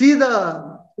 See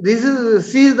the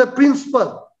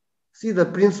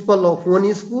principle of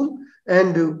one school,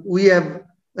 and we have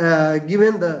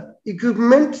given the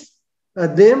equipment.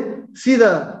 Then see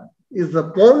the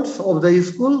ponds of the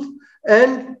schools,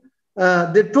 and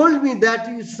they told me that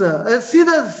it's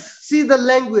see the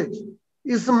language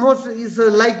is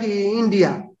like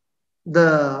India.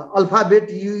 The alphabet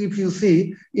if you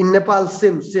see in Nepal,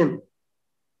 same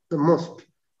the most,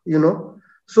 you know.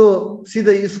 So see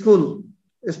the school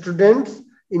students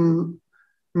in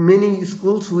many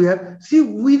schools we have.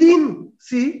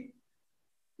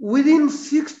 Within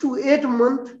 6 to 8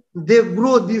 months, they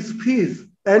grow this fish,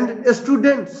 and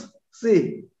students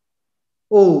say,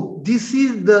 oh, this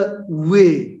is the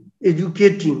way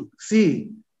educating.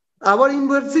 See, our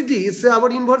university is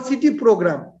our university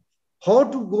program. How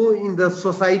to go in the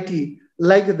society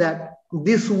like that?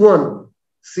 This one,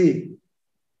 see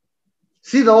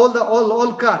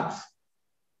all cards,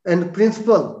 and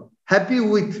principal happy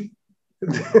with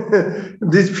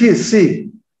this fish. See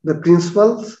the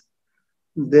principals.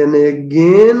 Then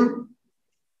again,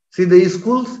 See the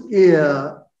schools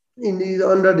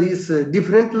under this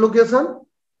different location.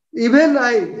 Even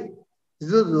I'm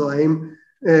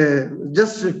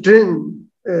just training,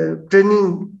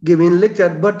 giving lecture,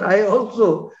 but I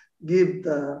also give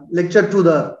the lecture to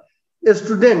the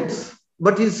students.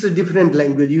 But it's a different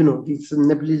language, it's a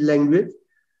Nepalese language.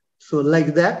 So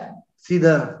like that, see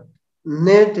the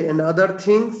net and other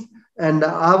things, and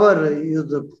our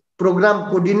the program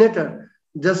coordinator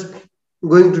just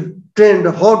going to train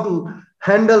how to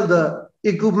handle the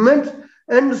equipment,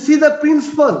 and see the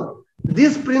principal.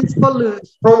 This principal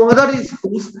from other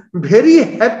schools very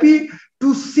happy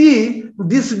to see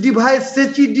this device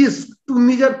Sechi disk to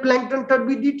measure plankton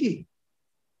turbidity.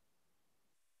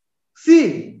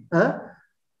 See,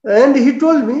 and he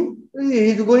told me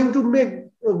he's going to make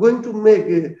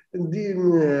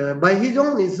by his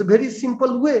own. It's a very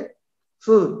simple way.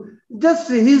 So just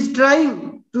he's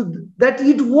trying to that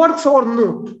it works or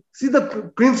not. See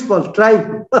the principle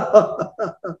trying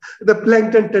the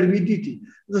plankton turbidity.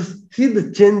 See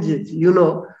the changes,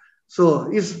 So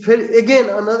it's very, again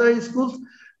another schools.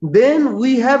 Then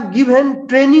we have given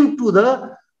training to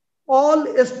the all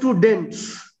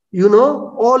students,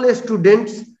 all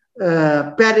students,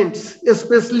 parents,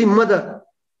 especially mother,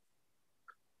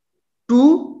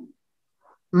 to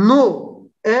know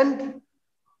and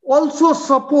also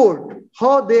support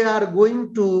how they are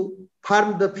going to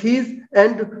farm the fish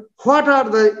and what are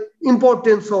the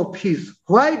importance of fish.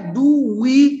 Why do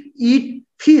we eat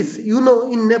fish?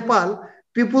 In Nepal,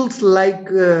 people's like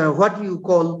what you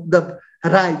call the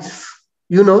rice.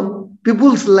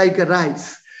 People's like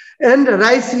rice. And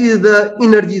rice is the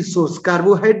energy source,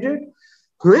 carbohydrate.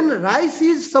 When rice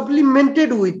is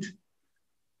supplemented with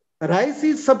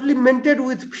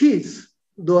fish,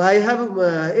 though I have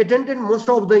attended most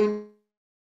of the,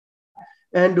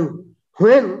 and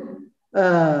when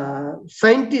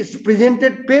scientists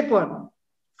presented paper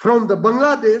from the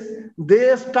Bangladesh,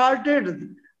 they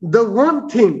started the one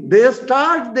thing, they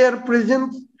start their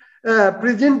presentation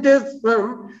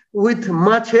with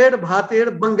Macher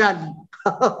Bhater Bengali.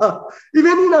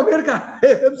 Even in America, I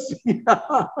have seen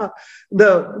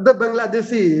the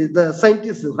Bangladeshi, the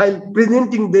scientists, while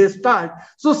presenting, they start.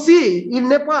 So see, in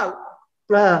Nepal,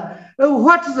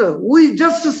 we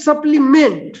just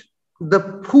supplement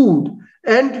the food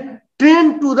and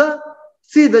train to the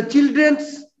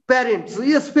children's parents,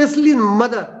 especially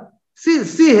mother. See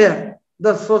here,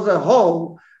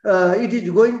 how it is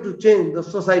going to change the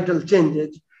societal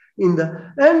changes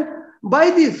and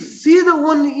by this, see the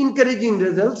one encouraging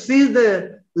result. See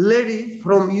the lady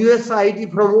from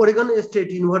USIT, from Oregon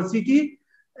State University,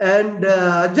 and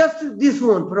just this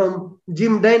one from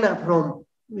Jim Dana from,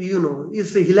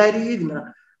 it's Hilary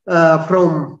Igna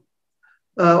from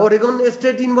Oregon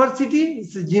State University.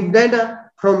 It's Jim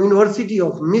Dana from University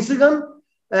of Michigan,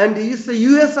 and it's a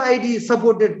USIT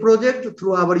supported project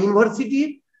through our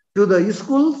university to the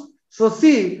schools. So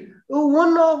see,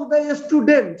 one of the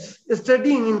students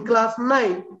studying in class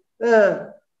 9,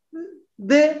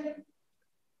 they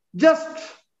just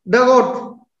dug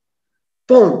out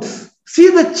ponds. See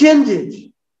the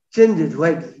changes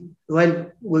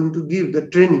while going to give the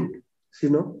training,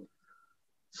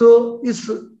 So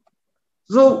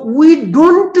we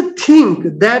don't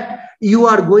think that you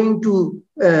are going to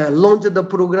launch the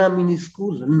program in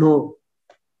school. No.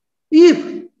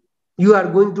 If you are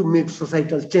going to make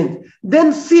societal change,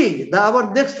 then see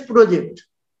our next project.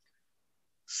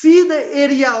 See the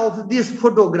area of this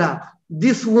photograph,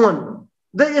 this one,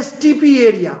 the STP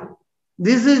area.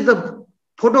 This is the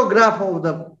photograph of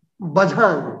the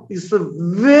Bajang. It's a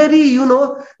very,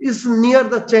 it's near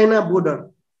the China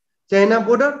border,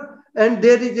 and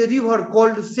there is a river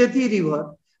called Sethi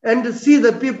River. And see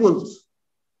the peoples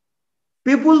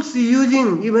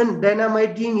using even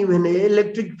dynamiting, even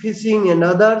electric fishing and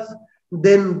others.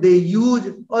 Then they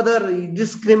use other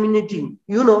discriminating,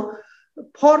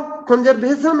 for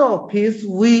conservation of fish,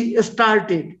 we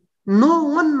started. No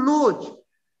one knows.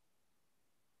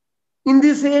 In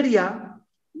this area,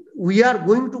 we are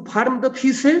going to farm the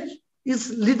fishes. It's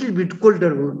little bit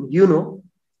colder one,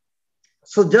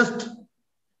 So just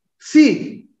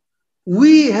see,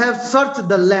 we have searched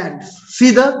the lands.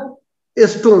 See the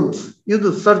stones.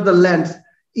 You search the lands.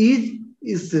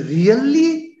 Is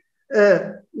really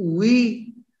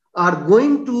we are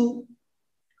going to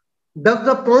dug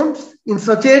the ponds in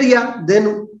such area,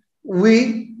 then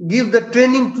we give the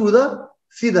training to the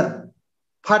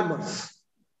farmers.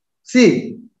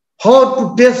 See how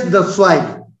to test the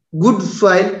soil, good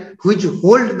soil which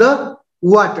hold the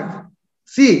water.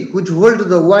 See, which hold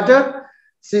the water.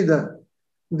 See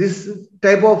this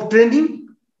type of training.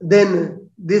 Then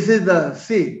this is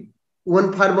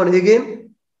one farmer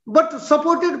again but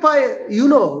supported by,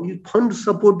 fund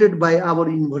supported by our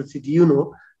university,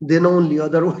 then only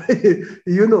otherwise,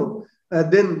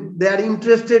 then they are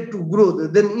interested to grow.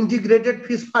 Then integrated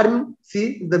fish farming,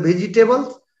 see the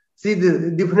vegetables, see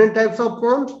the different types of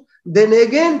ponds, then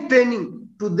again training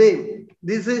to them.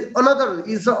 This is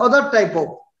other type of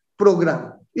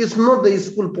program. It's not the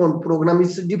school pond program,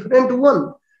 it's a different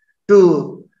one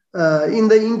to in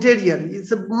the interior.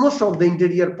 It's most of the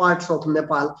interior parts of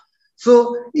Nepal.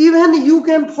 So even you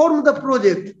can form the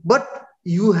project, but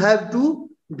you have to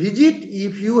visit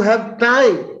if you have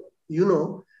time,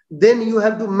 then you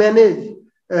have to manage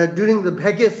during the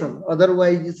vacation.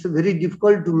 Otherwise, it's very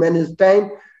difficult to manage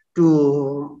time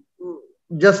to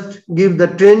just give the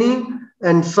training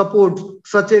and support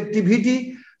such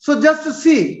activity. So just to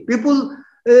see, people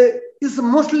is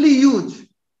mostly use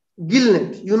gill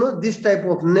net, this type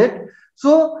of net.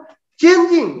 So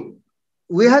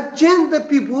we have changed the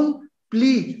people,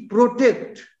 please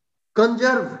protect,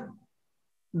 conserve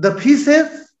the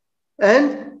fishes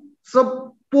and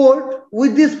support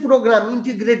with this program,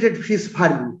 integrated fish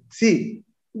farming. See,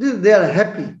 they are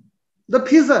happy. The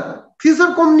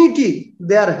fisher community,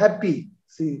 they are happy.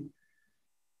 See,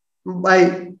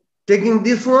 by taking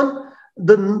this one,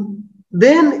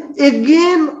 then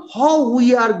again, how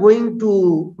we are going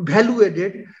to evaluate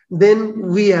it, then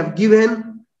we have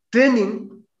given training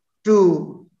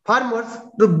to farmers,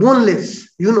 the boneless,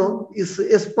 is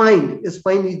a spine. A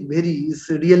spine is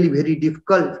really very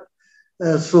difficult.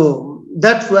 So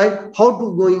that's why how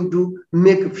to going to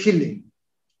make fillet.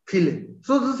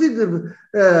 So this is the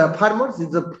farmers is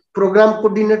the program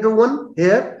coordinator one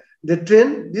here. They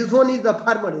train. This one is the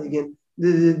farmer again.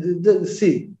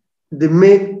 See, they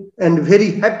make and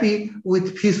very happy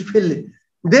with fish fillet.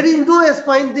 There is no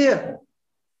spine there.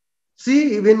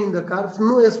 See, even in the cars,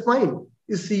 no spine.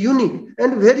 It's unique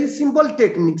and very simple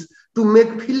techniques to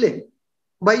make fillet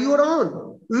by your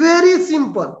own. Very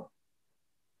simple.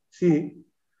 See.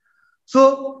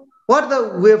 So what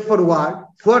the way forward?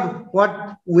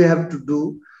 What we have to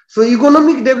do? So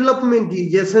economic development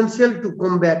is essential to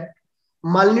combat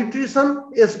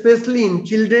malnutrition, especially in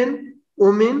children,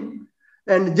 women,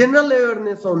 and general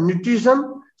awareness on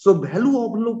nutrition. So value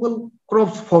of local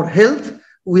crops for health.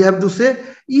 We have to say,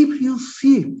 if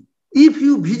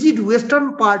you visit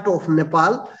western part of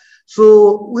Nepal,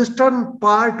 so western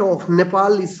part of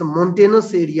Nepal is a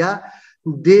mountainous area.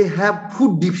 They have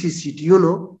food deficit,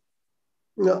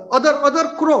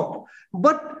 other crop,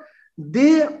 but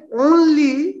they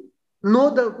only know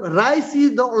the rice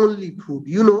is the only food,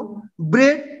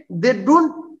 bread, they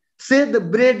don't say the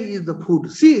bread is the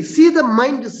food. See the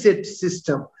mindset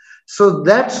system. So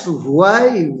that's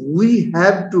why we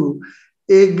have to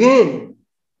again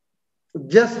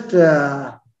just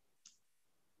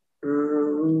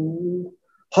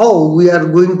how we are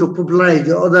going to popularize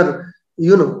other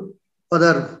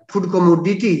food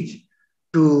commodities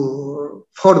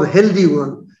for the healthy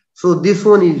one. So this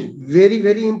one is very,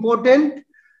 very important.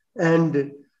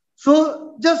 And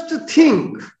so just to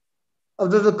think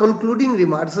of the concluding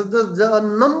remarks, the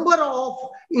number of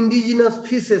indigenous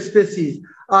fish species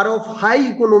are of high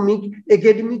economic,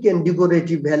 academic, and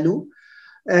decorative value.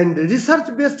 And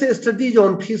research-based studies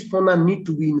on fish fauna need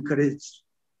to be encouraged.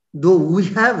 Though we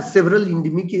have several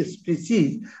endemic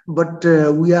species, but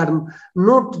we are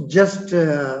not just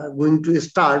going to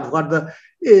start what the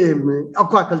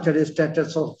aquaculture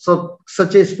status of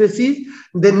such a species.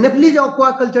 The Nepalese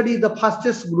aquaculture is the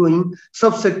fastest growing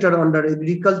subsector under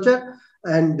agriculture.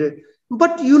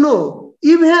 But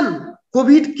even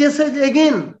COVID cases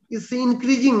again is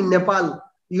increasing in Nepal,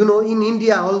 in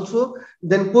India also.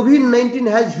 Then COVID-19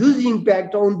 has huge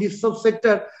impact on this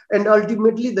subsector and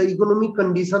ultimately the economic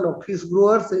condition of fish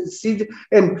growers, seed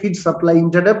and feed supply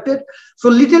interrupted. So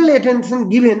little attention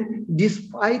given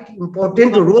despite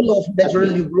important role of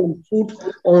naturally grown food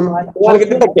on.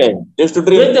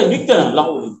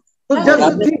 So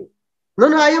just think.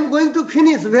 No, I am going to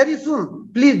finish very soon.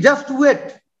 Please just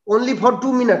wait only for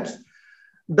 2 minutes.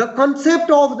 The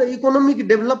concept of the economic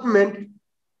development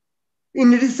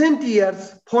in recent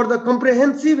years for the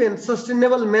comprehensive and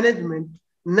sustainable management,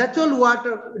 natural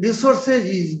water resources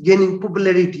is gaining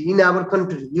popularity in our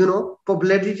country,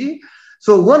 popularity.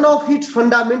 So one of its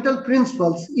fundamental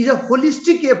principles is a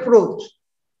holistic approach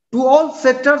to all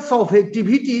sectors of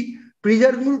activity,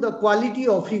 preserving the quality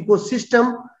of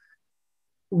ecosystem,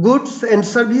 goods and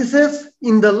services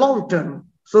in the long term.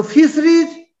 So fisheries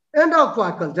and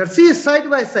aquaculture, see side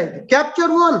by side, capture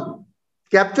one,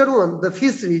 the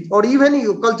fisheries or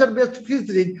even culture-based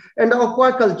fisheries and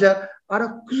aquaculture are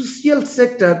a crucial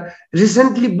sector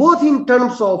recently, both in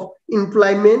terms of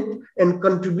employment and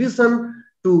contribution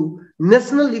to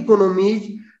national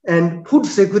economies and food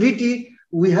security,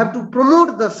 we have to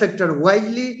promote the sector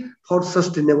wisely for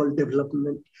sustainable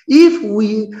development. If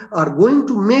we are going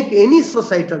to make any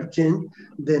societal change,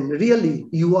 then really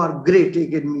you are great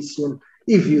academician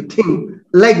if you think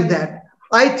like that.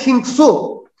 I think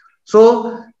so.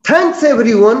 So thanks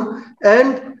everyone,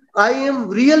 and I am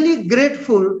really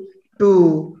grateful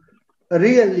to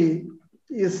really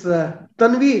is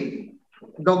Tanveer,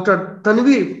 Dr.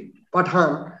 Tanveer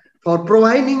Pathan, for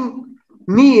providing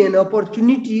me an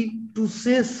opportunity to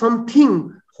say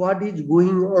something what is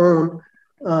going on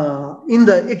in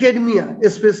the academia,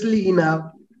 especially in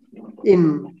our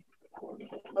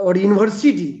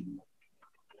university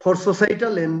for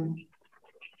societal and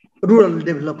rural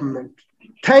development.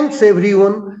 Thanks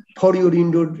everyone for your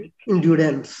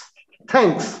endurance.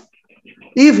 Thanks.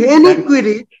 If any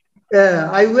query,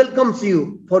 I welcome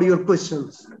you for your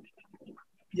questions.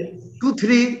 Yes.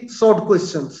 2-3 short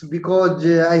questions, because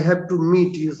I have to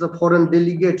meet the foreign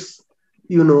delegates.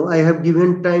 You know, I have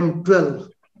given time 12.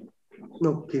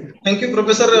 Okay. Thank you,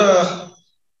 Professor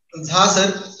Jha,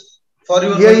 sir, for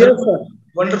your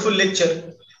wonderful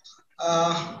lecture.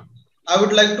 I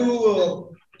would like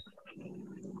to,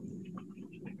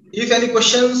 if any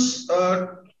questions,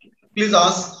 please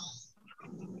ask.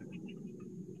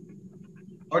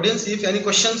 Audience, if any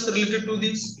questions related to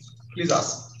this, please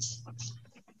ask.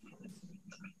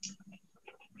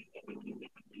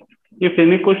 If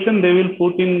any question, they will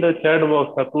put in the chat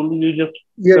box. Atul, you just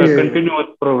continue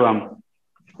with program.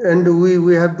 And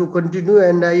we have to continue,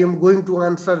 and I am going to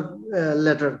answer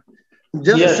later.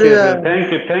 Just, yes.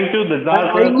 Thank you.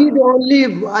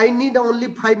 I need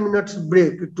only 5 minutes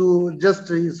break to just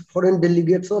his foreign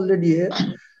delegates already here.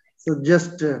 So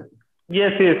just.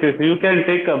 Yes. You can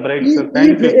take a break, sir.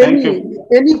 Thank you.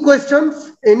 Any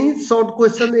questions? Any short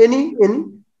question?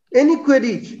 Any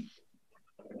queries?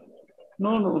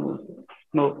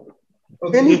 No.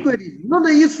 Okay. Any queries? No.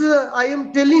 I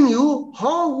am telling you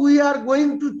how we are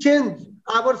going to change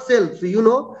ourselves. You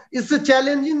know, it's a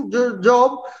challenging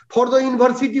job for the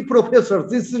university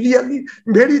professors. It's really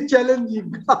very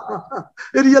challenging.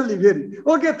 Really very.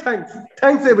 Okay.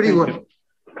 Thanks everyone.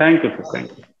 Thank you, sir.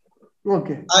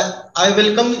 Okay. I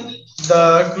welcome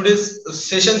the today's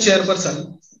session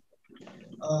chairperson,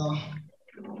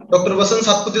 Dr. Vasant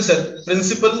Satputhy sir,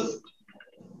 Principal,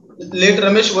 late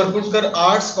Ramesh Varputkar,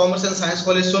 Arts, Commerce and Science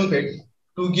College, Sonpet,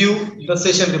 to give the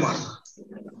session remark.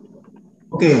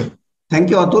 Okay. Thank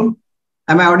you, Atul.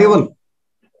 Am I audible?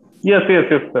 Yes,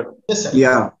 sir. Yes, sir.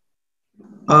 Yeah.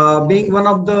 Being one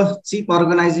of the chief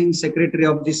organizing secretary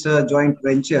of this joint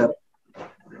venture,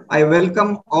 I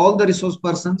welcome all the resource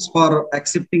persons for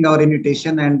accepting our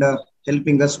invitation and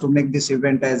helping us to make this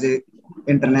event as a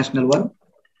international one.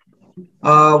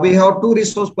 We have 2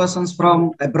 resource persons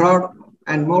from abroad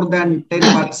and more than 10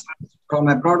 participants from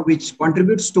abroad, which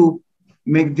contributes to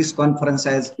make this conference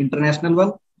as international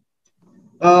one.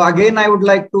 Again, I would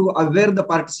like to aware the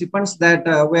participants that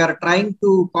we are trying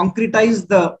to concretize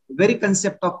the very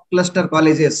concept of cluster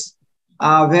colleges,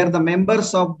 where the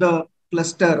members of the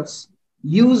clusters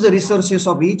use the resources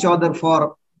of each other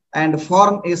for and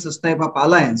form a such type of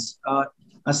alliance.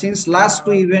 Since last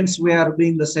 2 events, we are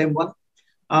doing the same one.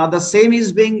 The same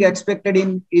is being expected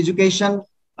in education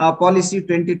policy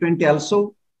 2020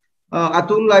 also.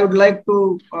 Atul, I would like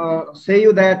to say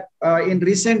you that in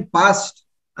recent past,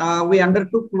 we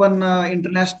undertook one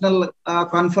international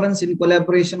conference in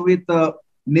collaboration with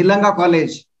Nilanga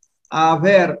College,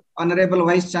 where Honorable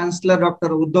Vice Chancellor Dr.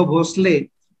 Uddhav Bhosle,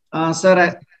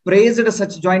 sir, praised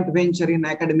such joint venture in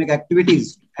academic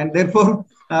activities. And therefore,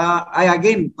 I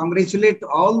again congratulate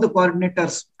all the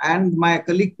coordinators and my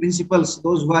colleague principals,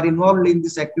 those who are involved in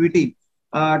this activity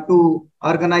to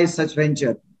organize such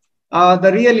venture.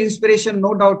 The real inspiration,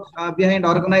 no doubt, behind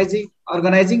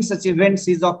organizing such events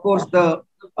is, of course, the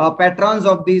patrons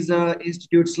of these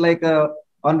institutes like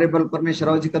Honorable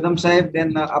Parmeshwar Kadam Sahib,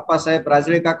 then Appa Sahib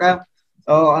Rajre Kaka,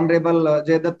 Honorable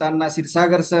Jaydat Nasir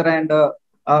Sagar sir, and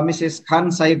Mrs.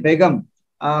 Khan Sahib Begum,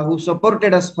 who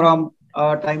supported us from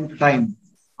time to time.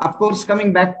 Of course,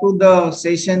 coming back to the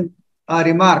session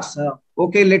remarks,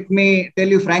 okay, let me tell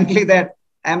you frankly that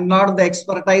I am not the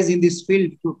expertise in this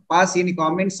field to pass any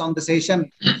comments on the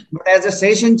session. But as a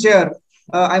session chair,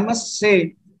 I must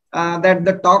say that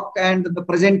the talk and the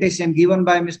presentation given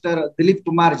by Mr. Dilip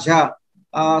Kumar Jha,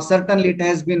 certainly it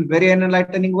has been very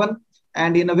enlightening one,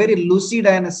 and in a very lucid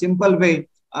and a simple way,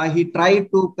 he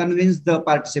tried to convince the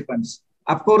participants.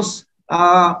 Of course,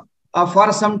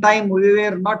 for some time we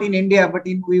were not in India, but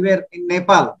we were in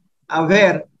Nepal,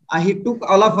 where he took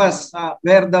all of us,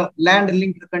 where the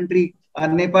land-linked country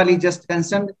Nepal is just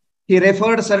concerned. he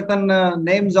referred certain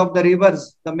names of the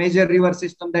rivers, the major river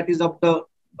system that is of the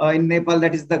in Nepal,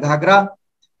 that is the Ghagra.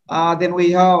 Then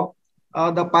we have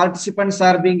the participants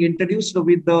are being introduced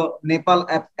with the Nepal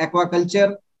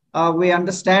aquaculture. We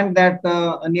understand that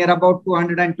near about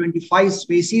 225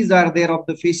 species are there of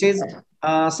the fishes.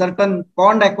 Certain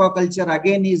pond aquaculture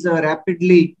again is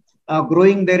rapidly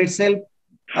growing there itself.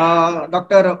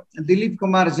 Dr. Dilip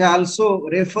Kumar Jha also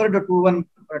referred to one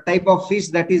type of fish,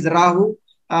 that is Rahu,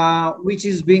 which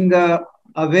is being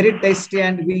very tasty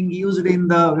and being used in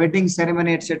the wedding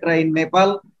ceremony, etc. in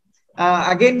Nepal.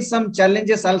 Again, some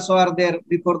challenges also are there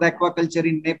before the aquaculture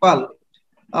in Nepal.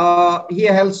 He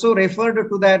also referred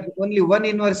to that only one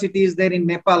university is there in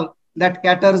Nepal that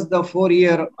caters the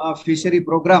 4-year fishery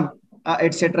program,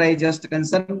 etc. is just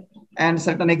concerned, and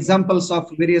certain examples of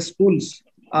various schools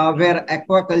where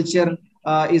aquaculture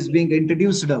is being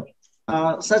introduced.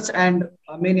 Such and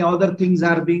many other things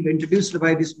are being introduced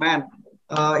by this man.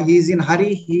 He is in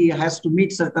hurry. He has to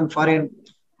meet certain foreign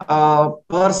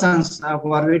persons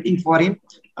who are waiting for him.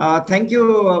 Thank you,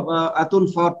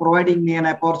 Atul, for providing me an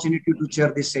opportunity to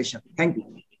chair this session. Thank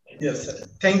you. Yes, sir.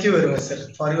 Thank you very much, sir,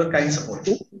 for your kind support.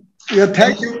 Yeah,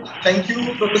 Thank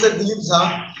you, Professor Dilip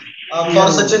Jha,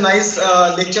 for such a nice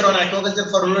lecture on aquaculture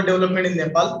for rural development in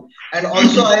Nepal. And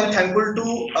also, I am thankful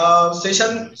to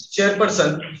session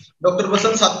chairperson, Dr.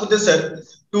 Vasant Satpute sir,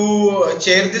 to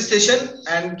chair this session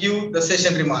and give the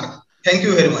session remark. Thank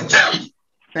you very much.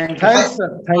 Thanks,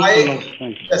 sir. Thank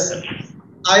you. Yes, sir.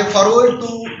 I forward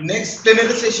to next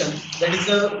plenary session, that is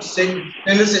the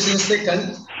plenary session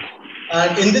second.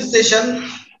 And in this session,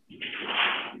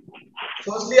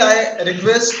 firstly, I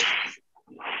request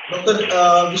Dr.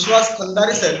 Vishwas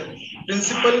Khandare sir,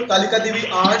 Principal Kalika Devi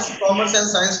Arts, Commerce and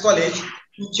Science College,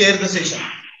 to chair the session.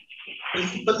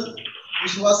 Principal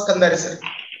Vishwas Khandare sir.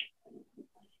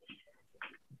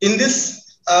 In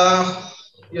this,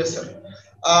 yes sir,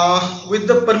 with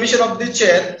the permission of the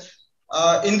chair,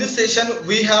 in this session,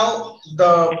 we have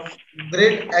the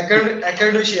great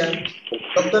academician,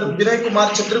 Dr. Binay Kumar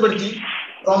Chakrabarti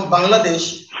from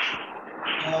Bangladesh.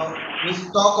 We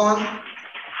talk on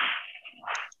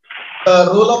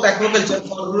the role of aquaculture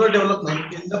for rural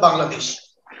development in the Bangladesh.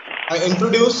 I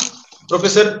introduce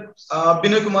Professor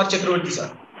Binay Kumar Chakrabarti sir.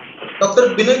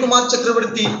 Dr. Binay Kumar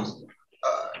Chakrabarti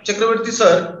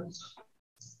sir.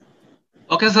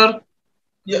 Okay, sir.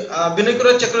 Yeah, Binay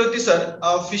Kumar Chakrabarti sir,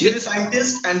 a fishery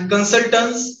scientist and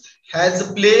consultants,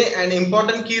 has played an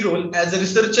important key role as a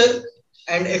researcher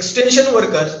and extension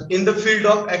worker in the field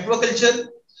of aquaculture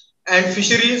and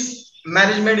fisheries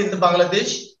management in the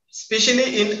Bangladesh,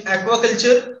 especially in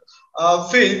aquaculture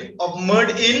field of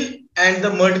mud eel and the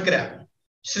mud crab,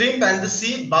 shrimp and the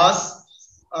sea bass,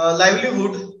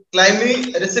 livelihood,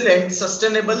 climate resilient,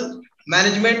 sustainable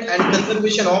management and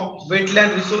conservation of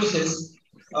wetland resources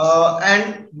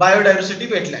and biodiversity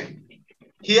wetland.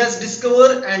 He has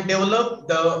discovered and developed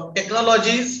the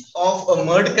technologies of a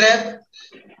mud crab,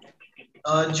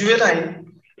 juvenile.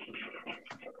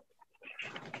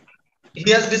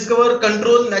 He has discovered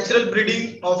control natural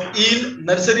breeding of eel,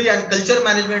 nursery and culture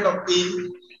management of eel.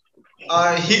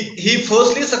 He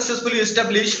firstly successfully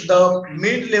established the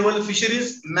mid-level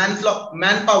fisheries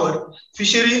manpower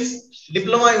fisheries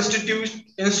diploma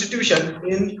institution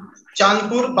in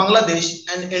Chandpur, Bangladesh,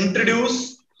 and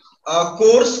introduced a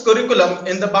course curriculum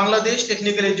in the Bangladesh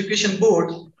Technical Education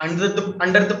Board under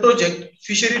the project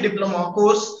Fishery Diploma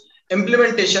Course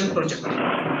Implementation Project.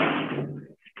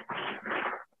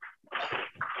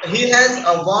 He has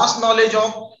a vast knowledge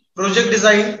of project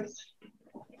design,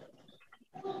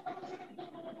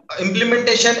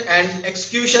 implementation and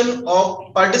execution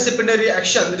of participatory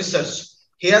action research.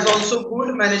 He has also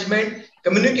good management,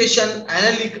 communication,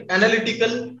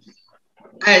 analytical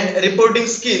and reporting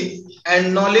skills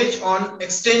and knowledge on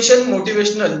extension,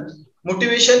 motivation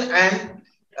and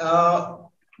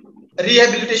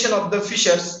rehabilitation of the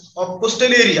fishers of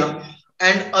coastal area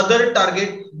and other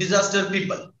target disaster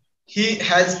people. He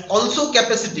has also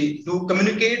capacity to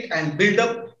communicate and build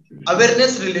up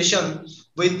awareness relation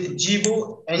with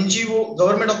GO, NGO,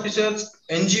 government officers,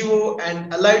 NGO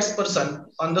and allied person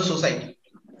on the society.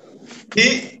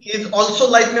 He is also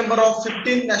life member of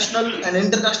 15 national and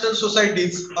international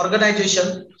societies,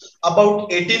 organization,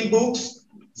 about 18 books,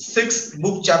 6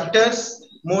 book chapters,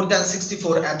 more than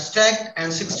 64 abstract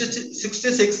and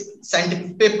 66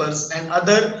 scientific papers and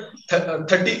other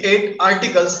 38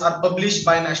 articles are published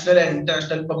by national and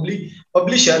international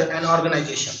publisher and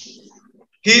organization.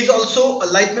 He is also a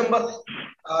life member.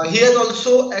 He is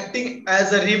also acting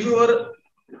as a reviewer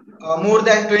more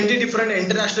than 20 different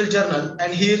international journals,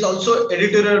 and he is also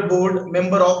editorial board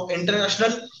member of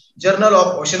International Journal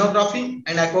of Oceanography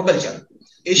and Aquaculture,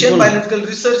 Asian Biological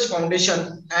Research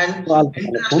Foundation, and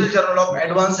International Journal of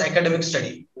Advanced Academic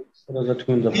Study.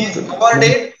 He is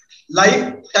awarded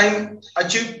Lifetime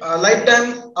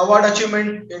Award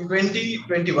Achievement in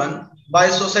 2021 by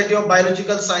Society of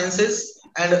Biological Sciences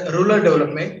and Rural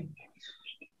Development,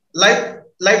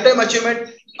 Lifetime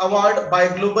Achievement Award by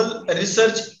Global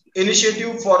Research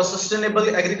Initiative for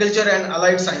Sustainable Agriculture and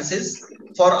Allied Sciences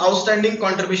for outstanding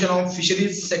contribution of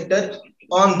fisheries sector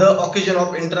on the occasion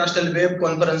of International Web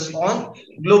Conference on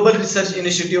Global Research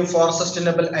Initiative for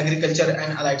Sustainable Agriculture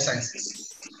and Allied Sciences.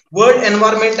 World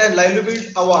Environment and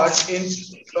Livelihood Award in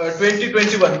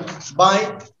 2021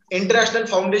 by International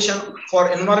Foundation for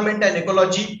Environment and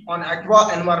Ecology on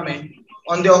Aqua Environment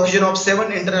on the occasion of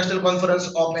 7th International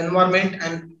Conference of Environment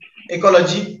and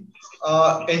Ecology,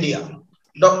 India.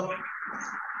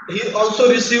 He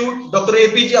also received Dr.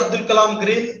 APJ Abdul Kalam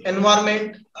Green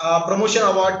Environment Promotion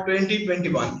Award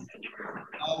 2021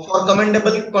 for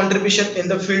commendable contribution in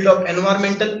the field of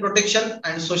environmental protection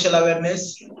and social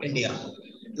awareness, India.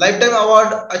 Lifetime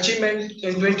Award Achievement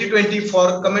in 2020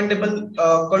 for commendable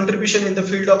contribution in the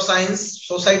field of science,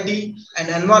 society, and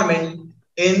environment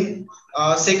in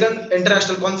 2nd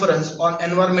International Conference on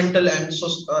Environmental and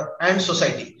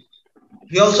Society.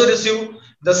 He also received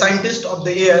the Scientist of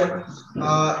the Year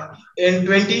in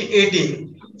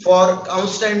 2018 for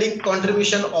outstanding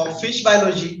contribution of fish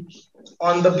biology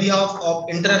on the behalf of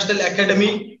International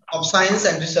Academy of Science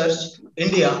and Research,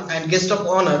 India, and guest of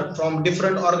honor from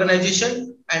different organizations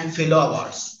and fellow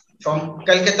awards from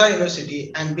Calcutta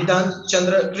University and Bidhan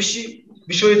Chandra Krishi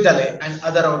Vishwavidyalaya and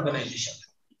other organizations.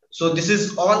 So this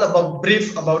is all about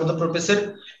brief about the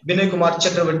Professor Binay Kumar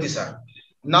Chakravarti sir.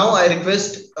 Now I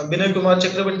request Binay Kumar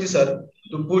Chakravarti sir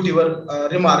to put your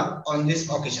remark on this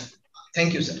occasion.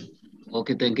 Thank you, sir.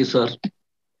 Okay, thank you, sir.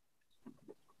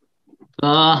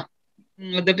 That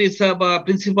is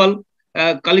Principal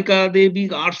Kalika Devi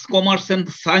Arts, Commerce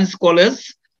and Science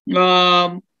College.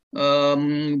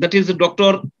 That is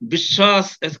Dr.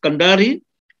 Vishwas S. Kandari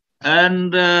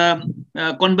and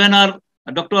convener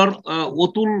Dr.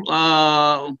 Otul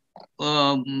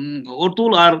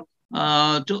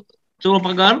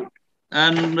Choropagar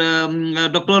and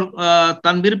Dr.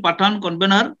 Tanvir Pathan,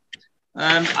 convener,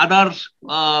 and others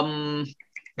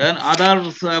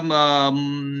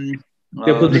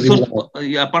resource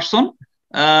person.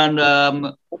 And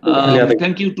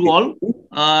thank you to all.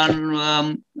 And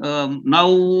now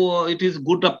it is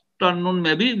good afternoon,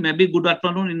 maybe good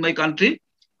afternoon in my country.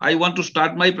 I want to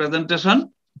start my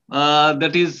presentation.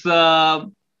 That is the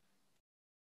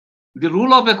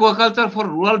role of aquaculture for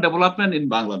rural development in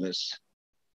Bangladesh.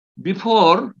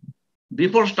 Before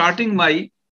starting my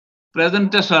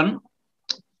presentation,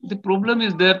 the problem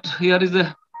is that here is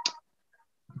a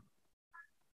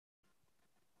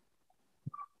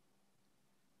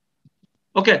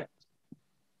okay.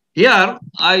 Here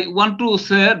I want to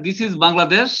say this is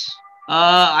Bangladesh.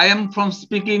 I am from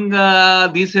speaking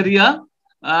this area.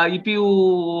 If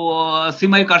you see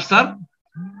my cursor,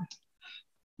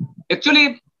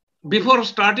 actually, before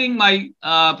starting my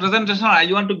presentation,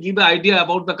 I want to give an idea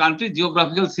about the country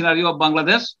geographical scenario of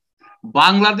Bangladesh.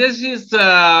 Bangladesh is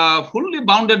fully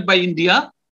bounded by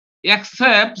India,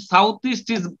 except southeast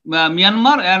is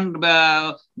Myanmar and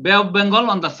Bay of Bengal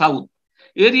on the south.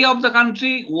 Area of the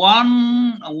country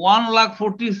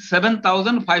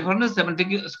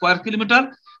 1,47,570 square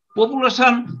kilometer.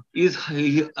 Population is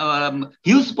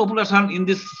huge population in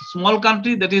this small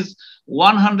country, that is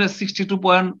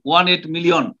 162.18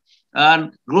 million,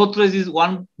 and growth rate is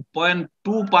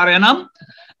 1.2 per annum,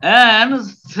 and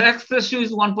sex ratio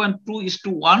is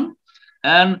 1.2:1.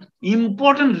 And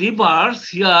important rivers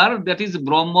here, that is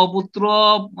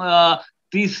Brahmaputra,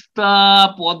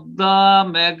 Tista, Podda,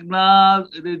 Meghna,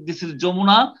 this is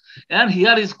Jamuna, and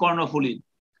here is Karnafuli.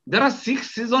 There are 6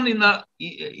 seasons in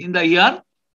the year,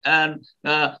 and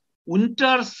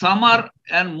winter, summer,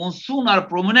 and monsoon are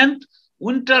prominent.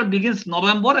 Winter begins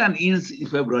November and ends in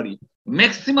February.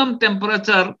 Maximum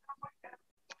temperature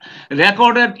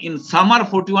recorded in summer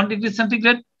 41 degrees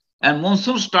centigrade, and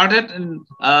monsoon started in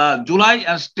July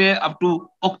and stay up to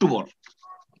October.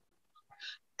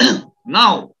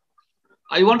 Now,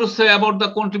 I want to say about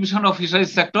the contribution of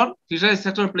fisheries sector. Fisheries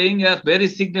sector playing a very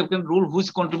significant role,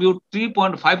 which contribute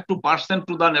 3.52%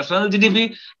 to the national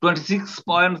GDP,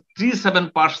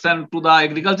 26.37% to the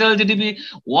agricultural GDP,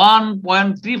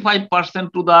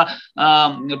 1.35% to the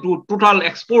to total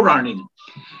export earning.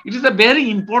 It is a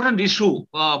very important issue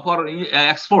for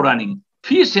export earning.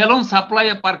 Fish alone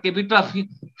supply per capita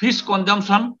fish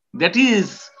consumption, that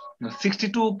is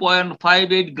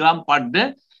 62.58 gram per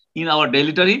day in our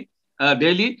daily diet.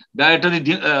 daily dietary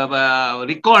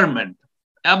requirement.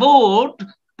 About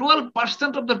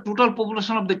 12% of the total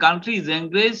population of the country is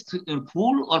engaged in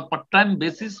full or part-time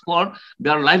basis for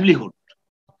their livelihood.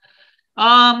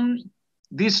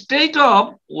 The state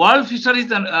of world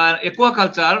fisheries and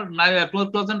aquaculture,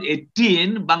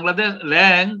 2018, Bangladesh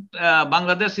ranked,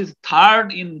 Bangladesh is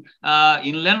third in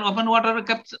inland open water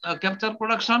capture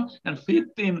production and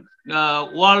fifth in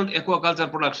world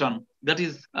aquaculture production. That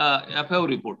is FAO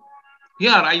report.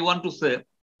 Here I want to say,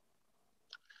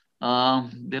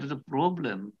 there is a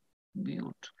problem.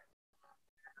 Mute.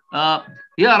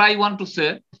 Here I want to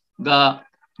say the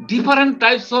different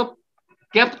types of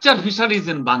capture fisheries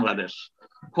in Bangladesh.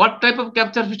 What type of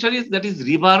capture fisheries? That is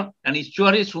river and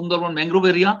estuary, Sundarban mangrove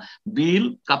area,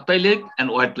 Bill, Kaptai Lake, and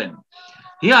wetland.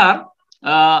 Here,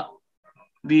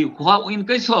 in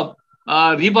case of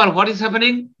river, what is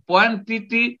happening?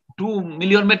 0.332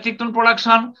 million metric ton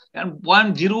production and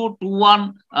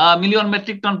 0.021 million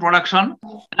metric ton production.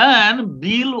 And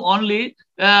Bill only,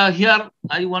 here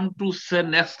I want to say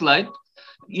next slide.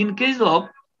 In case of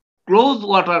closed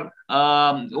water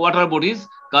water bodies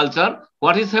culture,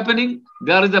 what is happening?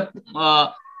 There is a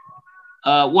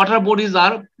water bodies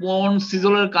are pond,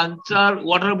 seasonal culture,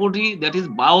 water body, that is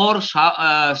bower,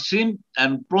 shrimp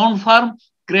and prawn farm,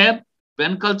 crab,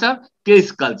 pen culture,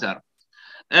 case culture.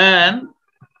 And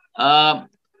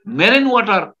marine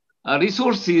water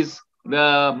resources,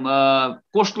 the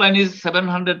coastline is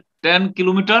 710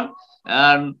 kilometer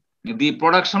and the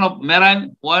production of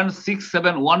marine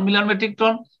 0.671 million metric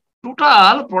ton.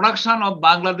 Total production of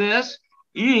Bangladesh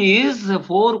is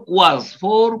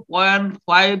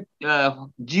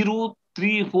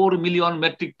 4.5034 million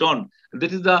metric ton.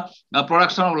 That is the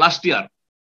production of last year.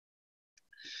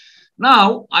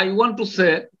 Now I want to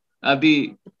say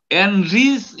the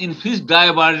enriched in fish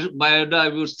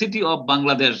biodiversity of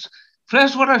Bangladesh.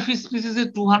 Freshwater fish species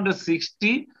is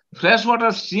 260.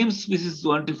 Freshwater shrimp species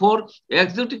 24,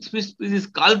 exotic fish species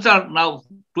culture now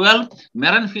 12,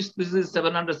 marine fish species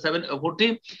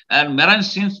 740, and marine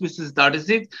shrimp species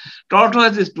 36,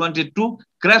 tortoise is 22,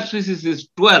 crab species is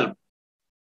 12.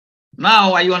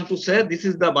 Now I want to say, this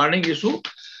is the burning issue.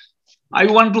 I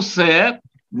want to say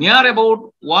near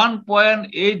about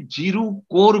 1.80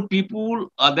 crore people,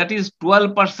 that is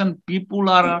 12% people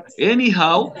are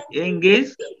anyhow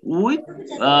engaged with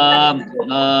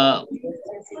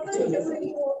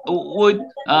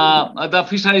the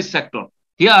fisheries sector.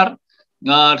 Here,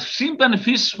 shrimp and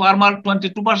fish farmer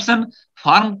 22%,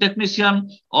 farm technician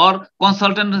or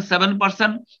consultant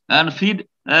 7%, and feed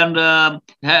and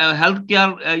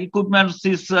healthcare equipment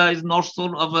is not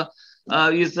so of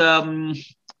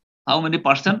how many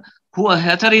percent? Who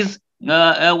hatcheries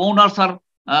owners are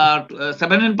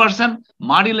 17%,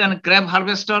 marine and crab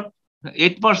harvester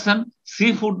 8%,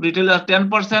 seafood retailer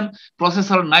 10%,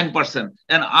 processor 9%,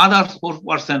 and others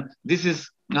 4%. This is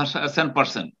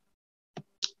 10%.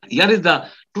 Here is the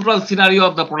total scenario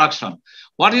of the production.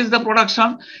 What is the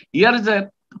production? Here is a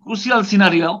crucial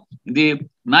scenario. The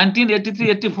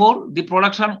 1983-84, the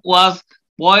production was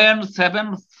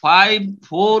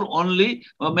 0.754 only,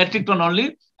 metric ton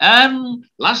only. And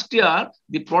last year,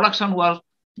 the production was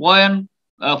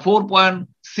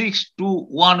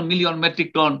 4.621 million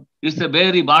metric ton. It's a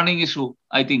very burning issue,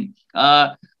 I think.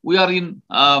 We are in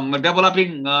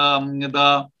developing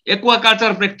the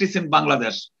aquaculture practice in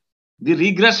Bangladesh. The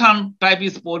regression type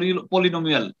is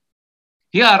polynomial.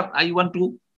 Here, I want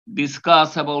to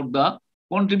discuss about the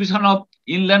contribution of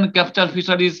inland capture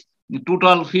fisheries,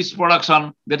 total fish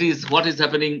production. That is what is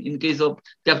happening in case of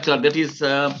capture. That is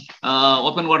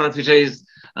open water fisheries.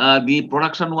 The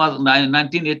production was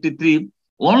 1983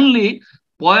 only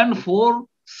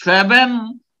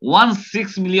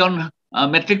 0.4716 million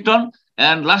metric ton,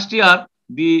 and last year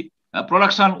the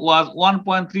production was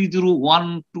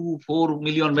 1.30124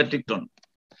 million metric ton.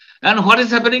 And what is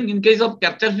happening in case of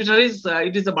capture fisheries?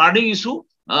 It is a burning issue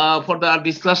for the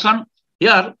discussion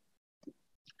here.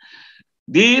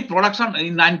 The production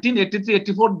in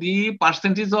 1983-84, the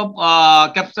percentage of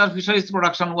capture fisheries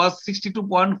production was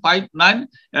 62.59,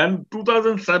 and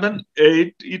 2007-8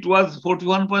 it was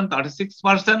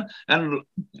 41.36%, and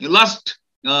last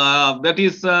that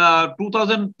is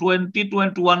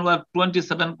 2020-21 was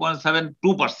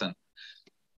 27.72%.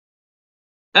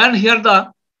 And here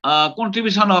the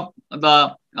contribution of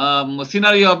the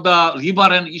scenario of the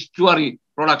river and estuary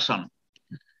production.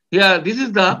 Here, this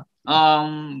is the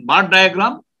bar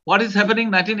diagram. What is happening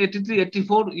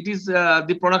 1983-84? It is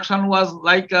the production was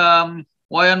like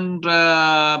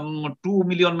 0.2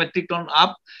 million metric ton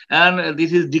up, and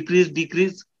this is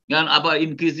decrease, and up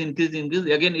increase.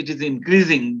 Again, it is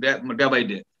increasing day by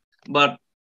day. But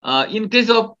in case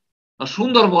of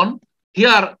Sundarban.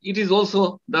 Here it is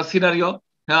also the scenario.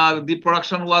 The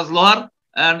production was lower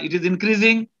and it is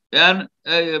increasing, and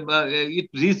it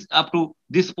reached up to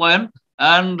this point.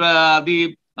 And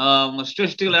the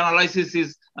statistical analysis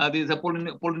is this is a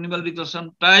polynomial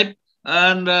regression type.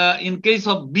 And in case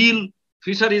of bill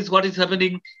fisheries, what is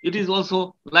happening? It is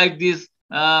also like this.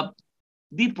 The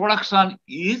production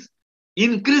is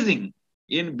increasing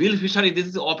in bill fishery. This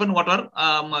is open water.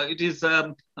 It is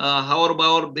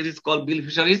however, this is called bill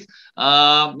fisheries.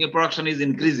 The production is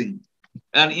increasing.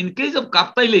 And in case of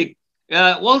Kaptai Lake,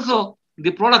 also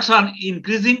the production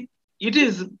increasing. It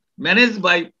is managed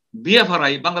by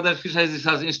BFRI, Bangladesh Fisheries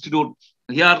Research Institute.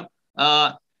 Here,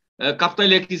 Kaptai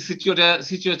Lake is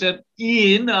situated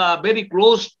in very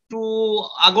close to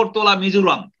Agartala,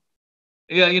 Mizoram,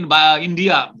 in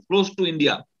India, close to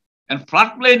India. And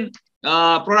floodplain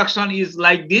production is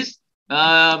like this.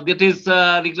 That is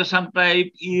regression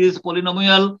type is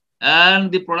polynomial,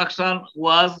 and the production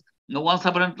was once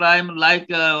upon a time, like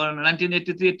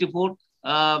 1983-84,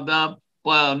 the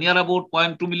near about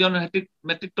 0.2 million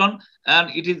metric ton,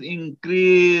 and it is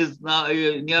increased now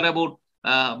near about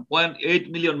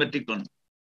 0.8 million metric ton.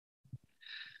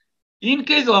 In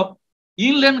case of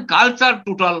inland culture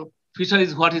total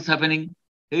fisheries, what is happening?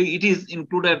 It is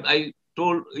included. I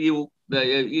told you that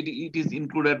it is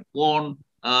included pond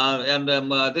and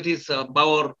that is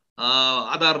our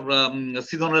other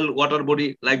seasonal water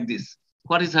body like this.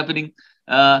 What is happening?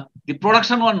 The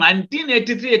production was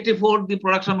 1983-84. The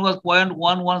production was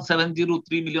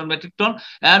 0.11703 million metric ton,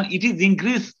 and it is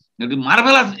increased. The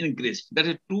marvelous increase, that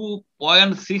is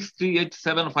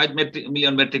 2.63875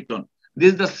 million metric ton.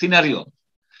 This is the scenario.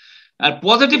 A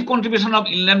positive contribution of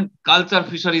inland culture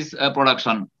fisheries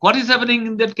production. What is happening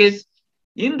in that case?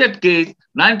 In that case,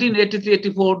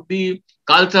 1983-84, the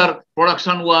culture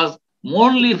production was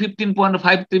only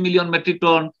 15.53 million metric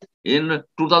ton. In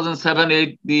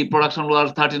 2007-8, the production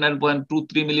was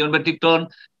 39.23 million metric ton.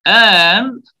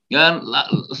 And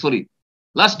sorry,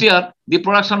 last year, the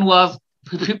production was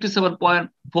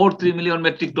 57.43 million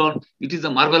metric ton. It is a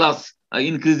marvelous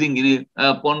increasing in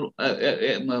pond,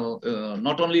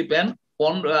 not only pond,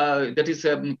 that is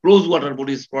closed water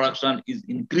bodies production is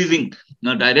increasing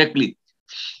directly.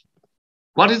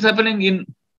 What is happening in,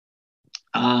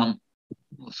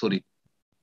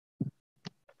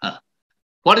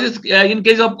 what is in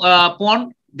case of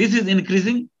pond? This is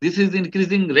increasing. This is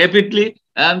increasing rapidly,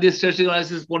 and the statistical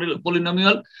analysis is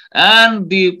polynomial. And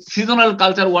the seasonal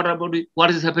culture water body, what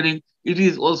is happening? It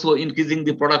is also increasing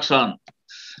the production.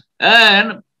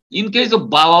 And in case of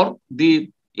Bauer, it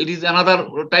is another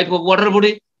type of water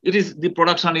body. It is the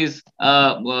production is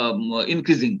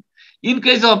increasing. In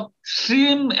case of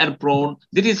shrimp and prawn,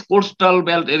 that is coastal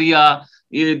belt area,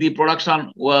 the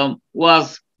production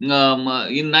was in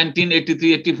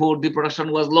 1983-84, the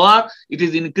production was lower. It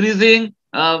is increasing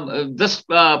just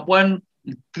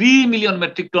 0.3 million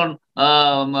metric ton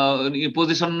in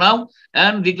position now,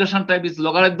 and regression type is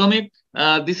logarithmic.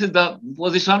 This is the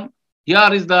position. Here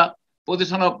is the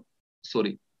position of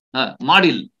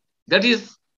Mardil. That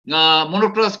is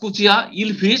Monocross kuchia,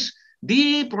 eel fish.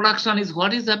 The production is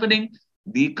what is happening.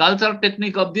 The culture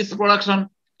technique of this production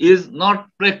is not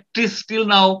practiced till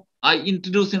now. I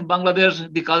introduced in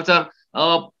Bangladesh the culture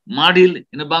of Mardil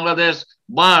in Bangladesh,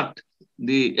 but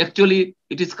actually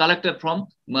it is collected from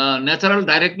natural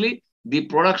directly. The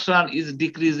production is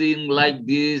decreasing like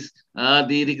this.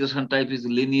 The regression type is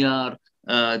linear.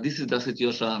 This is the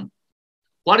situation.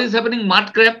 What is happening?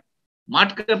 Mud crab.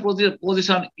 Mud crab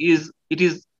position is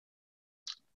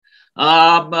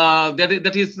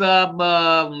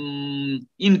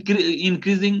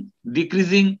increasing,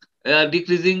 decreasing,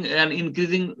 decreasing and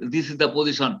increasing. This is the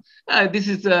position. This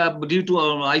is due to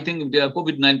I think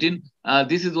COVID-19.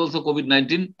 This is also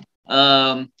COVID-19.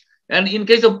 And in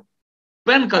case of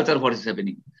pen culture, what is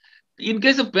happening? In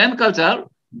case of pen culture,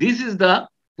 this is the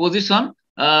position.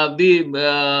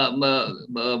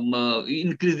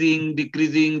 Increasing,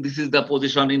 decreasing. This is the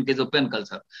position in case of pen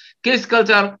culture. Case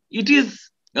culture, it is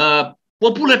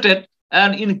populated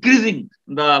and increasing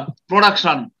the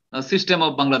production system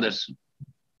of Bangladesh.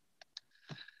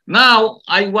 Now,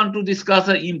 I want to discuss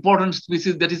an important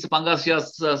species, that is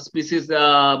Pangasius species,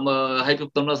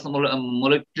 Hypoptermus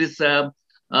mollectis.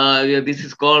 This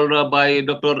is called by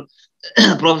Dr.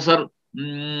 Professor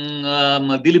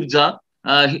Dilip Jha.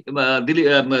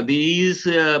 These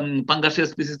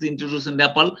Pangasius species introduced in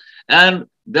Nepal, and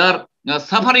they are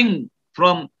suffering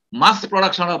from mass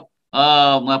production of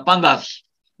Pangas.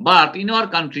 But in our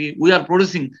country, we are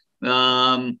producing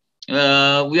 80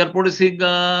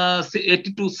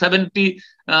 to 70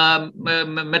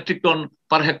 metric ton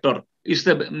per hectare It's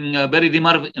a very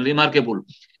remarkable.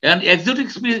 And exotic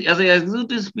species, as an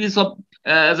exotic species of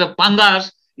as a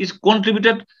pangas, is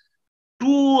contributed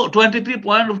to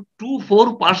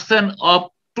 23.24% of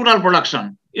total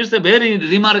production. It's a very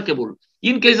remarkable.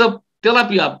 In case of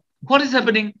tilapia, what is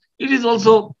happening? It is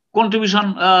also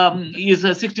contribution is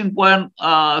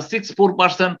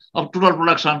 16.64% of total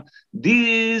production.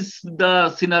 This is the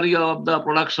scenario of the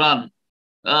production.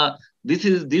 This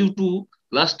is due to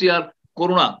last year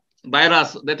corona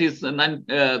virus, that is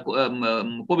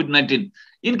COVID-19.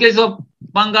 In case of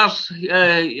pangas,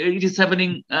 it is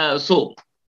happening so.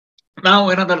 Now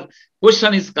another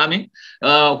question is coming.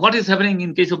 What is happening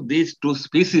in case of these two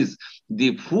species?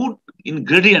 The food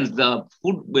ingredients, the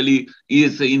food value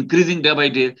is increasing day by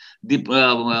day. The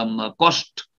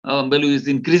cost value is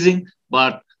increasing,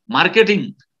 but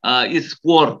marketing is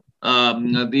poor.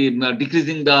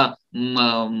 Decreasing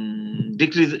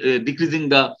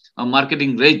the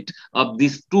marketing rate of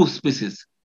these two species.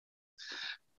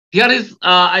 Here is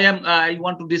I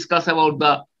want to discuss about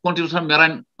the contribution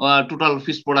marine total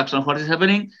fish production. What is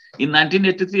happening in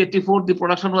 1983-84? The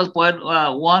production was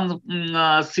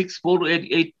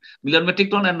 0.16488 million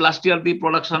metric ton, and last year the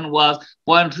production was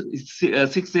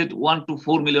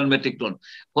 0.68124 million metric ton.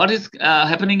 What is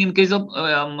happening in case of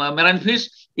marine fish?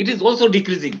 It is also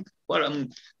decreasing.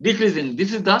 Decreasing.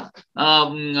 This is the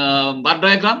bar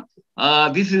diagram.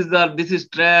 This is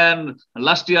trend.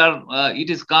 Last year it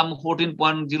is come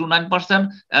 14.09%,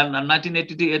 and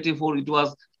 1983-84 it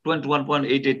was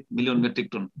 21.88 million metric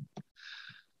ton.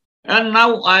 And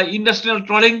now industrial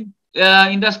trolling.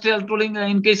 In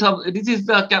case of this is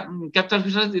the capture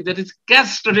fisheries, that is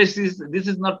cast races. This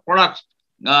is not product.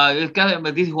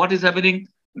 This what is happening?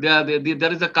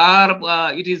 There is a carp.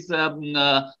 It is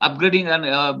upgrading, and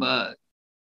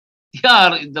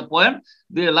here is the point.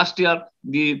 The last year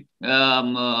the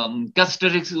cast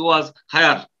was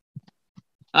higher,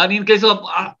 and in case of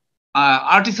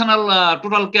artisanal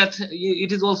total catch,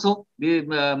 it is also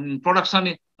the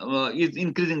production is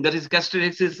increasing. That is cast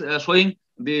is showing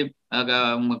the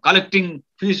collecting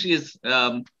fish is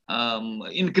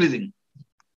increasing.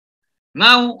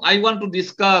 Now I want to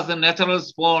discuss the natural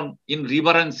spawn in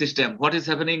riverine system. What is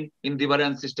happening in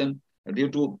riverine system due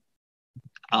to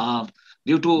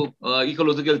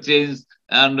ecological change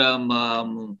and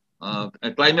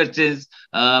climate change,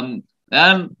 and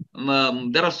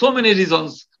there are so many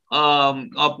reasons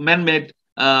of man-made.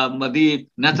 The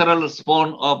natural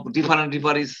spawn of different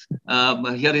river is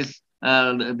here is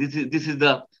this is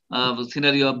the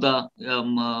scenario of the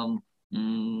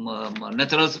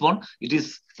natural spawn. It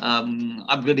is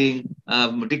upgrading,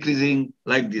 decreasing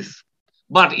like this.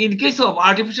 But in case of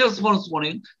artificial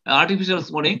spawning,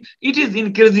 it is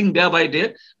increasing day by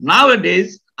day.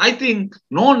 Nowadays, I think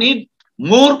no need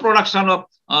more production of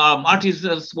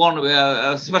artificial spawn,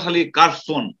 especially carp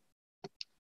spawn.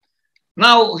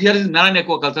 Now here is marine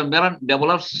aquaculture. Marine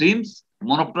develops streams,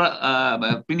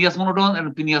 Pineus monotone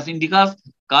and Pineus indicus.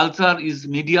 Culture is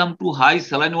medium to high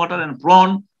saline water and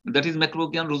prawn. That is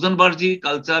Macrobian Rosenbergi.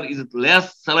 Culture is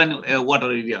less saline water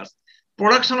areas.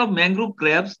 Production of mangrove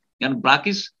crabs and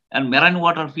brackish and marine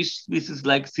water fish species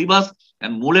like seabass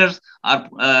and molars are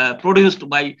produced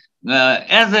by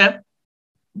as a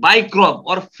bycrop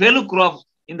or fellow crop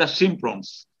in the shrimp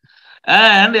prawns.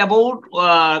 And about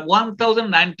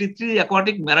 1,093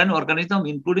 aquatic marine organisms,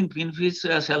 including finfish,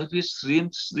 shellfish,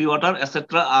 shrimp, seawater,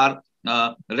 etc., are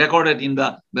recorded in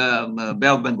the Bay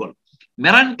of Bengal.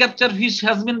 Marine capture fish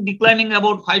has been declining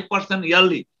about 5%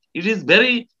 yearly. It is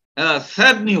very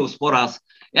sad news for us.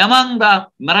 Among the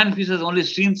marine fishes, only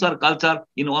shrimps are cultured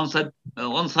in on-shore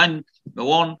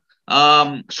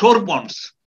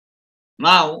ponds.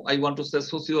 Now, I want to say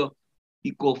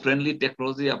socio-eco-friendly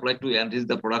technology applied to enrich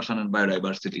the production and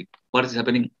biodiversity. What is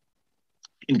happening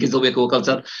in case of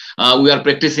aquaculture? We are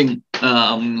practicing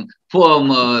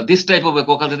this type of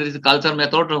aquaculture. There is a culture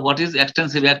method. What is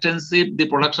extensive? Extensive, the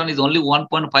production is only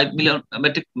 1.5 million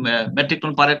metric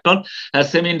ton per hectare.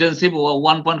 Semi-intensive,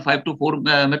 1.5 to 4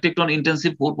 metric ton.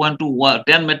 Intensive, 4.2 to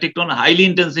 10 metric ton. Highly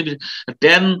intensive,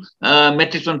 10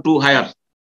 metric ton to higher.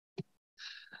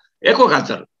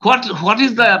 Aquaculture. What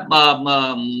is the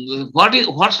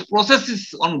what process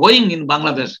is ongoing in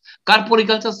Bangladesh? Carp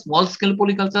polyculture, small scale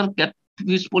polyculture,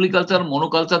 catfish polyculture,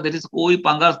 monoculture, that is koi,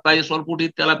 pangas, tai,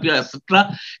 sorputi, tilapia,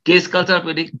 etc. Case culture,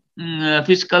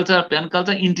 fish culture, pen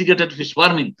culture, integrated fish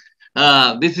farming.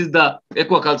 This is the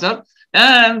aquaculture.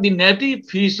 And the native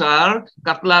fish are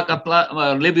katla,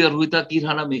 labio ruita,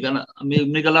 kirhana, migala,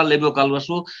 labio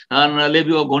calvasu, and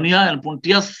labio gonia, and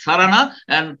puntias sarana,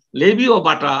 and labio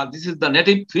bata. This is the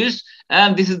native fish,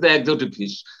 and this is the exotic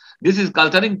fish. This is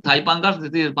culturing Thai pangas.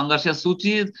 This is Pangasia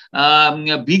suchi,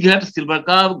 big head, silver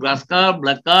carp, grass carp,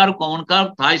 black carp, common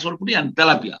carp, Thai solpudi, and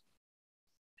tilapia.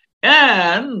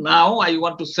 And now I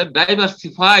want to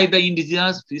diversify the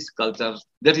indigenous fish culture.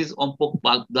 That is Ompok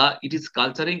Bagda. It is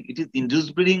culturing, it is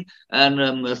induced breeding,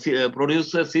 and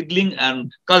produce seedling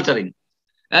and culturing.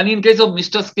 And in case of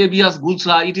Mr. Scabias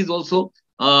gulsa, it is also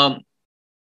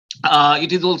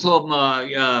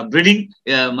breeding,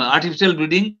 artificial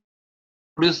breeding,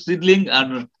 produce seedling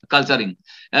and culturing.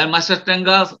 And Master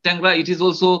Tangra, it is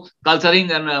also culturing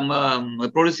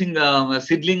and producing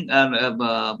seedling and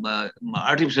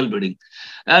artificial breeding.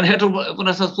 And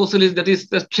Heteroponasa socialis, that is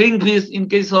the string fish in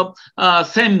case of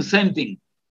same thing.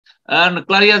 And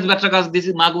Clarias batracus, this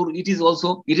is magur. It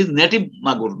is native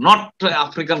magur, not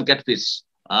African catfish.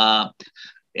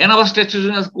 Anavas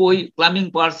tetragenous koi, climbing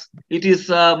parts, it is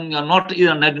not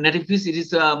native fish, it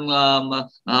is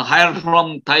hired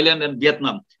from Thailand and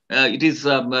Vietnam. It is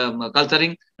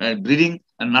culturing, breeding,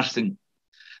 and nursing.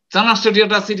 Chana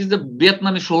statiotus, it is the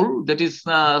Vietnamese shoal, that is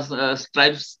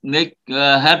striped snake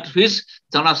head fish.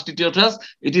 Chana statiotus,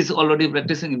 it is already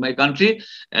practicing in my country.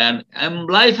 And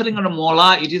Amblyphering and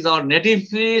Mola, it is our native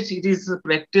fish, it is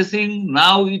practicing.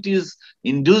 Now it is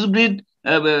induced breed.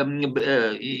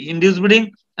 Induced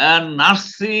breeding and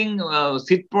nursing,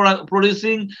 seed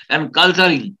producing and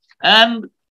culturing, and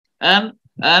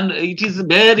it is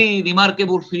very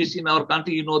remarkable fish in our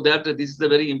country. You know that this is a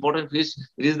very important fish.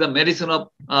 It is the medicine of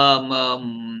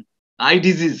eye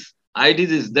disease.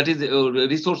 That is a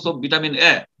resource of vitamin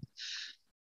A.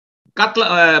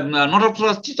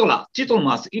 Notopterus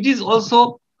chitolmas. It is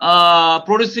also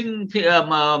producing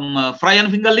fry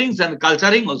and fingerlings and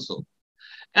culturing also.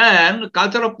 And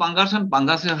culture of Pangas and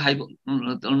Pangasia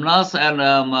hyponas and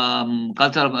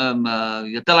culture of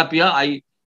tilapia,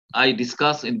 I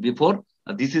discussed it before.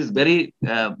 This is very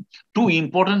two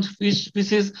important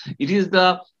species. It is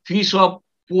the fish of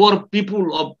poor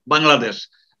people of Bangladesh.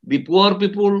 The poor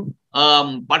people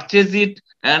purchase it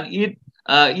and eat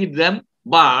them.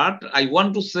 But I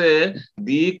want to say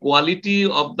the quality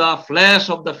of the flesh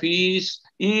of the fish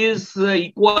is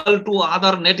equal to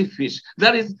other native fish.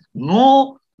 There is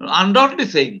no undoubtedly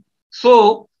saying.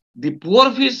 So the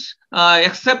poor fish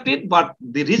accept it, but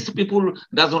the rich people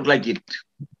does not like it.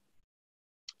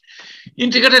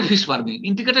 Integrated fish farming.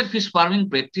 Integrated fish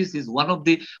farming practice is one of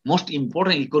the most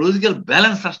important ecological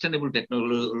balanced sustainable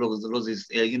technologies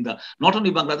in the not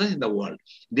only Bangladesh, in the world.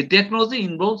 The technology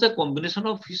involves a combination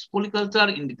of fish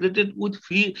polyculture integrated with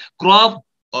crop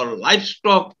or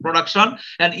livestock production,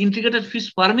 and integrated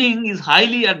fish farming is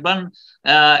highly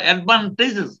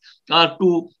advantageous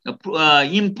to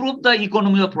improve the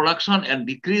economy of production and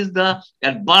decrease the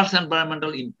adverse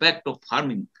environmental impact of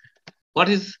farming. What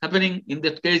is happening in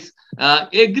that case?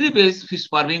 Agri-based fish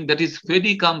farming, that is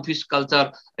paddy-cum fish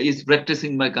culture, is practiced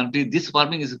in my country. This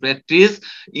farming is practiced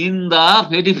in the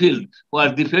paddy field, where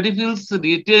the paddy fields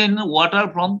retain water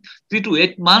from 3 to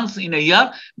 8 months in a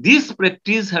year. This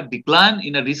practice has declined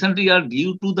in a recent year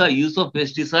due to the use of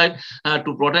pesticide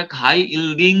to protect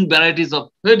high-yielding varieties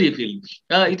of paddy field.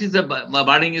 It is a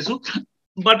burning issue.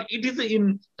 But it is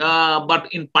in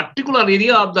particular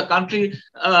area of the country,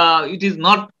 it is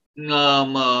not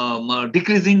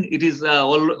decreasing, it is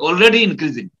already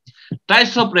increasing.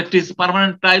 Types of practice: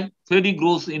 permanent type, paddy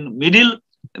grows in middle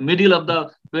of the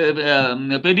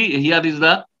paddy. Here is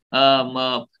the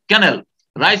canal.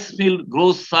 Rice field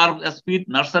grows serve as feed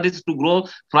nurseries to grow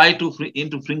fry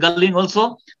into fingerling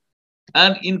also.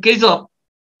 And in case of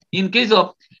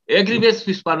agri-based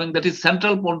fish farming, that is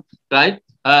central pond type,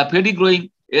 paddy growing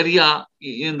area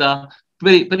in the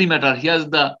perimeter. Here is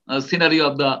the scenery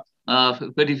of the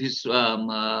paddy fish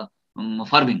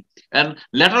farming. And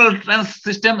lateral trench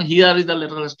system, here is the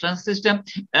lateral trench system.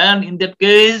 And in that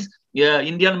case,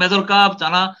 Indian major carp,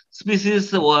 chana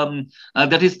species,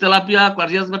 that is tilapia,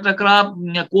 Clarias betta crab,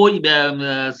 koi,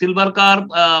 silver carp,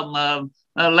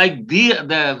 like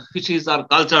the fishes are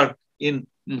cultured in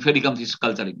paddy-cum fish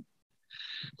culturing.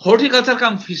 Horticulture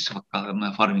cum fish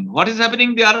farming. What is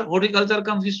happening there? Horticulture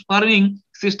cum fish farming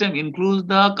system includes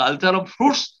the culture of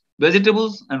fruits,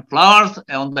 vegetables and flowers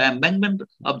on the embankment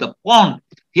of the pond.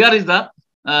 Here is the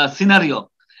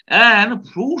scenario. And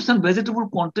fruits and vegetable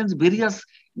contains various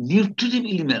nutritive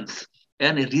elements.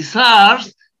 And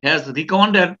research has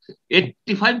recommended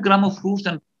 85 grams of fruits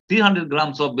and 300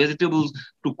 grams of vegetables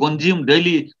to consume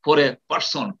daily for a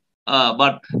person.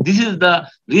 But this is the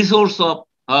resource of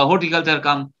horticulture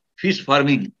cum fish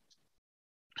farming.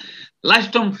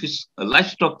 Livestock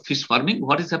fish farming.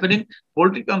 What is happening?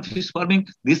 Poultry cum fish farming.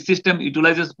 This system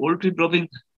utilizes poultry dropping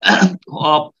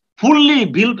of fully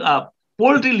built up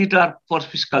poultry litter for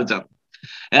fish culture.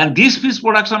 And this fish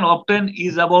production obtained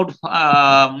is about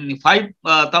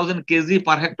 5,000 kg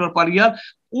per hectare per year,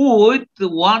 with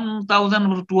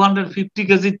 1,250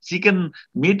 kg chicken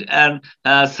meat and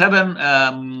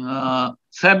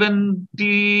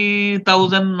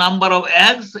 70,000 number of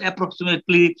eggs,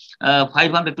 approximately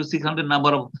 500 to 600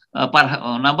 number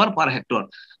per hectare.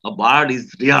 A bird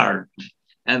is reared,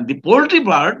 and the poultry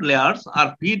bird layers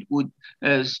are fed with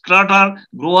starter,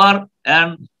 grower,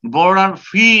 and border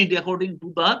feed according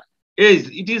to the age.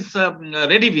 It is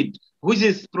ready feed, which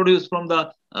is produced from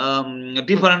the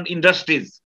different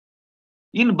industries.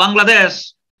 In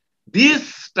Bangladesh,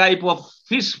 this type of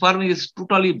fish farming is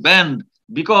totally banned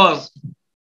because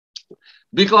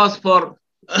for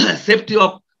safety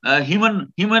of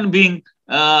human being,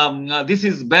 this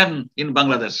is banned in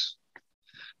Bangladesh.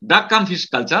 Duck-cam fish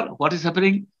culture, what is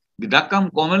happening? The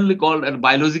duck-cam, commonly called a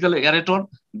biological aerator,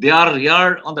 they are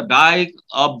reared on the dike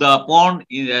of the pond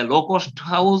in a low-cost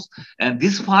house, and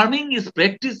this farming is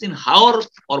practiced in Haur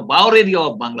or Baur area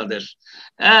of Bangladesh.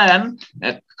 And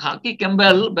Khaki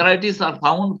Campbell varieties are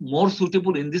found more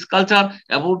suitable in this culture.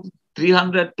 About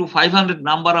 300 to 500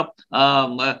 number of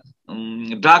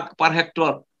duck per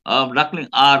hectare duckling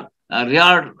are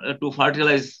reared to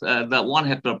fertilize the 1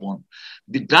 hectare pond.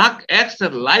 The duck acts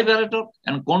as a live aerator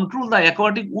and control the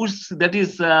aquatic woods, that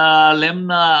is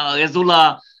lemna,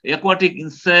 azula, aquatic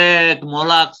insect,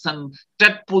 mollusks, and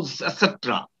tadpoles,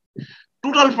 etc.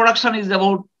 Total production is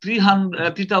about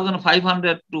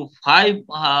 3,500 to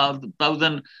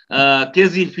 5,000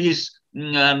 kg fish,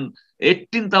 and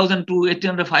 18,000 to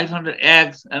 8,500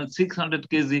 eggs, and 600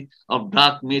 kg of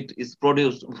duck meat is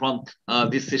produced from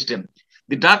this system.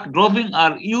 The duck dropping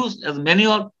are used as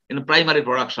manure in primary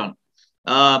production.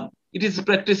 It is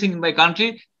practicing in my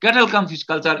country. Cattle-cum fish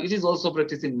culture, it is also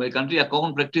practiced in my country, a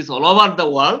common practice all over the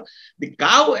world. The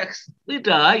cow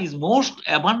excreta is most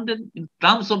abundant in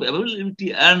terms of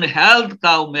availability and health.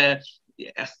 Cow may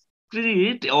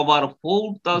excrete over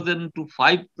 4,000 to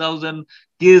 5,000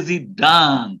 kg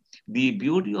dung. The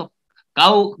beauty of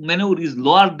cow manure is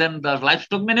lower than the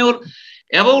livestock manure.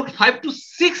 About 5 to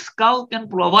 6 cows can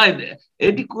provide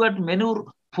adequate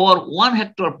manure for 1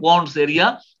 hectare ponds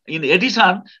area. In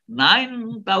addition,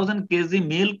 9,000 kg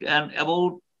milk and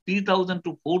about 3,000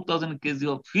 to 4,000 kg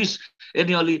of fish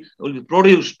annually will be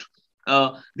produced.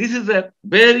 This is a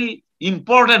very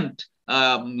important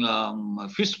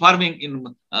fish farming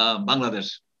in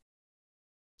Bangladesh.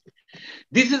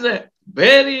 This is a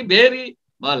very, very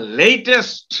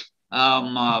latest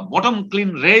bottom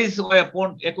clean raise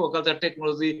pond aquaculture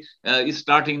technology is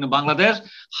starting in Bangladesh.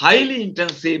 Highly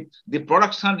intensive. The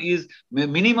production is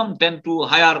minimum 10 to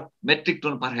higher metric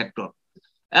ton per hectare.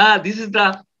 This is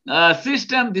the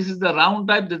system. This is the round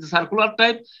type. This is the circular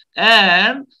type.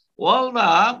 And all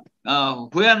the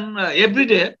when every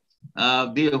day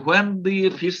when the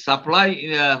fish supply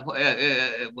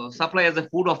as a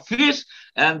food of fish,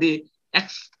 and the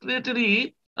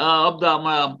excretory of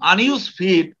the unused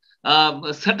feed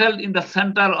settled in the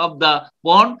center of the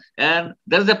pond, and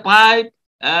there is a pipe,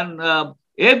 and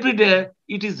every day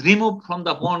it is removed from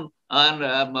the pond and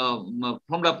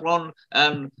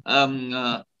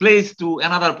placed to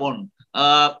another pond.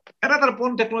 Another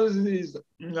pond technology is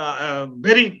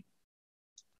very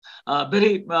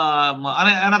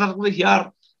another technology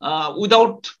here.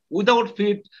 Without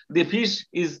feed, the fish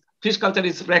culture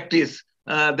is practiced.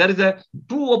 There is a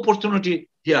two opportunity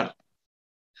here.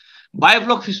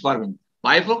 Biofloc fish farming.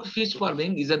 Biofloc fish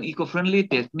farming is an eco-friendly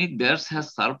technique that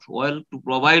has served well to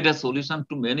provide a solution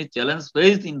to many challenges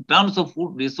faced in terms of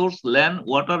food resource, land,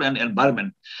 water, and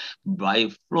environment.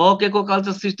 Biofloc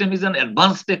aquaculture system is an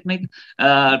advanced technique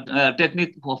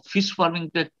for fish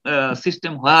farming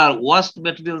system where waste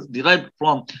materials derived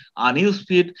from unused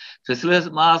feed, facility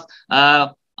mass,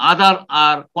 other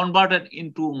are converted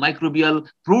into microbial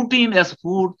protein as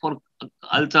food for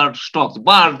cultured stocks.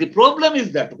 But the problem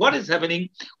is that what is happening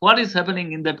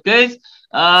in that case?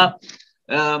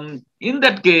 In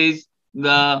that case,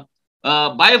 the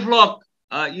biofloc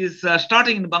is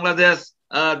starting in Bangladesh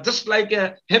just like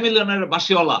a hemillionaire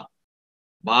Bashola,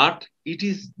 but it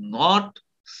is not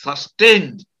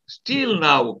sustained still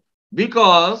now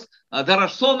because there are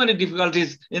so many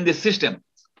difficulties in the system.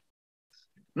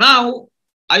 Now,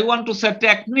 I want to say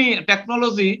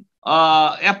technology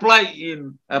apply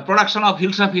in production of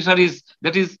Hilsa fisheries,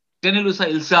 that is Tenelusa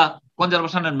Hilsa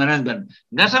conservation and management.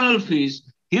 National fish,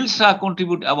 Hilsa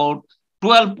contribute about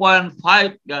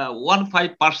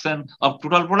 12.15% of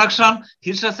total production.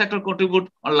 Hilsa sector contribute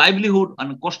on livelihood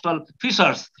and coastal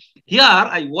fishers. Here,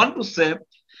 I want to say,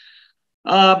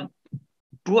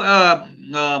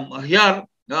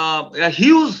 a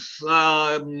huge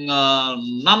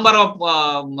number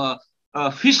of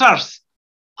fishers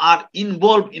are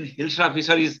involved in Hilsa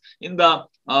fisheries in the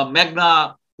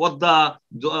Magna, Podda,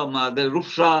 the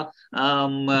Rupsha,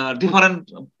 different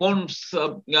ponds,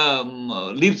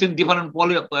 lives in different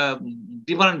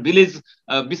different villages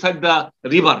beside the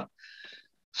river.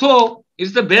 So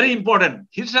it's a very important.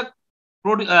 Hilsa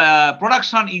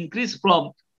production increased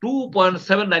from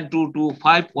 2.792 to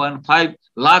 5.5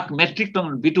 lakh metric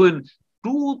ton between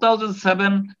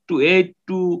 2007 to 8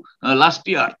 to last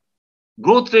year.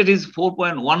 Growth rate is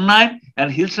 4.19,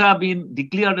 and Hilsa been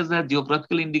declared as a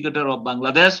geographical indicator of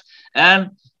Bangladesh,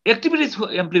 and activities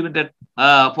implemented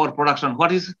for production.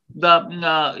 What is the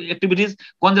activities?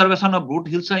 Conservation of brood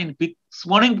Hilsa in peak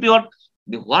spawning period.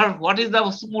 What is the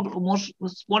most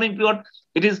spawning period?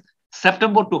 It is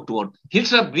September to October.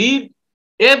 Hilsa breed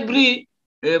every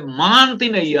month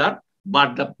in a year,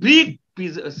 but the peak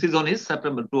season is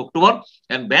September to October,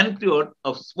 and ban period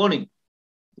of spawning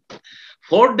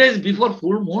 4 days before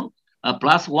full moon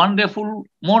plus 1 day full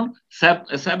moon,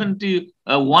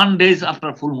 71 days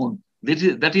after full moon.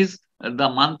 That is the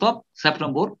month of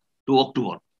September to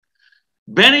October.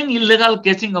 Banning illegal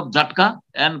catching of jatka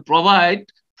and provide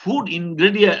food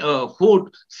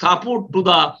food support to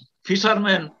the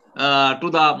fishermen, to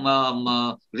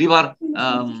the river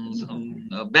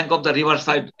bank of the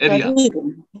riverside area.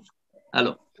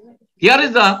 Hello. Here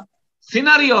is the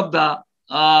scenario of the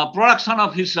production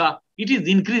of Hilsa. It is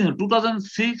increasing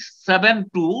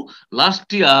 2006-7 to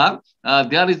last year.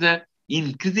 There is a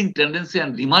increasing tendency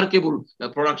and remarkable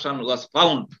production was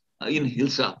found in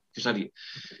Hilsa fishery.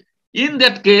 In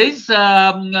that case,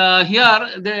 here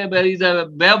there is a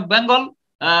Bay of Bengal.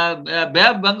 Bay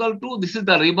of Bengal too. This is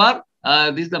the river.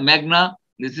 This is the Magna.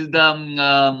 This is the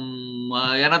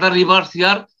another rivers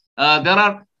here. There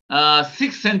are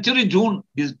 6th century zone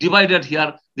is divided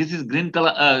here. This is green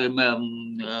color.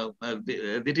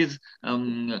 This is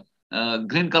green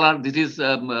color. This is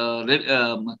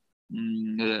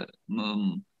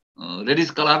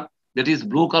reddish color. That is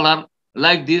blue color.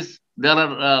 Like this, there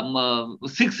are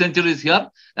 6 centuries here,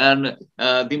 and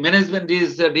the management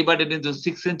is divided into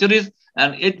 6 centuries.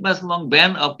 And 8 months long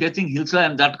ban of catching Hilsa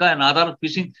and Jatka and other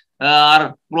fishing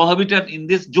are prohibited in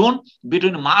this zone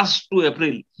between March to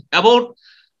April. About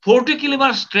 40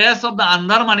 kilometer stretch of the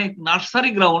Andarmanik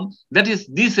nursery ground, that is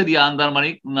this area,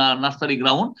 Andarmanik nursery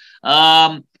ground.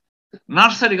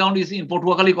 Nursery ground is in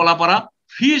Potuakali, Kolapara.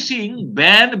 Fishing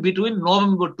banned between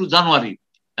November to January.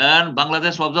 And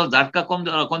Bangladesh observes Jatka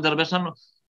conservation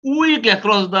week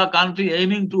across the country,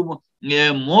 aiming to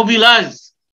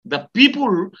mobilize the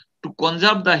people to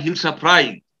conserve the Hilsa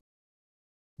fry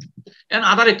and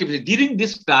other activities. During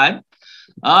this time,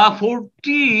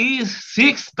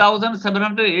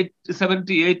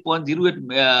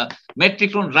 46,778.08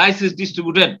 metric ton rice is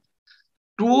distributed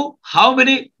to how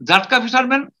many Jatka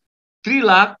fishermen?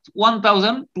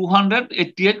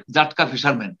 3,01,288 Jatka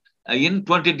fishermen in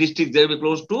 20 districts. They will be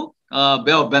close to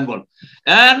Bay of Bengal.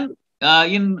 And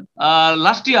in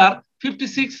last year,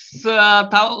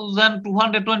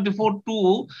 56,224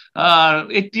 to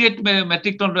 88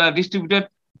 metric ton distributed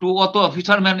to auto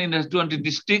fishermen in 20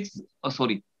 districts.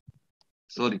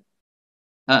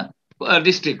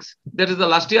 Districts. That is the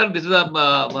last year. This is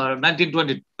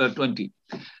 1920.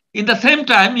 In the same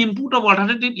time, input of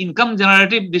alternative income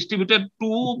generative distributed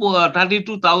to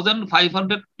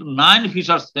 32,509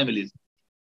 fishers families.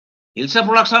 Hilsa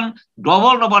production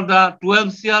doubled over the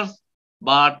 12 years,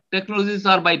 but technologies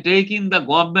are by taking the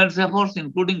government's efforts,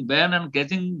 including ban and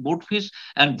catching boatfish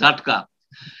and Jatka.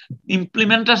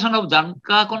 Implementation of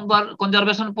Jatka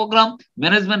conservation program,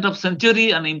 management of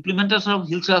sanctuary, and implementation of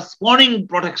Hilsa spawning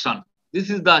protection. This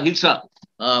is the Hilsa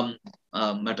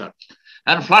matter.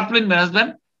 And floodplain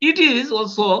management. It is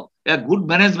also a good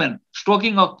management,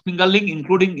 stocking of fingerling,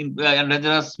 including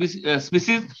endangered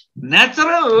species.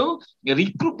 Natural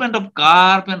recruitment of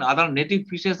carp and other native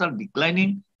fishes are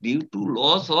declining due to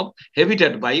loss of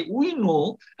habitat. By we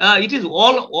know, it is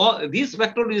all this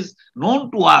factor is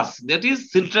known to us. That is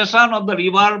filtration of the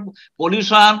river,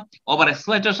 pollution, over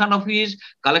exploitation of fish,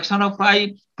 collection of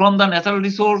fry from the natural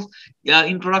resource,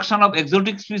 introduction of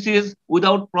exotic species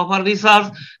without proper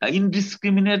research,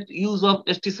 indiscriminate use of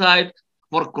pesticide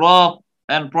for crop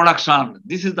and production.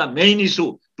 This is the main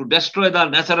issue, to destroy the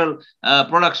natural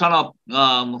production of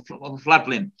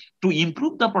floodplain. To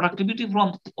improve the productivity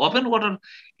from open water,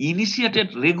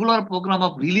 initiated regular program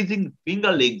of releasing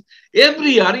fingerlings.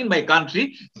 Every year in my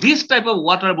country, this type of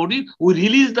water body, we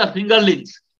release the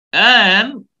fingerlings.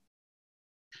 And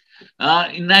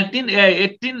in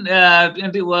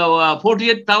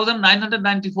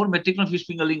 48,994 metric ton fish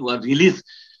fingerling were released.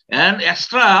 and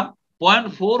extra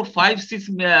 0.456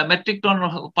 metric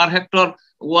ton per hectare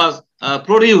was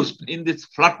produced in this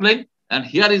floodplain. And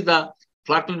here is the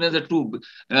floodplain measure to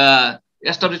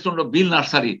establishment of Bill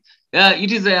Nursery.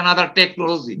 It is another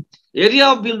technology. Area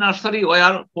of Bill Nursery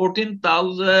were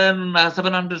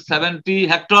 14,770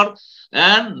 hectare,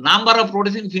 and number of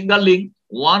producing fingerling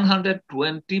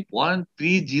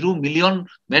 120.30 million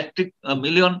metric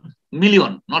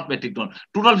million, not metric ton.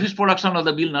 Total fish production of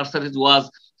the Bill nurseries was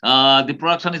the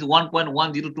production is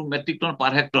 1.102 metric ton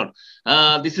per hectare.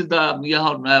 This is the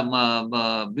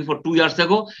before 2 years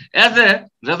ago. As a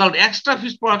result, extra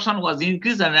fish production was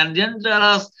increased, and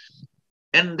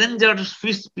endangered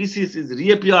fish species is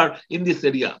reappeared in this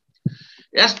area.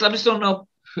 Establishment of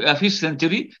fish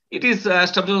sanctuary. It is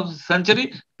established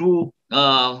sanctuary to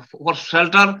for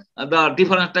shelter the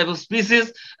different type of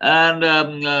species, and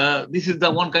this is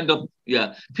the one kind of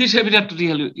fish habitat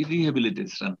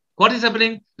rehabilitation. What is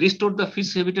happening? Restore the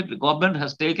fish habitat. The government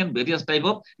has taken various type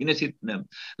of initiatives.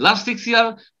 Last 6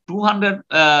 years,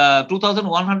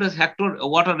 2,100 hectare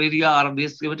water area are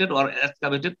excavated or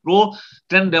excavated through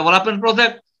 10 development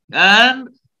project and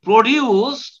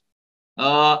produced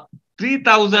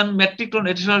 3,000 metric ton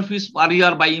additional fish per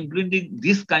year by implementing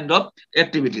this kind of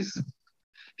activities.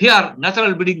 Here,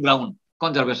 natural breeding ground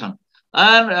conservation.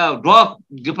 And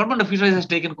Department of Fisheries has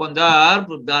taken conserve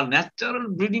the natural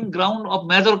breeding ground of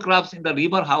major crabs in the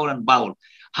river Haur and Baul.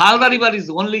 Halda River is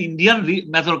only Indian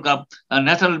major crab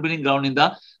natural breeding ground in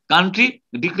the country.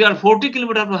 Declared 40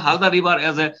 kilometers of Halda River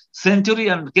as a sanctuary,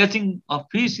 and catching of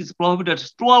fish is prohibited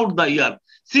throughout the year.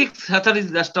 6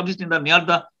 hatcheries established in the near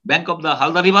the bank of the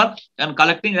Halda River and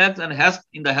collecting eggs and husks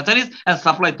in the hatcheries and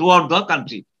supply throughout the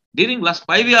country. During last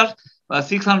 5 years,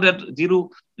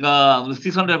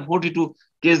 642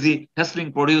 kg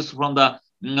hatchling produced from the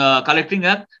collecting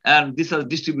egg, and this is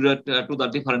distributed to the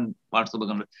different parts of the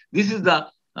country. This is the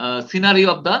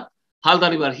scenario of the Halda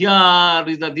River. Here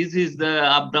is this is the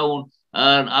up down,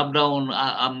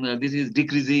 this is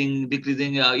decreasing,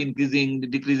 increasing,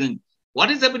 decreasing. What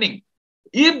is happening?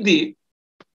 If the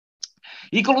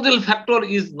ecological factor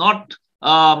is not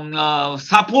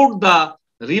support the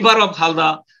river of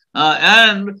Halda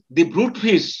and the brute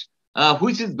fish,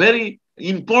 which is very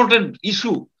important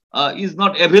issue, is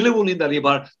not available in the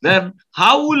river, then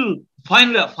how will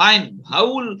find the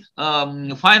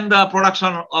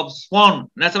production of spawn,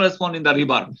 natural spawn in the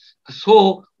river?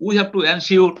 So we have to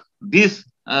ensure these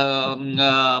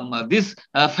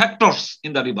factors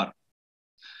in the river.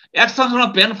 Expansion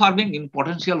of pen farming in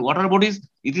potential water bodies.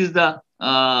 It is the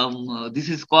this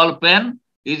is called pen.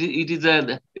 It is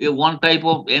a one type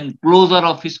of enclosure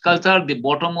of fish culture. The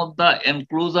bottom of the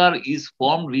enclosure is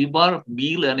formed river,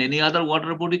 bill, and any other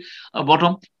water body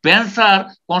bottom. Pens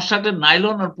are constructed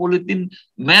nylon or polythene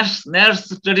mesh,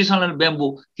 nets, traditional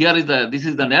bamboo. Here is this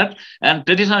is the net, and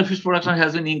traditional fish production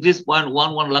has been increased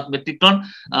 0.11 lakh metric ton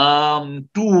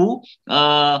to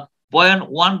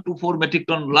 0.124 metric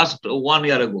ton last 1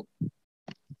 year ago.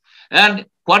 And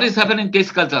what is happening in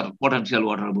case culture, potential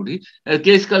water body?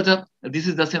 Case culture, this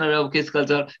is the scenario of case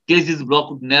culture. Case is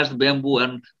blocked with nets, bamboo,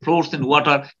 and floats in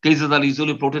water. Cases are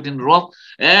usually floated in rock.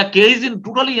 Case is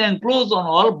totally enclosed on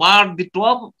all but the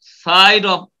top side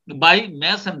of by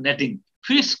mesh and netting.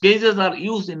 Fish cages are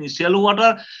used in shallow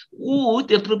water with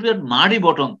appropriate muddy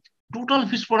bottom. Total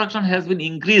fish production has been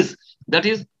increased. That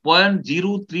is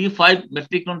 0.035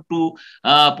 metric ton to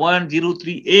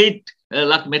 0.038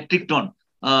 lakh metric ton.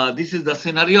 This is the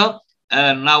scenario,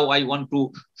 and now I want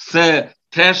to say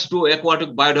threats to aquatic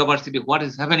biodiversity. What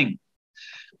is happening?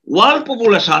 World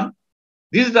population.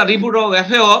 This is the report of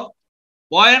FAO.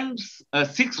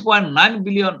 6.9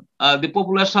 billion. The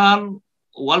population,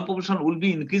 world population will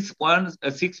be increased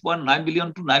 6.9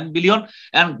 billion to 9 billion,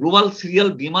 and global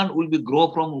cereal demand will be grow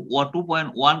from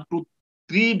 2.1 to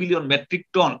 3 billion metric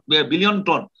ton, billion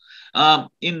ton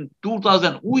in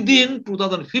 2000 within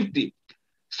 2050.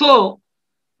 So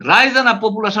rise in the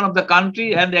population of the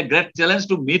country and a great challenge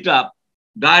to meet up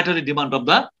dietary demand of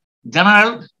the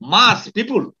general mass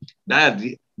people.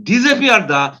 Disappear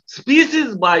the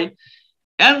species by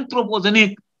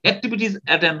anthropogenic activities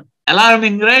at an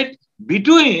alarming rate.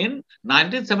 Between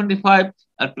 1975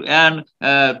 and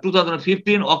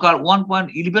 2015 occur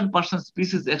 1.11%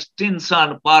 species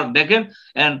extinction per decade,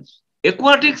 and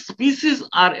aquatic species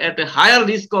are at a higher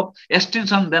risk of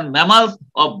extinction than mammals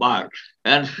or birds.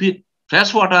 And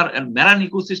freshwater and marine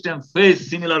ecosystem face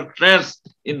similar threats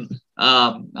in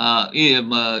Bangladesh,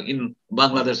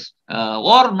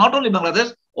 or not only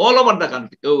Bangladesh, all over the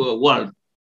country, world.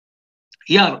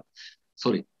 Here,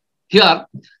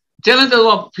 Challenges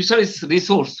of fisheries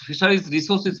resource. Fisheries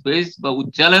resource is faced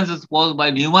with challenges posed by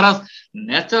numerous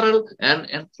natural and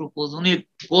anthropogenic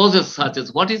causes such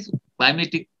as what is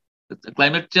climate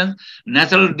change,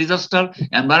 natural disaster,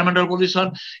 environmental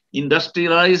pollution,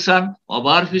 industrialization,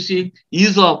 overfishing,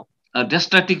 use of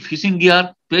destructive fishing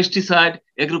gear, pesticide,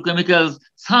 agrochemicals.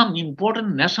 Some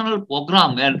important national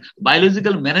program and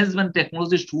biological management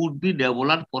technologies should be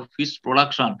developed for fish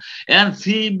production, and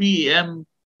CBMC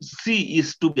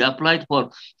is to be applied for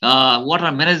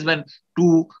water management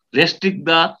to restrict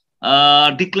the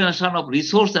declination of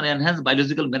resource and enhance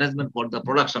biological management for the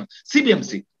production.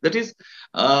 CBMC, that is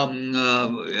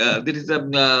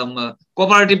a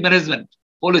cooperative management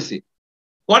policy.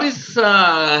 What is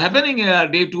happening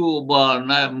due to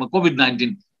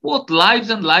COVID-19? Both lives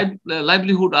and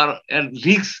livelihood are at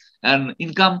risk, and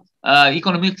income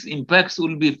economics impacts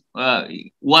will be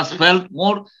was felt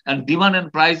more, and demand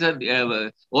and price have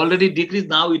already decreased.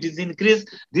 Now it is increased.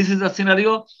 This is the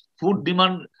scenario. Food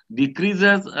demand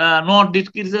decreases, not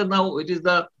decreases. Now it is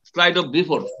the slide of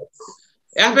before.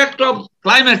 Effect of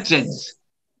climate change.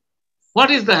 What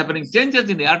is the happening? Changes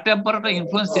in air temperature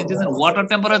influence changes in water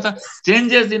temperature,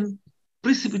 changes in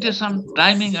precipitation,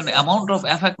 timing and amount of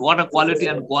affect water quality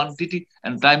and quantity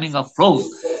and timing of flows.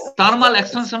 Thermal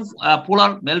expansion,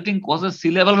 polar melting causes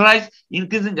sea level rise,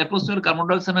 increasing atmospheric carbon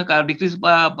dioxide, decrease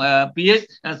pH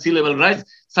and sea level rise.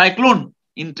 Cyclone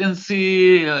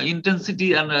intensity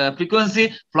and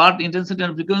frequency, flood intensity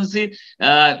and frequency,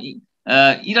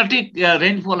 erratic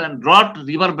rainfall and drought,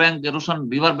 riverbank erosion,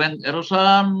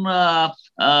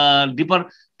 deeper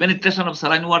penetration of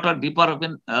saline water,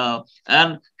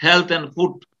 and health and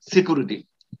food security.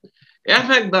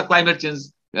 Affect the climate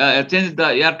change, change the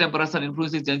air temperature,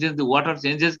 influences changes the water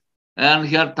changes, and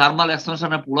here thermal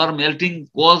expansion and polar melting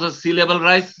causes sea level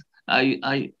rise.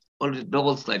 I already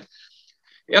double slide.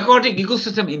 Aquatic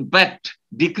ecosystem impact,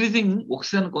 decreasing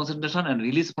oxygen concentration and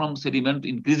release from sediment,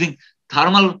 increasing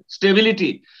thermal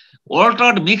stability,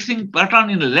 altered mixing pattern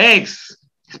in lakes,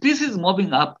 species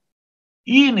moving up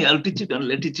in altitude and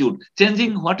latitude,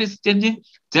 changing what is changing?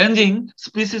 Changing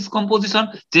species composition,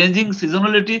 changing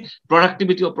seasonality,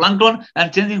 productivity of plankton,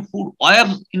 and changing food web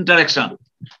interaction.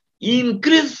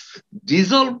 Increase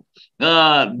dissolve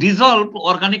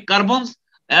organic carbons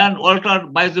and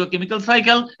altered biochemical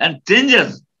cycle, and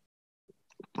changes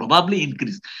probably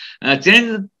increase.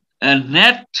 Change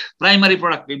net primary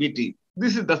productivity.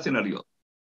 This is the scenario.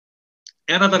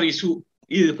 Another issue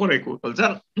is for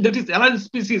aquaculture, that is alien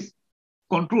species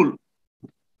control.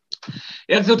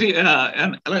 Exotic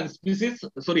and alien species,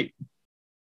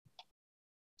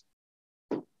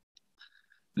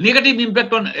 negative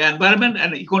impact on environment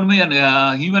and economy and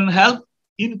human health,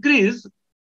 increase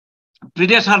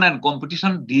predation and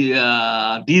competition,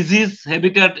 disease,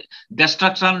 habitat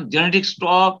destruction, genetic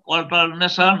stock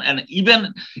alternation, and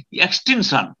even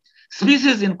extinction.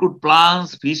 Species include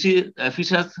plants, fishes,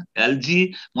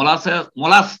 algae,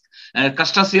 mollusks,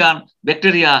 crustacean,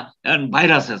 bacteria, and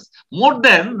viruses. More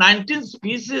than 19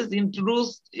 species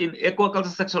introduced in aquaculture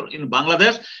sector in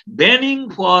Bangladesh, banning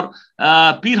for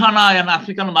piranha and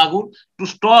African magur to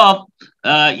stop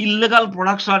illegal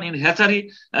production in hatchery.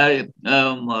 The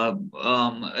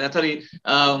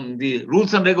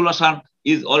rules and regulation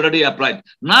is already applied.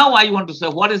 Now I want to say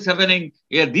what is happening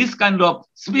here. This kind of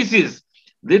species,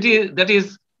 that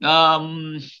is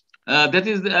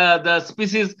the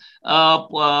species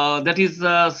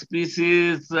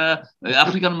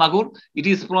African magur. It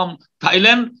is from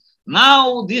Thailand.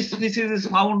 Now this species is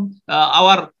found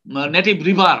our native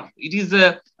river. It is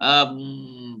a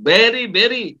very,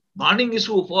 very burning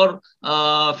issue for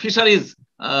fisheries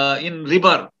in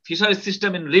river, fisheries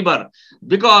system in river,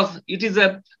 because it is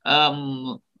a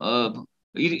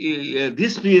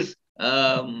this fish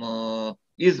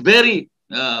is very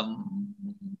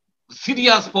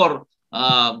serious for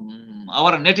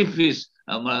our native fish,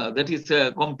 that is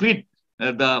compete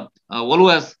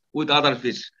always with other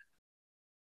fish.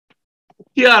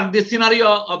 Here, the scenario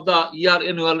of the year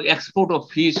annual export of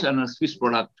fish and fish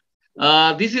product.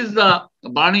 This is the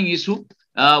burning issue.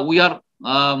 We are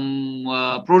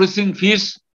producing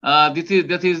fish. That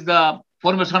is the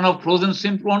formation of frozen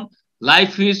shrimp prawn,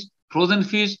 live fish, frozen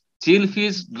fish, chill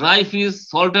fish, dry fish,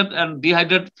 salted and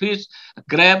dehydrated fish,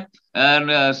 crab,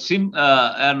 and shrimp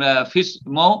and fish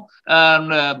maw, and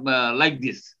like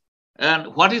this.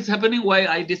 And what is happening? Why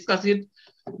I discuss it?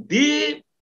 The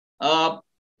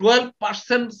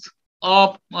 12%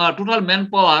 of total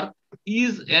manpower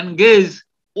is engaged.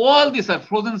 All these are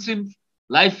frozen shrimp,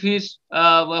 live fish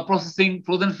processing,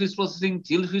 frozen fish processing,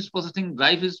 chilled fish processing,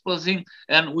 dry fish processing,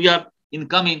 and we are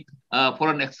incoming for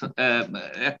an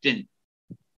exchange.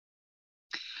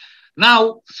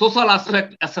 Now, social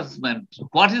aspect assessment.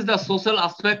 What is the social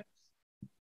aspect?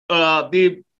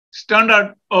 The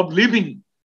standard of living,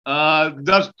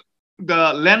 just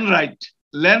the land right.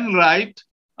 Land right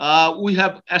we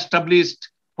have established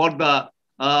for the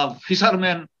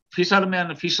fishermen,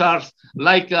 fishers,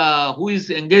 like who is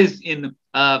engaged in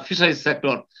fisheries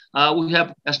sector. We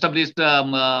have established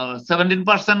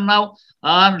 17% now,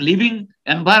 and living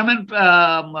environment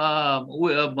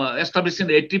we established in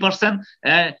 80%.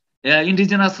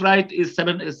 Indigenous right is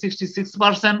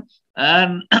 66%,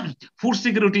 and food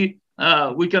security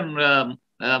we can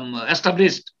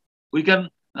establish. We can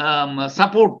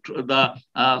support the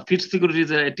food security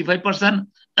is 85%.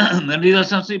 And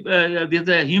relationship, there's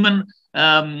a human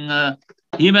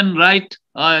right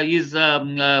is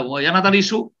another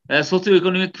issue.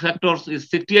 Socioeconomic factors is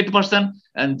 68%,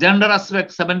 and gender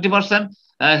aspect 70%.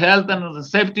 Health and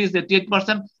safety is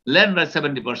 88%. Land is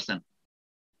 70%.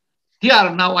 Here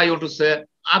now I want to say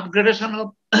upgradation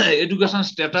of education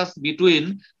status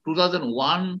between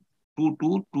 2001 to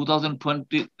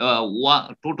 2020,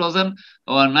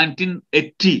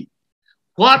 1980.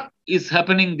 What is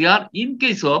happening there? In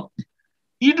case of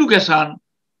education,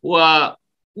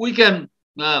 we can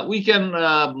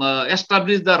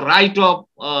establish the right of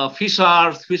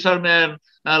fishermen,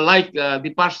 like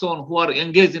the person who are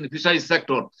engaged in the fisheries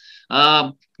sector.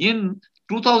 In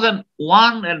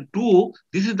 2001 and 2,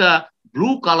 this is the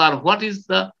blue color. What is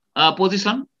the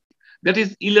position? That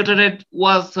is illiterate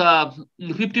was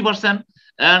 50%,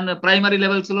 and primary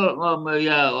levels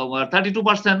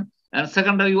 32%, and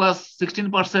secondary was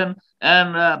 16%,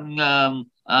 and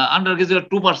undergraduate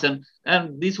 2%.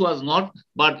 And this was not.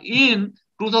 But in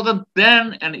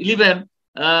 2010 and 11,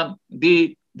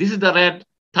 this is the red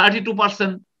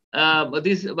 32%.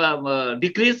 This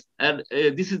decrease, and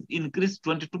this is increased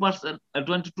 22%.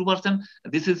 22%.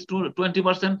 This is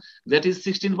 20%. That is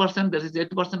 16%. That is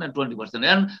 8% and 20%.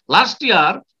 And last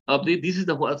year, this is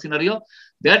the scenario.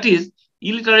 That is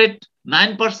illiterate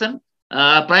 9%.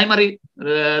 Primary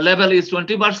level is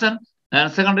 20%,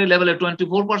 and secondary level is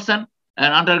 24%,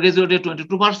 and undergraduate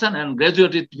 22%, and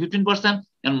graduate 15%,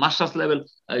 and master's level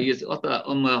is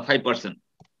 5%.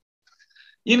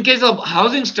 In case of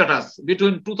housing status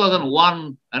between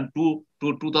 2001 and 2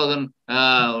 to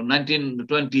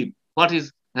 2019-20, what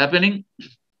is happening?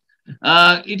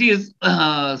 It is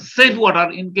safe water.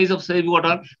 In case of safe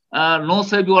water, no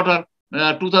safe water.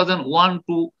 2001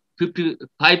 to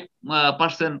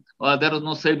 55%. There was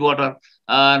no safe water,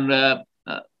 and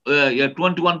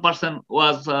 21%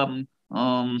 was.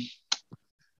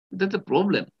 That's a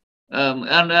problem.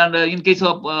 And in case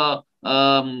of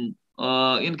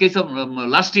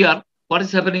last year, what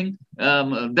is happening?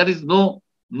 There is no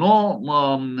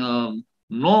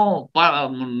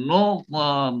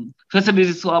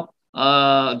facilities of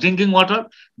drinking water,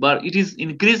 but it is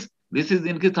increased. This is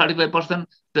increased 35%,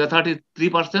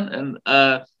 33%, and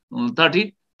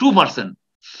 32%.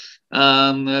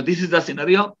 This is the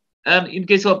scenario. And in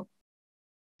case of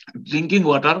drinking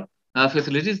water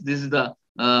facilities, this is the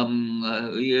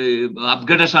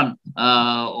upgradation.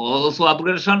 Also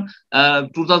upgradation.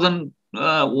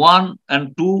 2001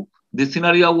 and 2, the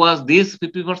scenario was this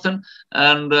 50%,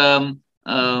 and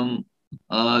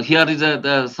here is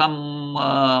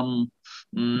some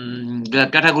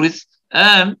categories,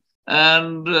 and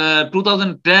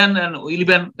 2010 and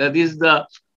 11, this is the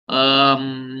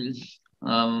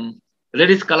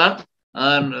reddish color,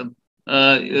 and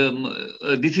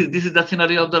this is the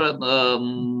scenario of the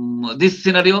this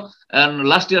scenario, and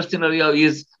last year's scenario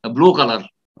is blue color.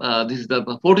 This is the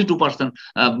 42%.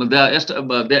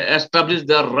 They established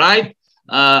the right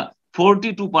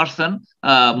 42%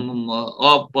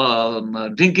 of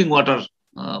drinking water.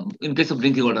 In case of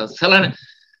drinking water,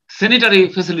 sanitary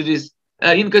facilities.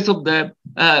 In case of the,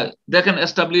 they can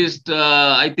establish,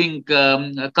 I think,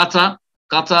 kacha,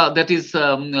 that is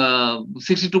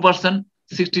 62%,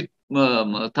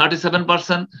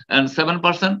 37%, and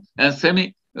 7%, and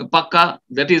semi-pakka,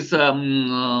 that is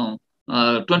 27%,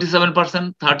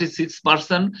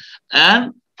 36%,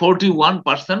 and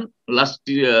 41% last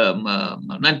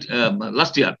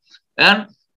year. And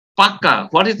pakka,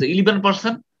 what is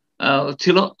 11%? Was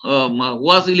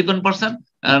 11%,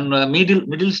 and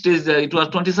middle stage it was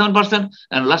 27%,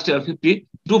 and last year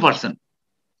 52%.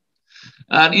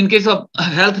 And in case of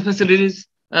health facilities,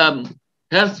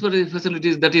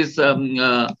 that is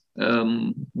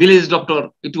village doctor,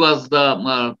 it was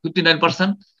the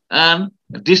 59%, and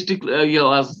district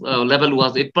level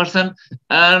was 8%,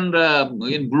 and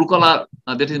in blue color,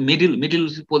 that is middle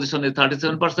position is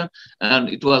 37%, and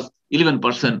it was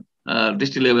 11%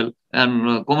 district level,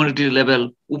 and community level,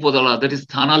 upodala, that is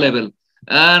thana level,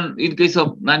 And in case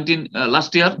of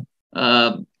last year,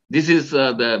 this is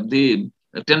the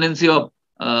tendency of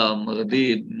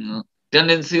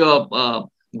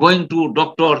going to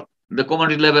doctor. The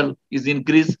community level is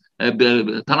increased,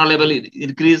 Thana level is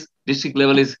increased, district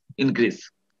level is increased.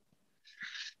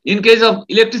 In case of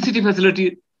electricity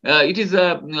facility, it is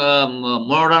a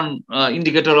modern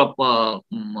indicator of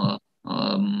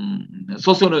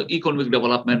socio-economic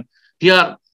development.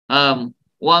 Here,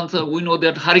 once we know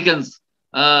that hurricanes,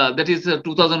 that is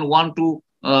 2001 to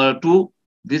 2,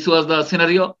 this was the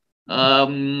scenario.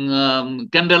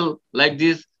 Candle like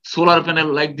this, solar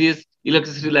panel like this,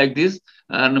 electricity like this,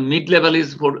 and mid-level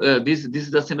is for this. This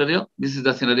is the scenario. This is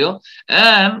the scenario.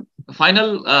 And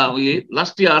final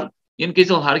last year, in case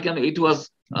of hurricane, it was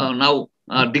now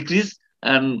decreased,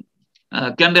 and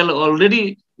candle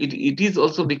already it is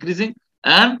also decreasing,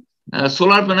 and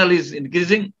solar panel is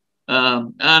increasing,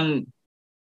 and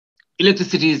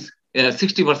electricity is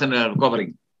 60%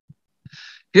 covering.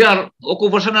 Here,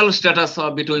 occupational status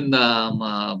between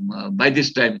by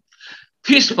this time,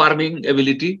 fish farming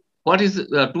ability. What is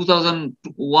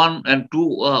 2001 and 2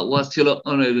 was still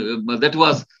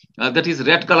that is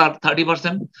red color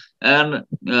 30%, and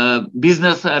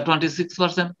business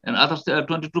 26%, and others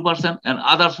 22%, and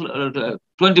others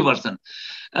 20%.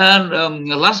 And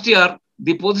last year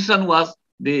the position was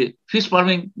the fish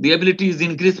farming, the ability is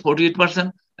increased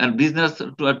 48%, and business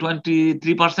to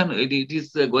 23%. It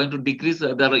is going to decrease.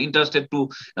 They are interested to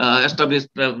establish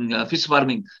fish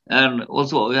farming, and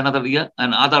also another year,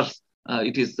 and others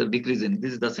it is decreasing.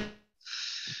 This is the same.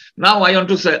 Now I want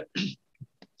to say,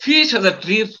 fish has a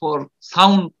trip for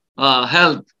sound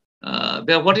health.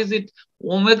 What is it?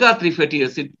 Omega-3 fatty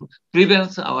acid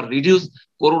prevents or reduce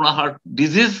coronary heart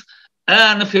disease,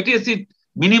 and fatty acid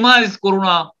minimize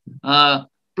corona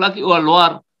plaque or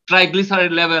lower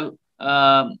triglyceride level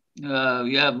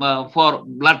for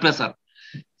blood pressure.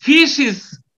 Fish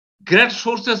is great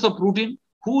sources of protein,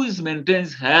 which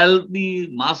maintains healthy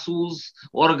muscles,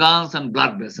 organs, and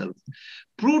blood vessels.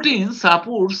 Protein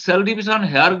supports cell division,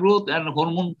 hair growth, and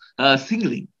hormone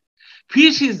signaling.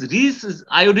 Fish is rich in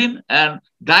iodine and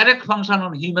direct function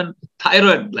on human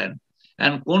thyroid gland,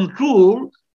 and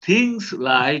control things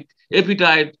like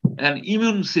appetite and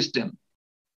immune system.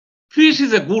 Fish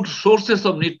is a good sources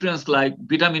of nutrients like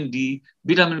vitamin D,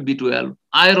 vitamin B12,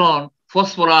 iron,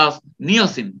 phosphorus,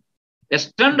 niacin. A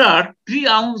standard 3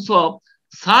 ounce of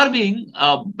serving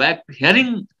of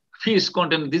herring fish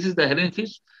contain, this is the herring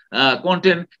fish,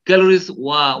 contain calories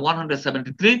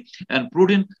 173, and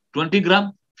protein 20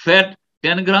 gram, fat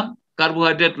 10 gram,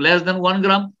 carbohydrate less than 1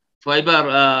 gram, fiber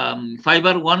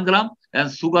 1 gram,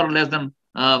 and sugar less than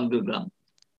gram.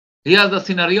 Here's the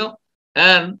scenario,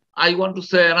 and I want to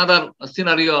say another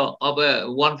scenario of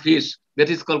one fish that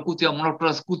is called Cutia,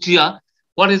 Monopterus cutia.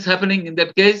 What is happening in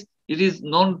that case? It is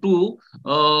known to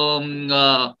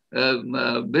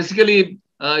basically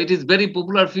it is very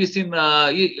popular fish in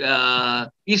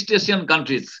East Asian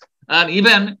countries, and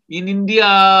even in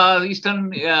India, Eastern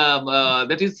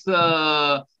that is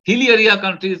hilly area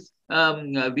countries.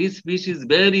 This fish is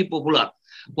very popular.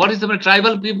 What is the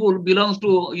tribal people belongs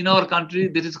to in our country?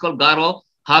 This is called Garo,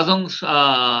 Hazong,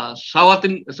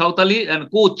 Sautali, and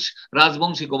Koch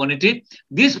Rajbangshi community.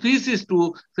 This fish is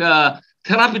to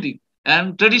therapeutic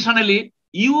and traditionally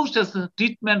used as a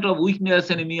treatment of weakness,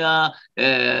 anemia,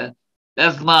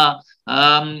 asthma,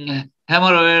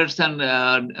 hemorrhoids, and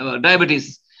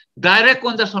diabetes. Direct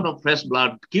consumption of fresh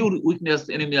blood cure weakness,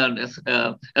 anemia, and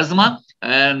asthma,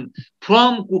 and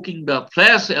from cooking the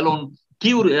flesh alone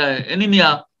cure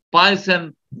anemia, piles,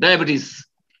 and diabetes.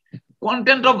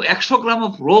 Content of 100 gram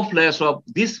of raw flesh of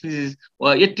this fish is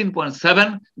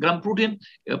 18.7 gram protein,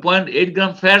 0.8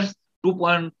 gram fats,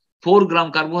 2.4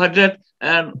 gram carbohydrate,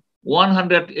 and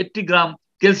 180 gram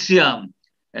calcium.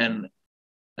 And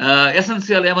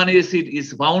essential amino acid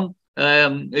is found,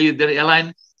 they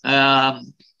align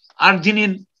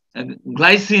arginine,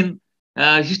 glycine,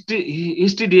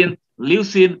 histidine,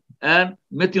 leucine, and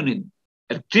methionine.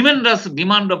 A tremendous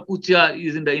demand of Cutia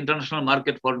is in the international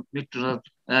market for nutritional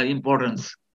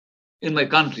importance in my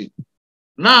country.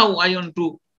 Now I want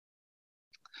to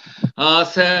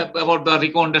say about the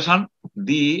recommendation,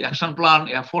 the action plan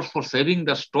efforts for saving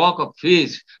the stock of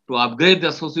fish to upgrade the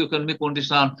socioeconomic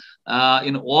condition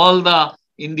in all the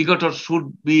indicators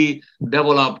should be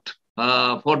developed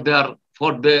for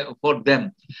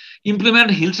them. Implement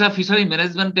hillside fishery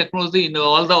management technology in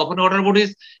all the open water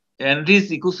bodies, enrich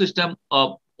ecosystem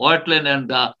of wetland and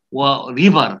the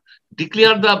river.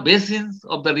 Declare the basins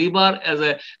of the river as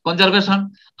a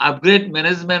conservation, upgrade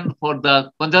management for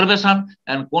the conservation,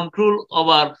 and control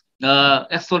over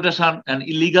exploitation and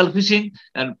illegal fishing,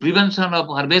 and prevention of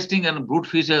harvesting and brute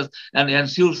fishes, and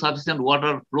ensure sufficient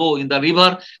water flow in the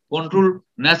river, control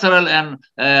natural and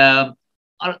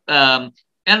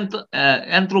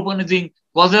anthropogenic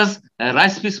causes.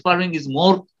 Rice fish farming is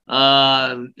more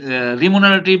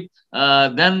remunerative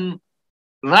than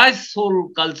rice soil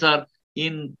culture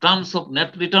in terms of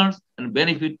net returns and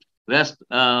benefit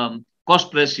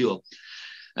cost ratio.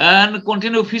 And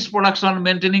continue fish production,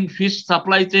 maintaining fish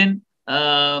supply chain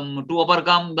to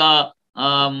overcome the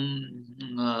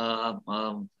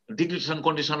depletion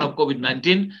condition of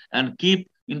COVID-19, and keep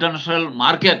international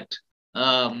market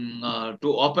to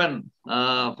open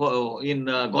in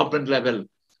government level.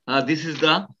 This is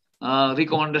the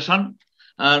recommendation.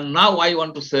 Now I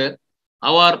want to say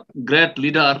our great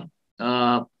leader,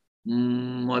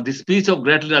 the speech of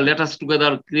great leader, let us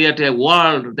together create a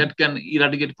world that can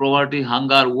eradicate poverty,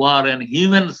 hunger, war, and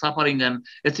human suffering, and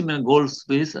achievement goals,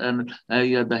 peace, and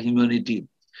the humanity.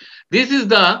 This is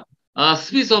the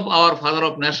speech of our father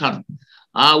of nation.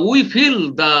 We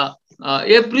feel the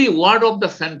every word of the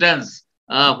sentence,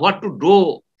 what to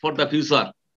do for the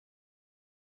future.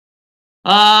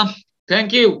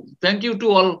 Thank you to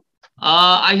all.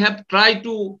 I have tried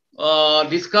to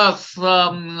discuss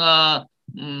all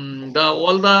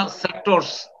the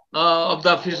sectors of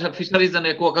the fisheries and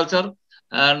aquaculture,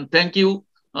 and thank you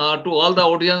to all the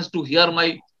audience to hear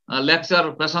my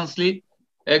lecture patiently.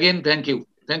 Again, thank you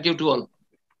to all.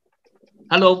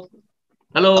 Hello.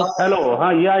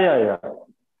 Yeah.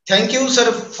 Thank you,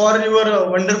 sir, for your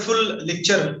wonderful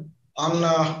lecture on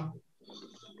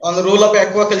the role of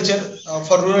aquaculture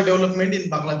for rural development in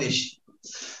Bangladesh.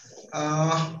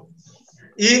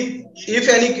 If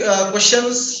any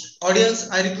questions, audience,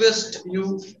 I request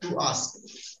you to ask.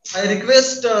 I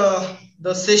request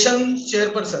the session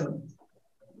chairperson,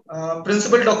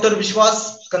 Principal Dr.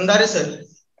 Vishwas Kandare sir,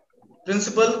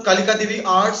 Principal Kalika Devi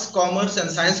Arts, Commerce and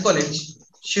Science College,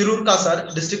 Shirur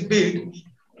Kasar, District Bid,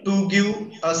 to give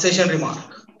a session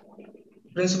remark.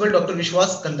 Principal Dr.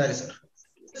 Vishwas Kandare sir.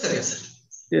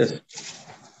 Yes.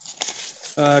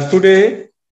 Today,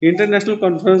 International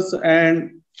Conference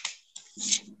and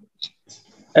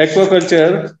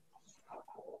Aquaculture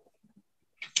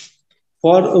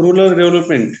for Rural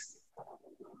Development.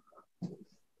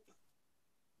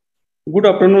 Good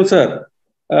afternoon, sir.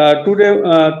 Today,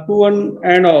 to one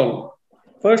and all.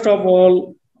 First of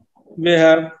all, we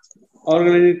have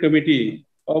organizing committee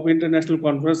of International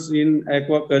Conference in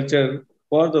Aquaculture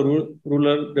for the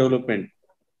Rural Development.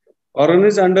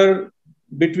 Organized under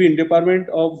between Department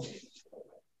of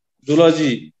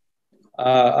Zoology,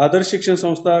 Adarsh Shikshan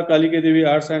Samstha, Kalika Devi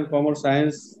Arts and Commerce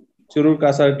Science, Shirur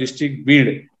Kasar District,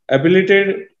 Bid,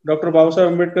 affiliated Dr. Babasaheb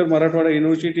Ambedkar Marathwada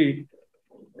University,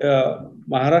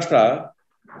 Maharashtra,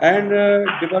 and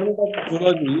Department of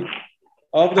Zoology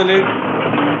of the late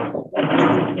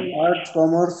Arts,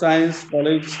 Commerce, Science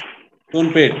College,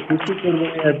 Sonpet, District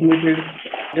affiliated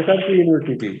SRC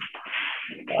University.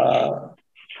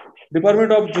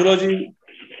 Department of Zoology,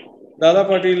 Dada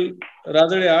Patil,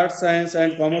 Radade Arts, Science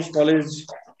and Commerce College,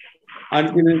 and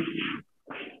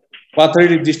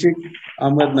Pathari District,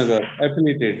 Ahmednagar,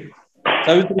 affiliated.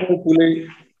 Savitribai Phule,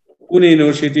 Pune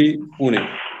University, Pune.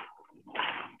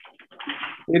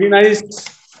 Very nice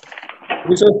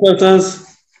resource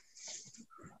persons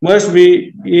must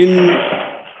be in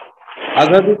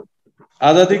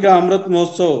Azadi Ka Amrit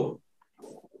Mahotsav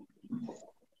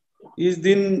इस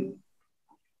दिन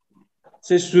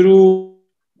से शुरू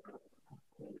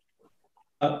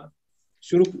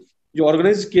जो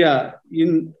organise किया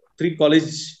इन 3 college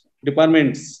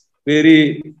departments, very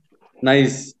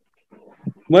nice.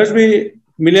 Must be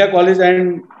मिलिया college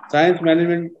and science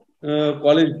management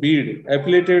college Beed,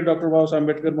 affiliated Dr. Babasaheb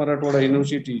Ambedkar Marathwada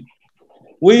University.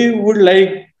 We would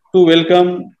like to welcome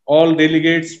all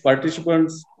delegates,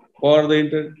 participants for the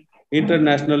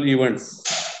international events.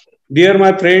 Dear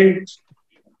my friends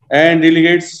and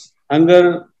delegates,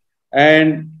 hunger and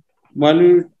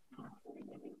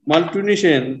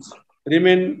malnutrition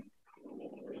remain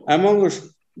among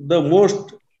the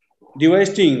most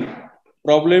devastating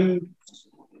problems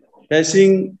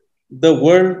facing the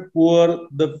world. Poor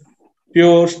the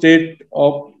pure state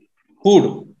of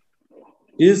food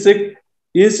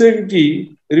insecurity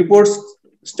reports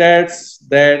stats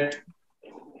that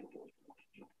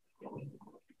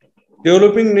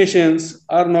developing nations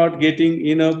are not getting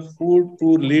enough food to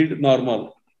lead normal,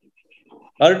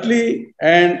 earthly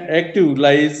and active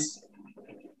lives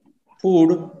food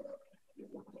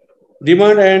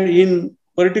demand, and in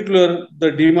particular the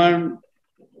demand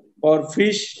for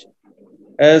fish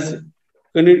has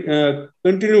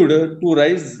continued to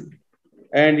rise,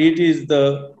 and it is the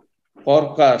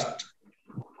forecast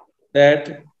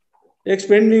that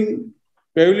expanding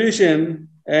population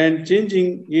and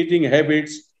changing eating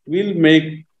habits will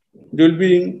make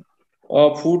doubling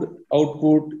of food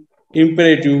output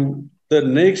imperative the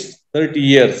next 30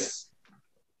 years.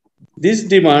 This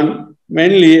demand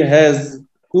mainly has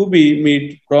to be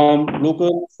met from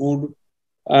local food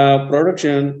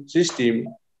production system.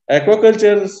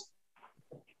 Aquaculture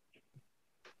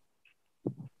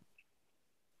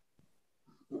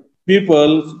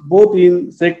people, both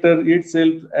in sector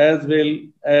itself as well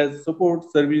as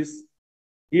support service,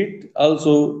 it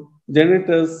also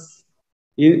generates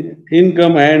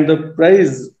income and the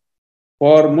price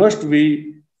for must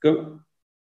be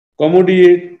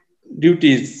commodity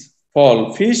duties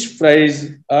fall. Fish price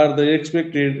are the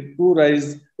expected to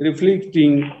rise,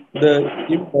 reflecting the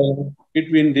imbalance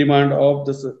between demand of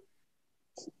the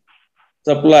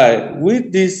supply.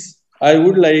 With this, I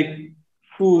would like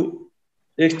to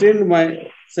extend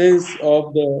my sense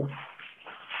of the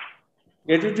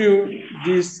gratitude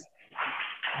this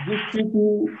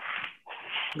to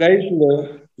guide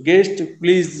the guest.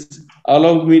 Please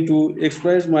allow me to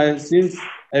express my since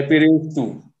appearance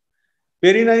too.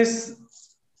 Very nice.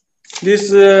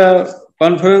 This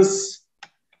conference,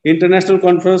 international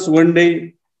conference, one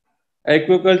day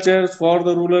aquaculture for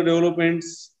the rural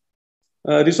developments,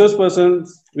 resource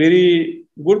persons, very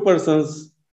good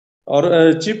persons,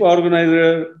 or chief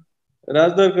organizer,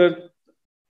 Rajdar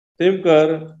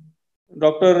Temkar,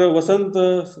 Dr. Vasant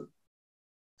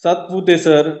Satpute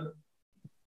sir,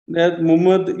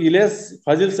 Muhammad Ilyas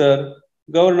Fazil sir,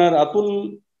 Governor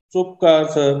Atul Chopkar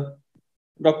sir,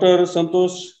 Dr.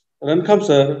 Santosh Rankham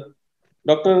sir,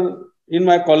 Dr. in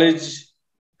my college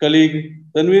colleague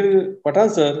Tanvir Pathan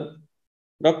sir,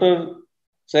 Dr.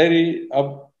 Sairi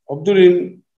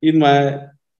Abdulin in my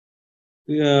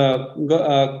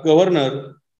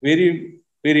governor, very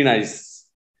nice.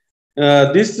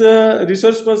 This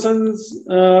resource persons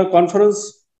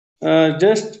conference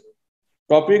just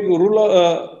topic role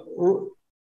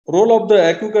of the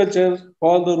aquaculture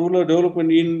for the rural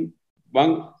development in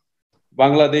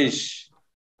Bangladesh.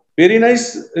 Very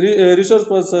nice resource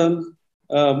person,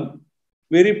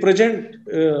 very present,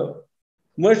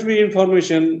 must be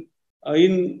information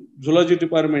in zoology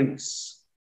departments.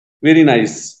 Very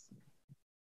nice.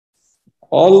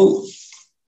 All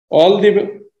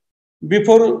the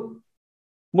before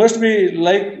must be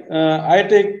like I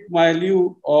take my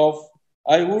leave of.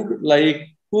 I would like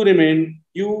to remain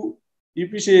you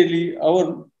especially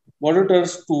our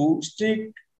moderators to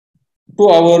stick to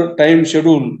our time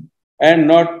schedule and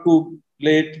not to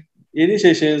late any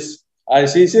sessions. I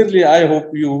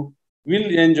hope you will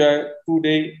enjoy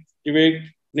today debate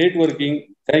networking.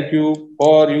 Thank you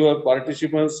for your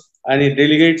participants and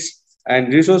delegates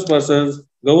and resource persons,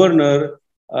 governor,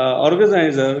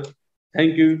 organizer.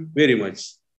 Thank you very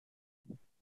much.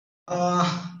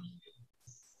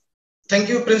 Thank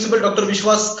you, Principal Dr.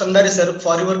 Vishwas Kandare sir,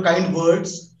 for your kind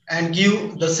words and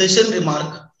give the session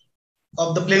remark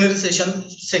of the plenary session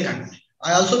second.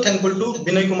 I also thankful to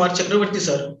Binay Kumar Chakravarti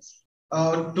sir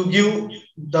to give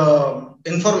the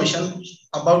information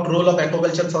about role of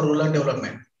aquaculture for rural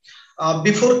development.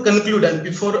 Before conclude and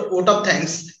before vote of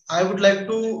thanks, I would like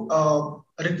to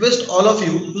request all of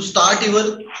you to start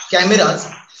your cameras.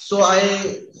 So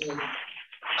I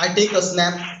take a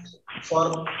snap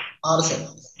for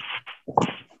ourselves.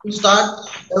 To start,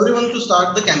 everyone to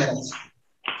start the cameras.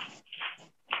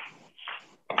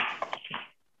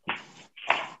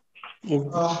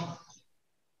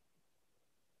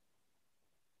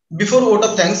 Before vote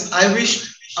of thanks, I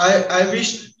wish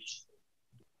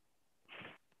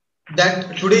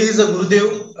that today is a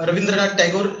Gurudev Rabindranath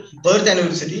Tagore birth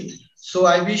anniversary. So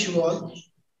I wish you all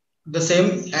the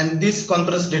same, and this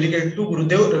conference dedicated to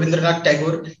Gurudev Rabindranath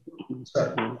Tagore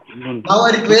sir. Now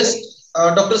I request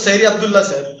Dr. Sairi Abdullah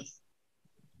sir,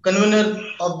 convener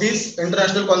of this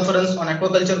international conference on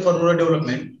aquaculture for rural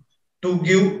development, to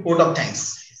give vote of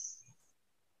thanks.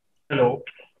 Hello.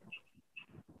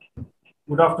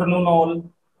 Good afternoon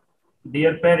all.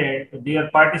 Dear parents, dear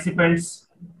participants.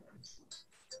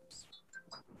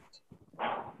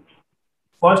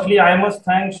 Firstly, I must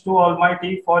thanks to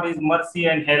Almighty for His mercy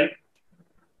and help.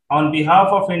 On behalf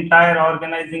of entire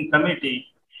organizing committee,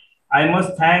 I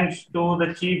must thanks to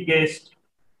the chief guest,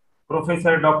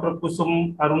 Professor Dr.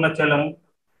 Kusum Arunachalam,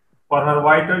 for her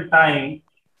vital time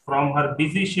from her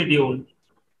busy schedule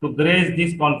to grace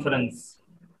this conference.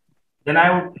 Then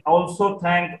I would also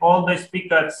thank all the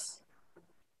speakers,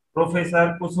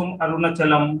 Professor Kusum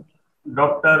Arunachalam,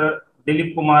 Dr.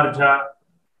 Dilip Kumar Jha,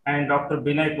 and Dr.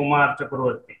 Binay Kumar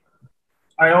Chakravarti.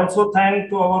 I also thank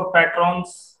to our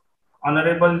patrons,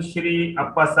 Honorable Shri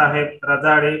Appa Saheb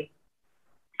Razade,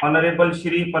 Honorable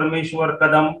Shri Parmeshwar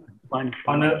Kadam,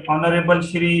 Honorable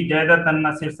Shri Jaydat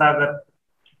Nasir Sagar,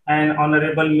 and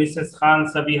Honorable Mrs. Khan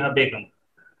Sabiha Begum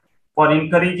for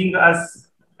encouraging us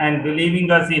and believing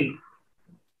us in.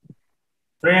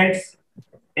 Friends,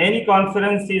 any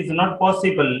conference is not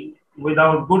possible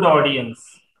without good audience.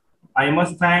 I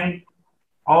must thank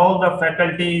all the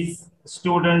faculties,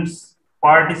 students,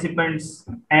 participants,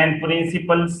 and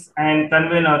principals and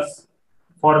conveners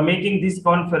for making this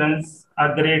conference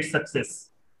a great success.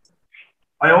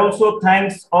 I also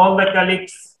thanks all the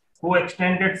colleagues who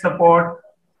extended support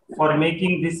for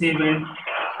making this event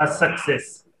a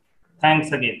success.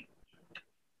 Thanks again.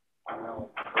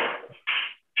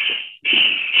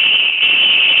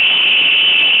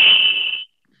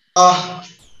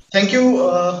 Thank you,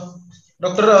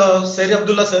 Dr. Sairi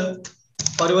Abdullah sir,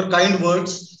 for your kind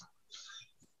words.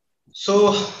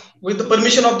 So, with the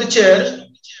permission of the chair,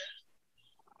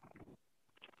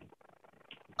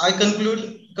 I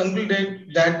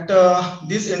concluded that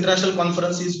this international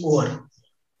conference is over.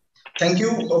 Thank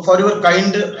you for your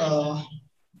kind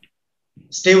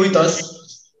stay with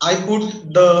us. I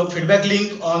put the feedback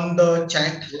link on the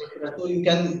chat, so you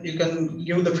can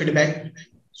give the feedback,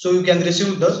 so you can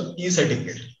receive the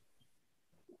e-certificate.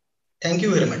 Thank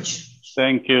you very much.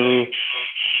 Thank you.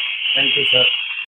 Thank you, sir.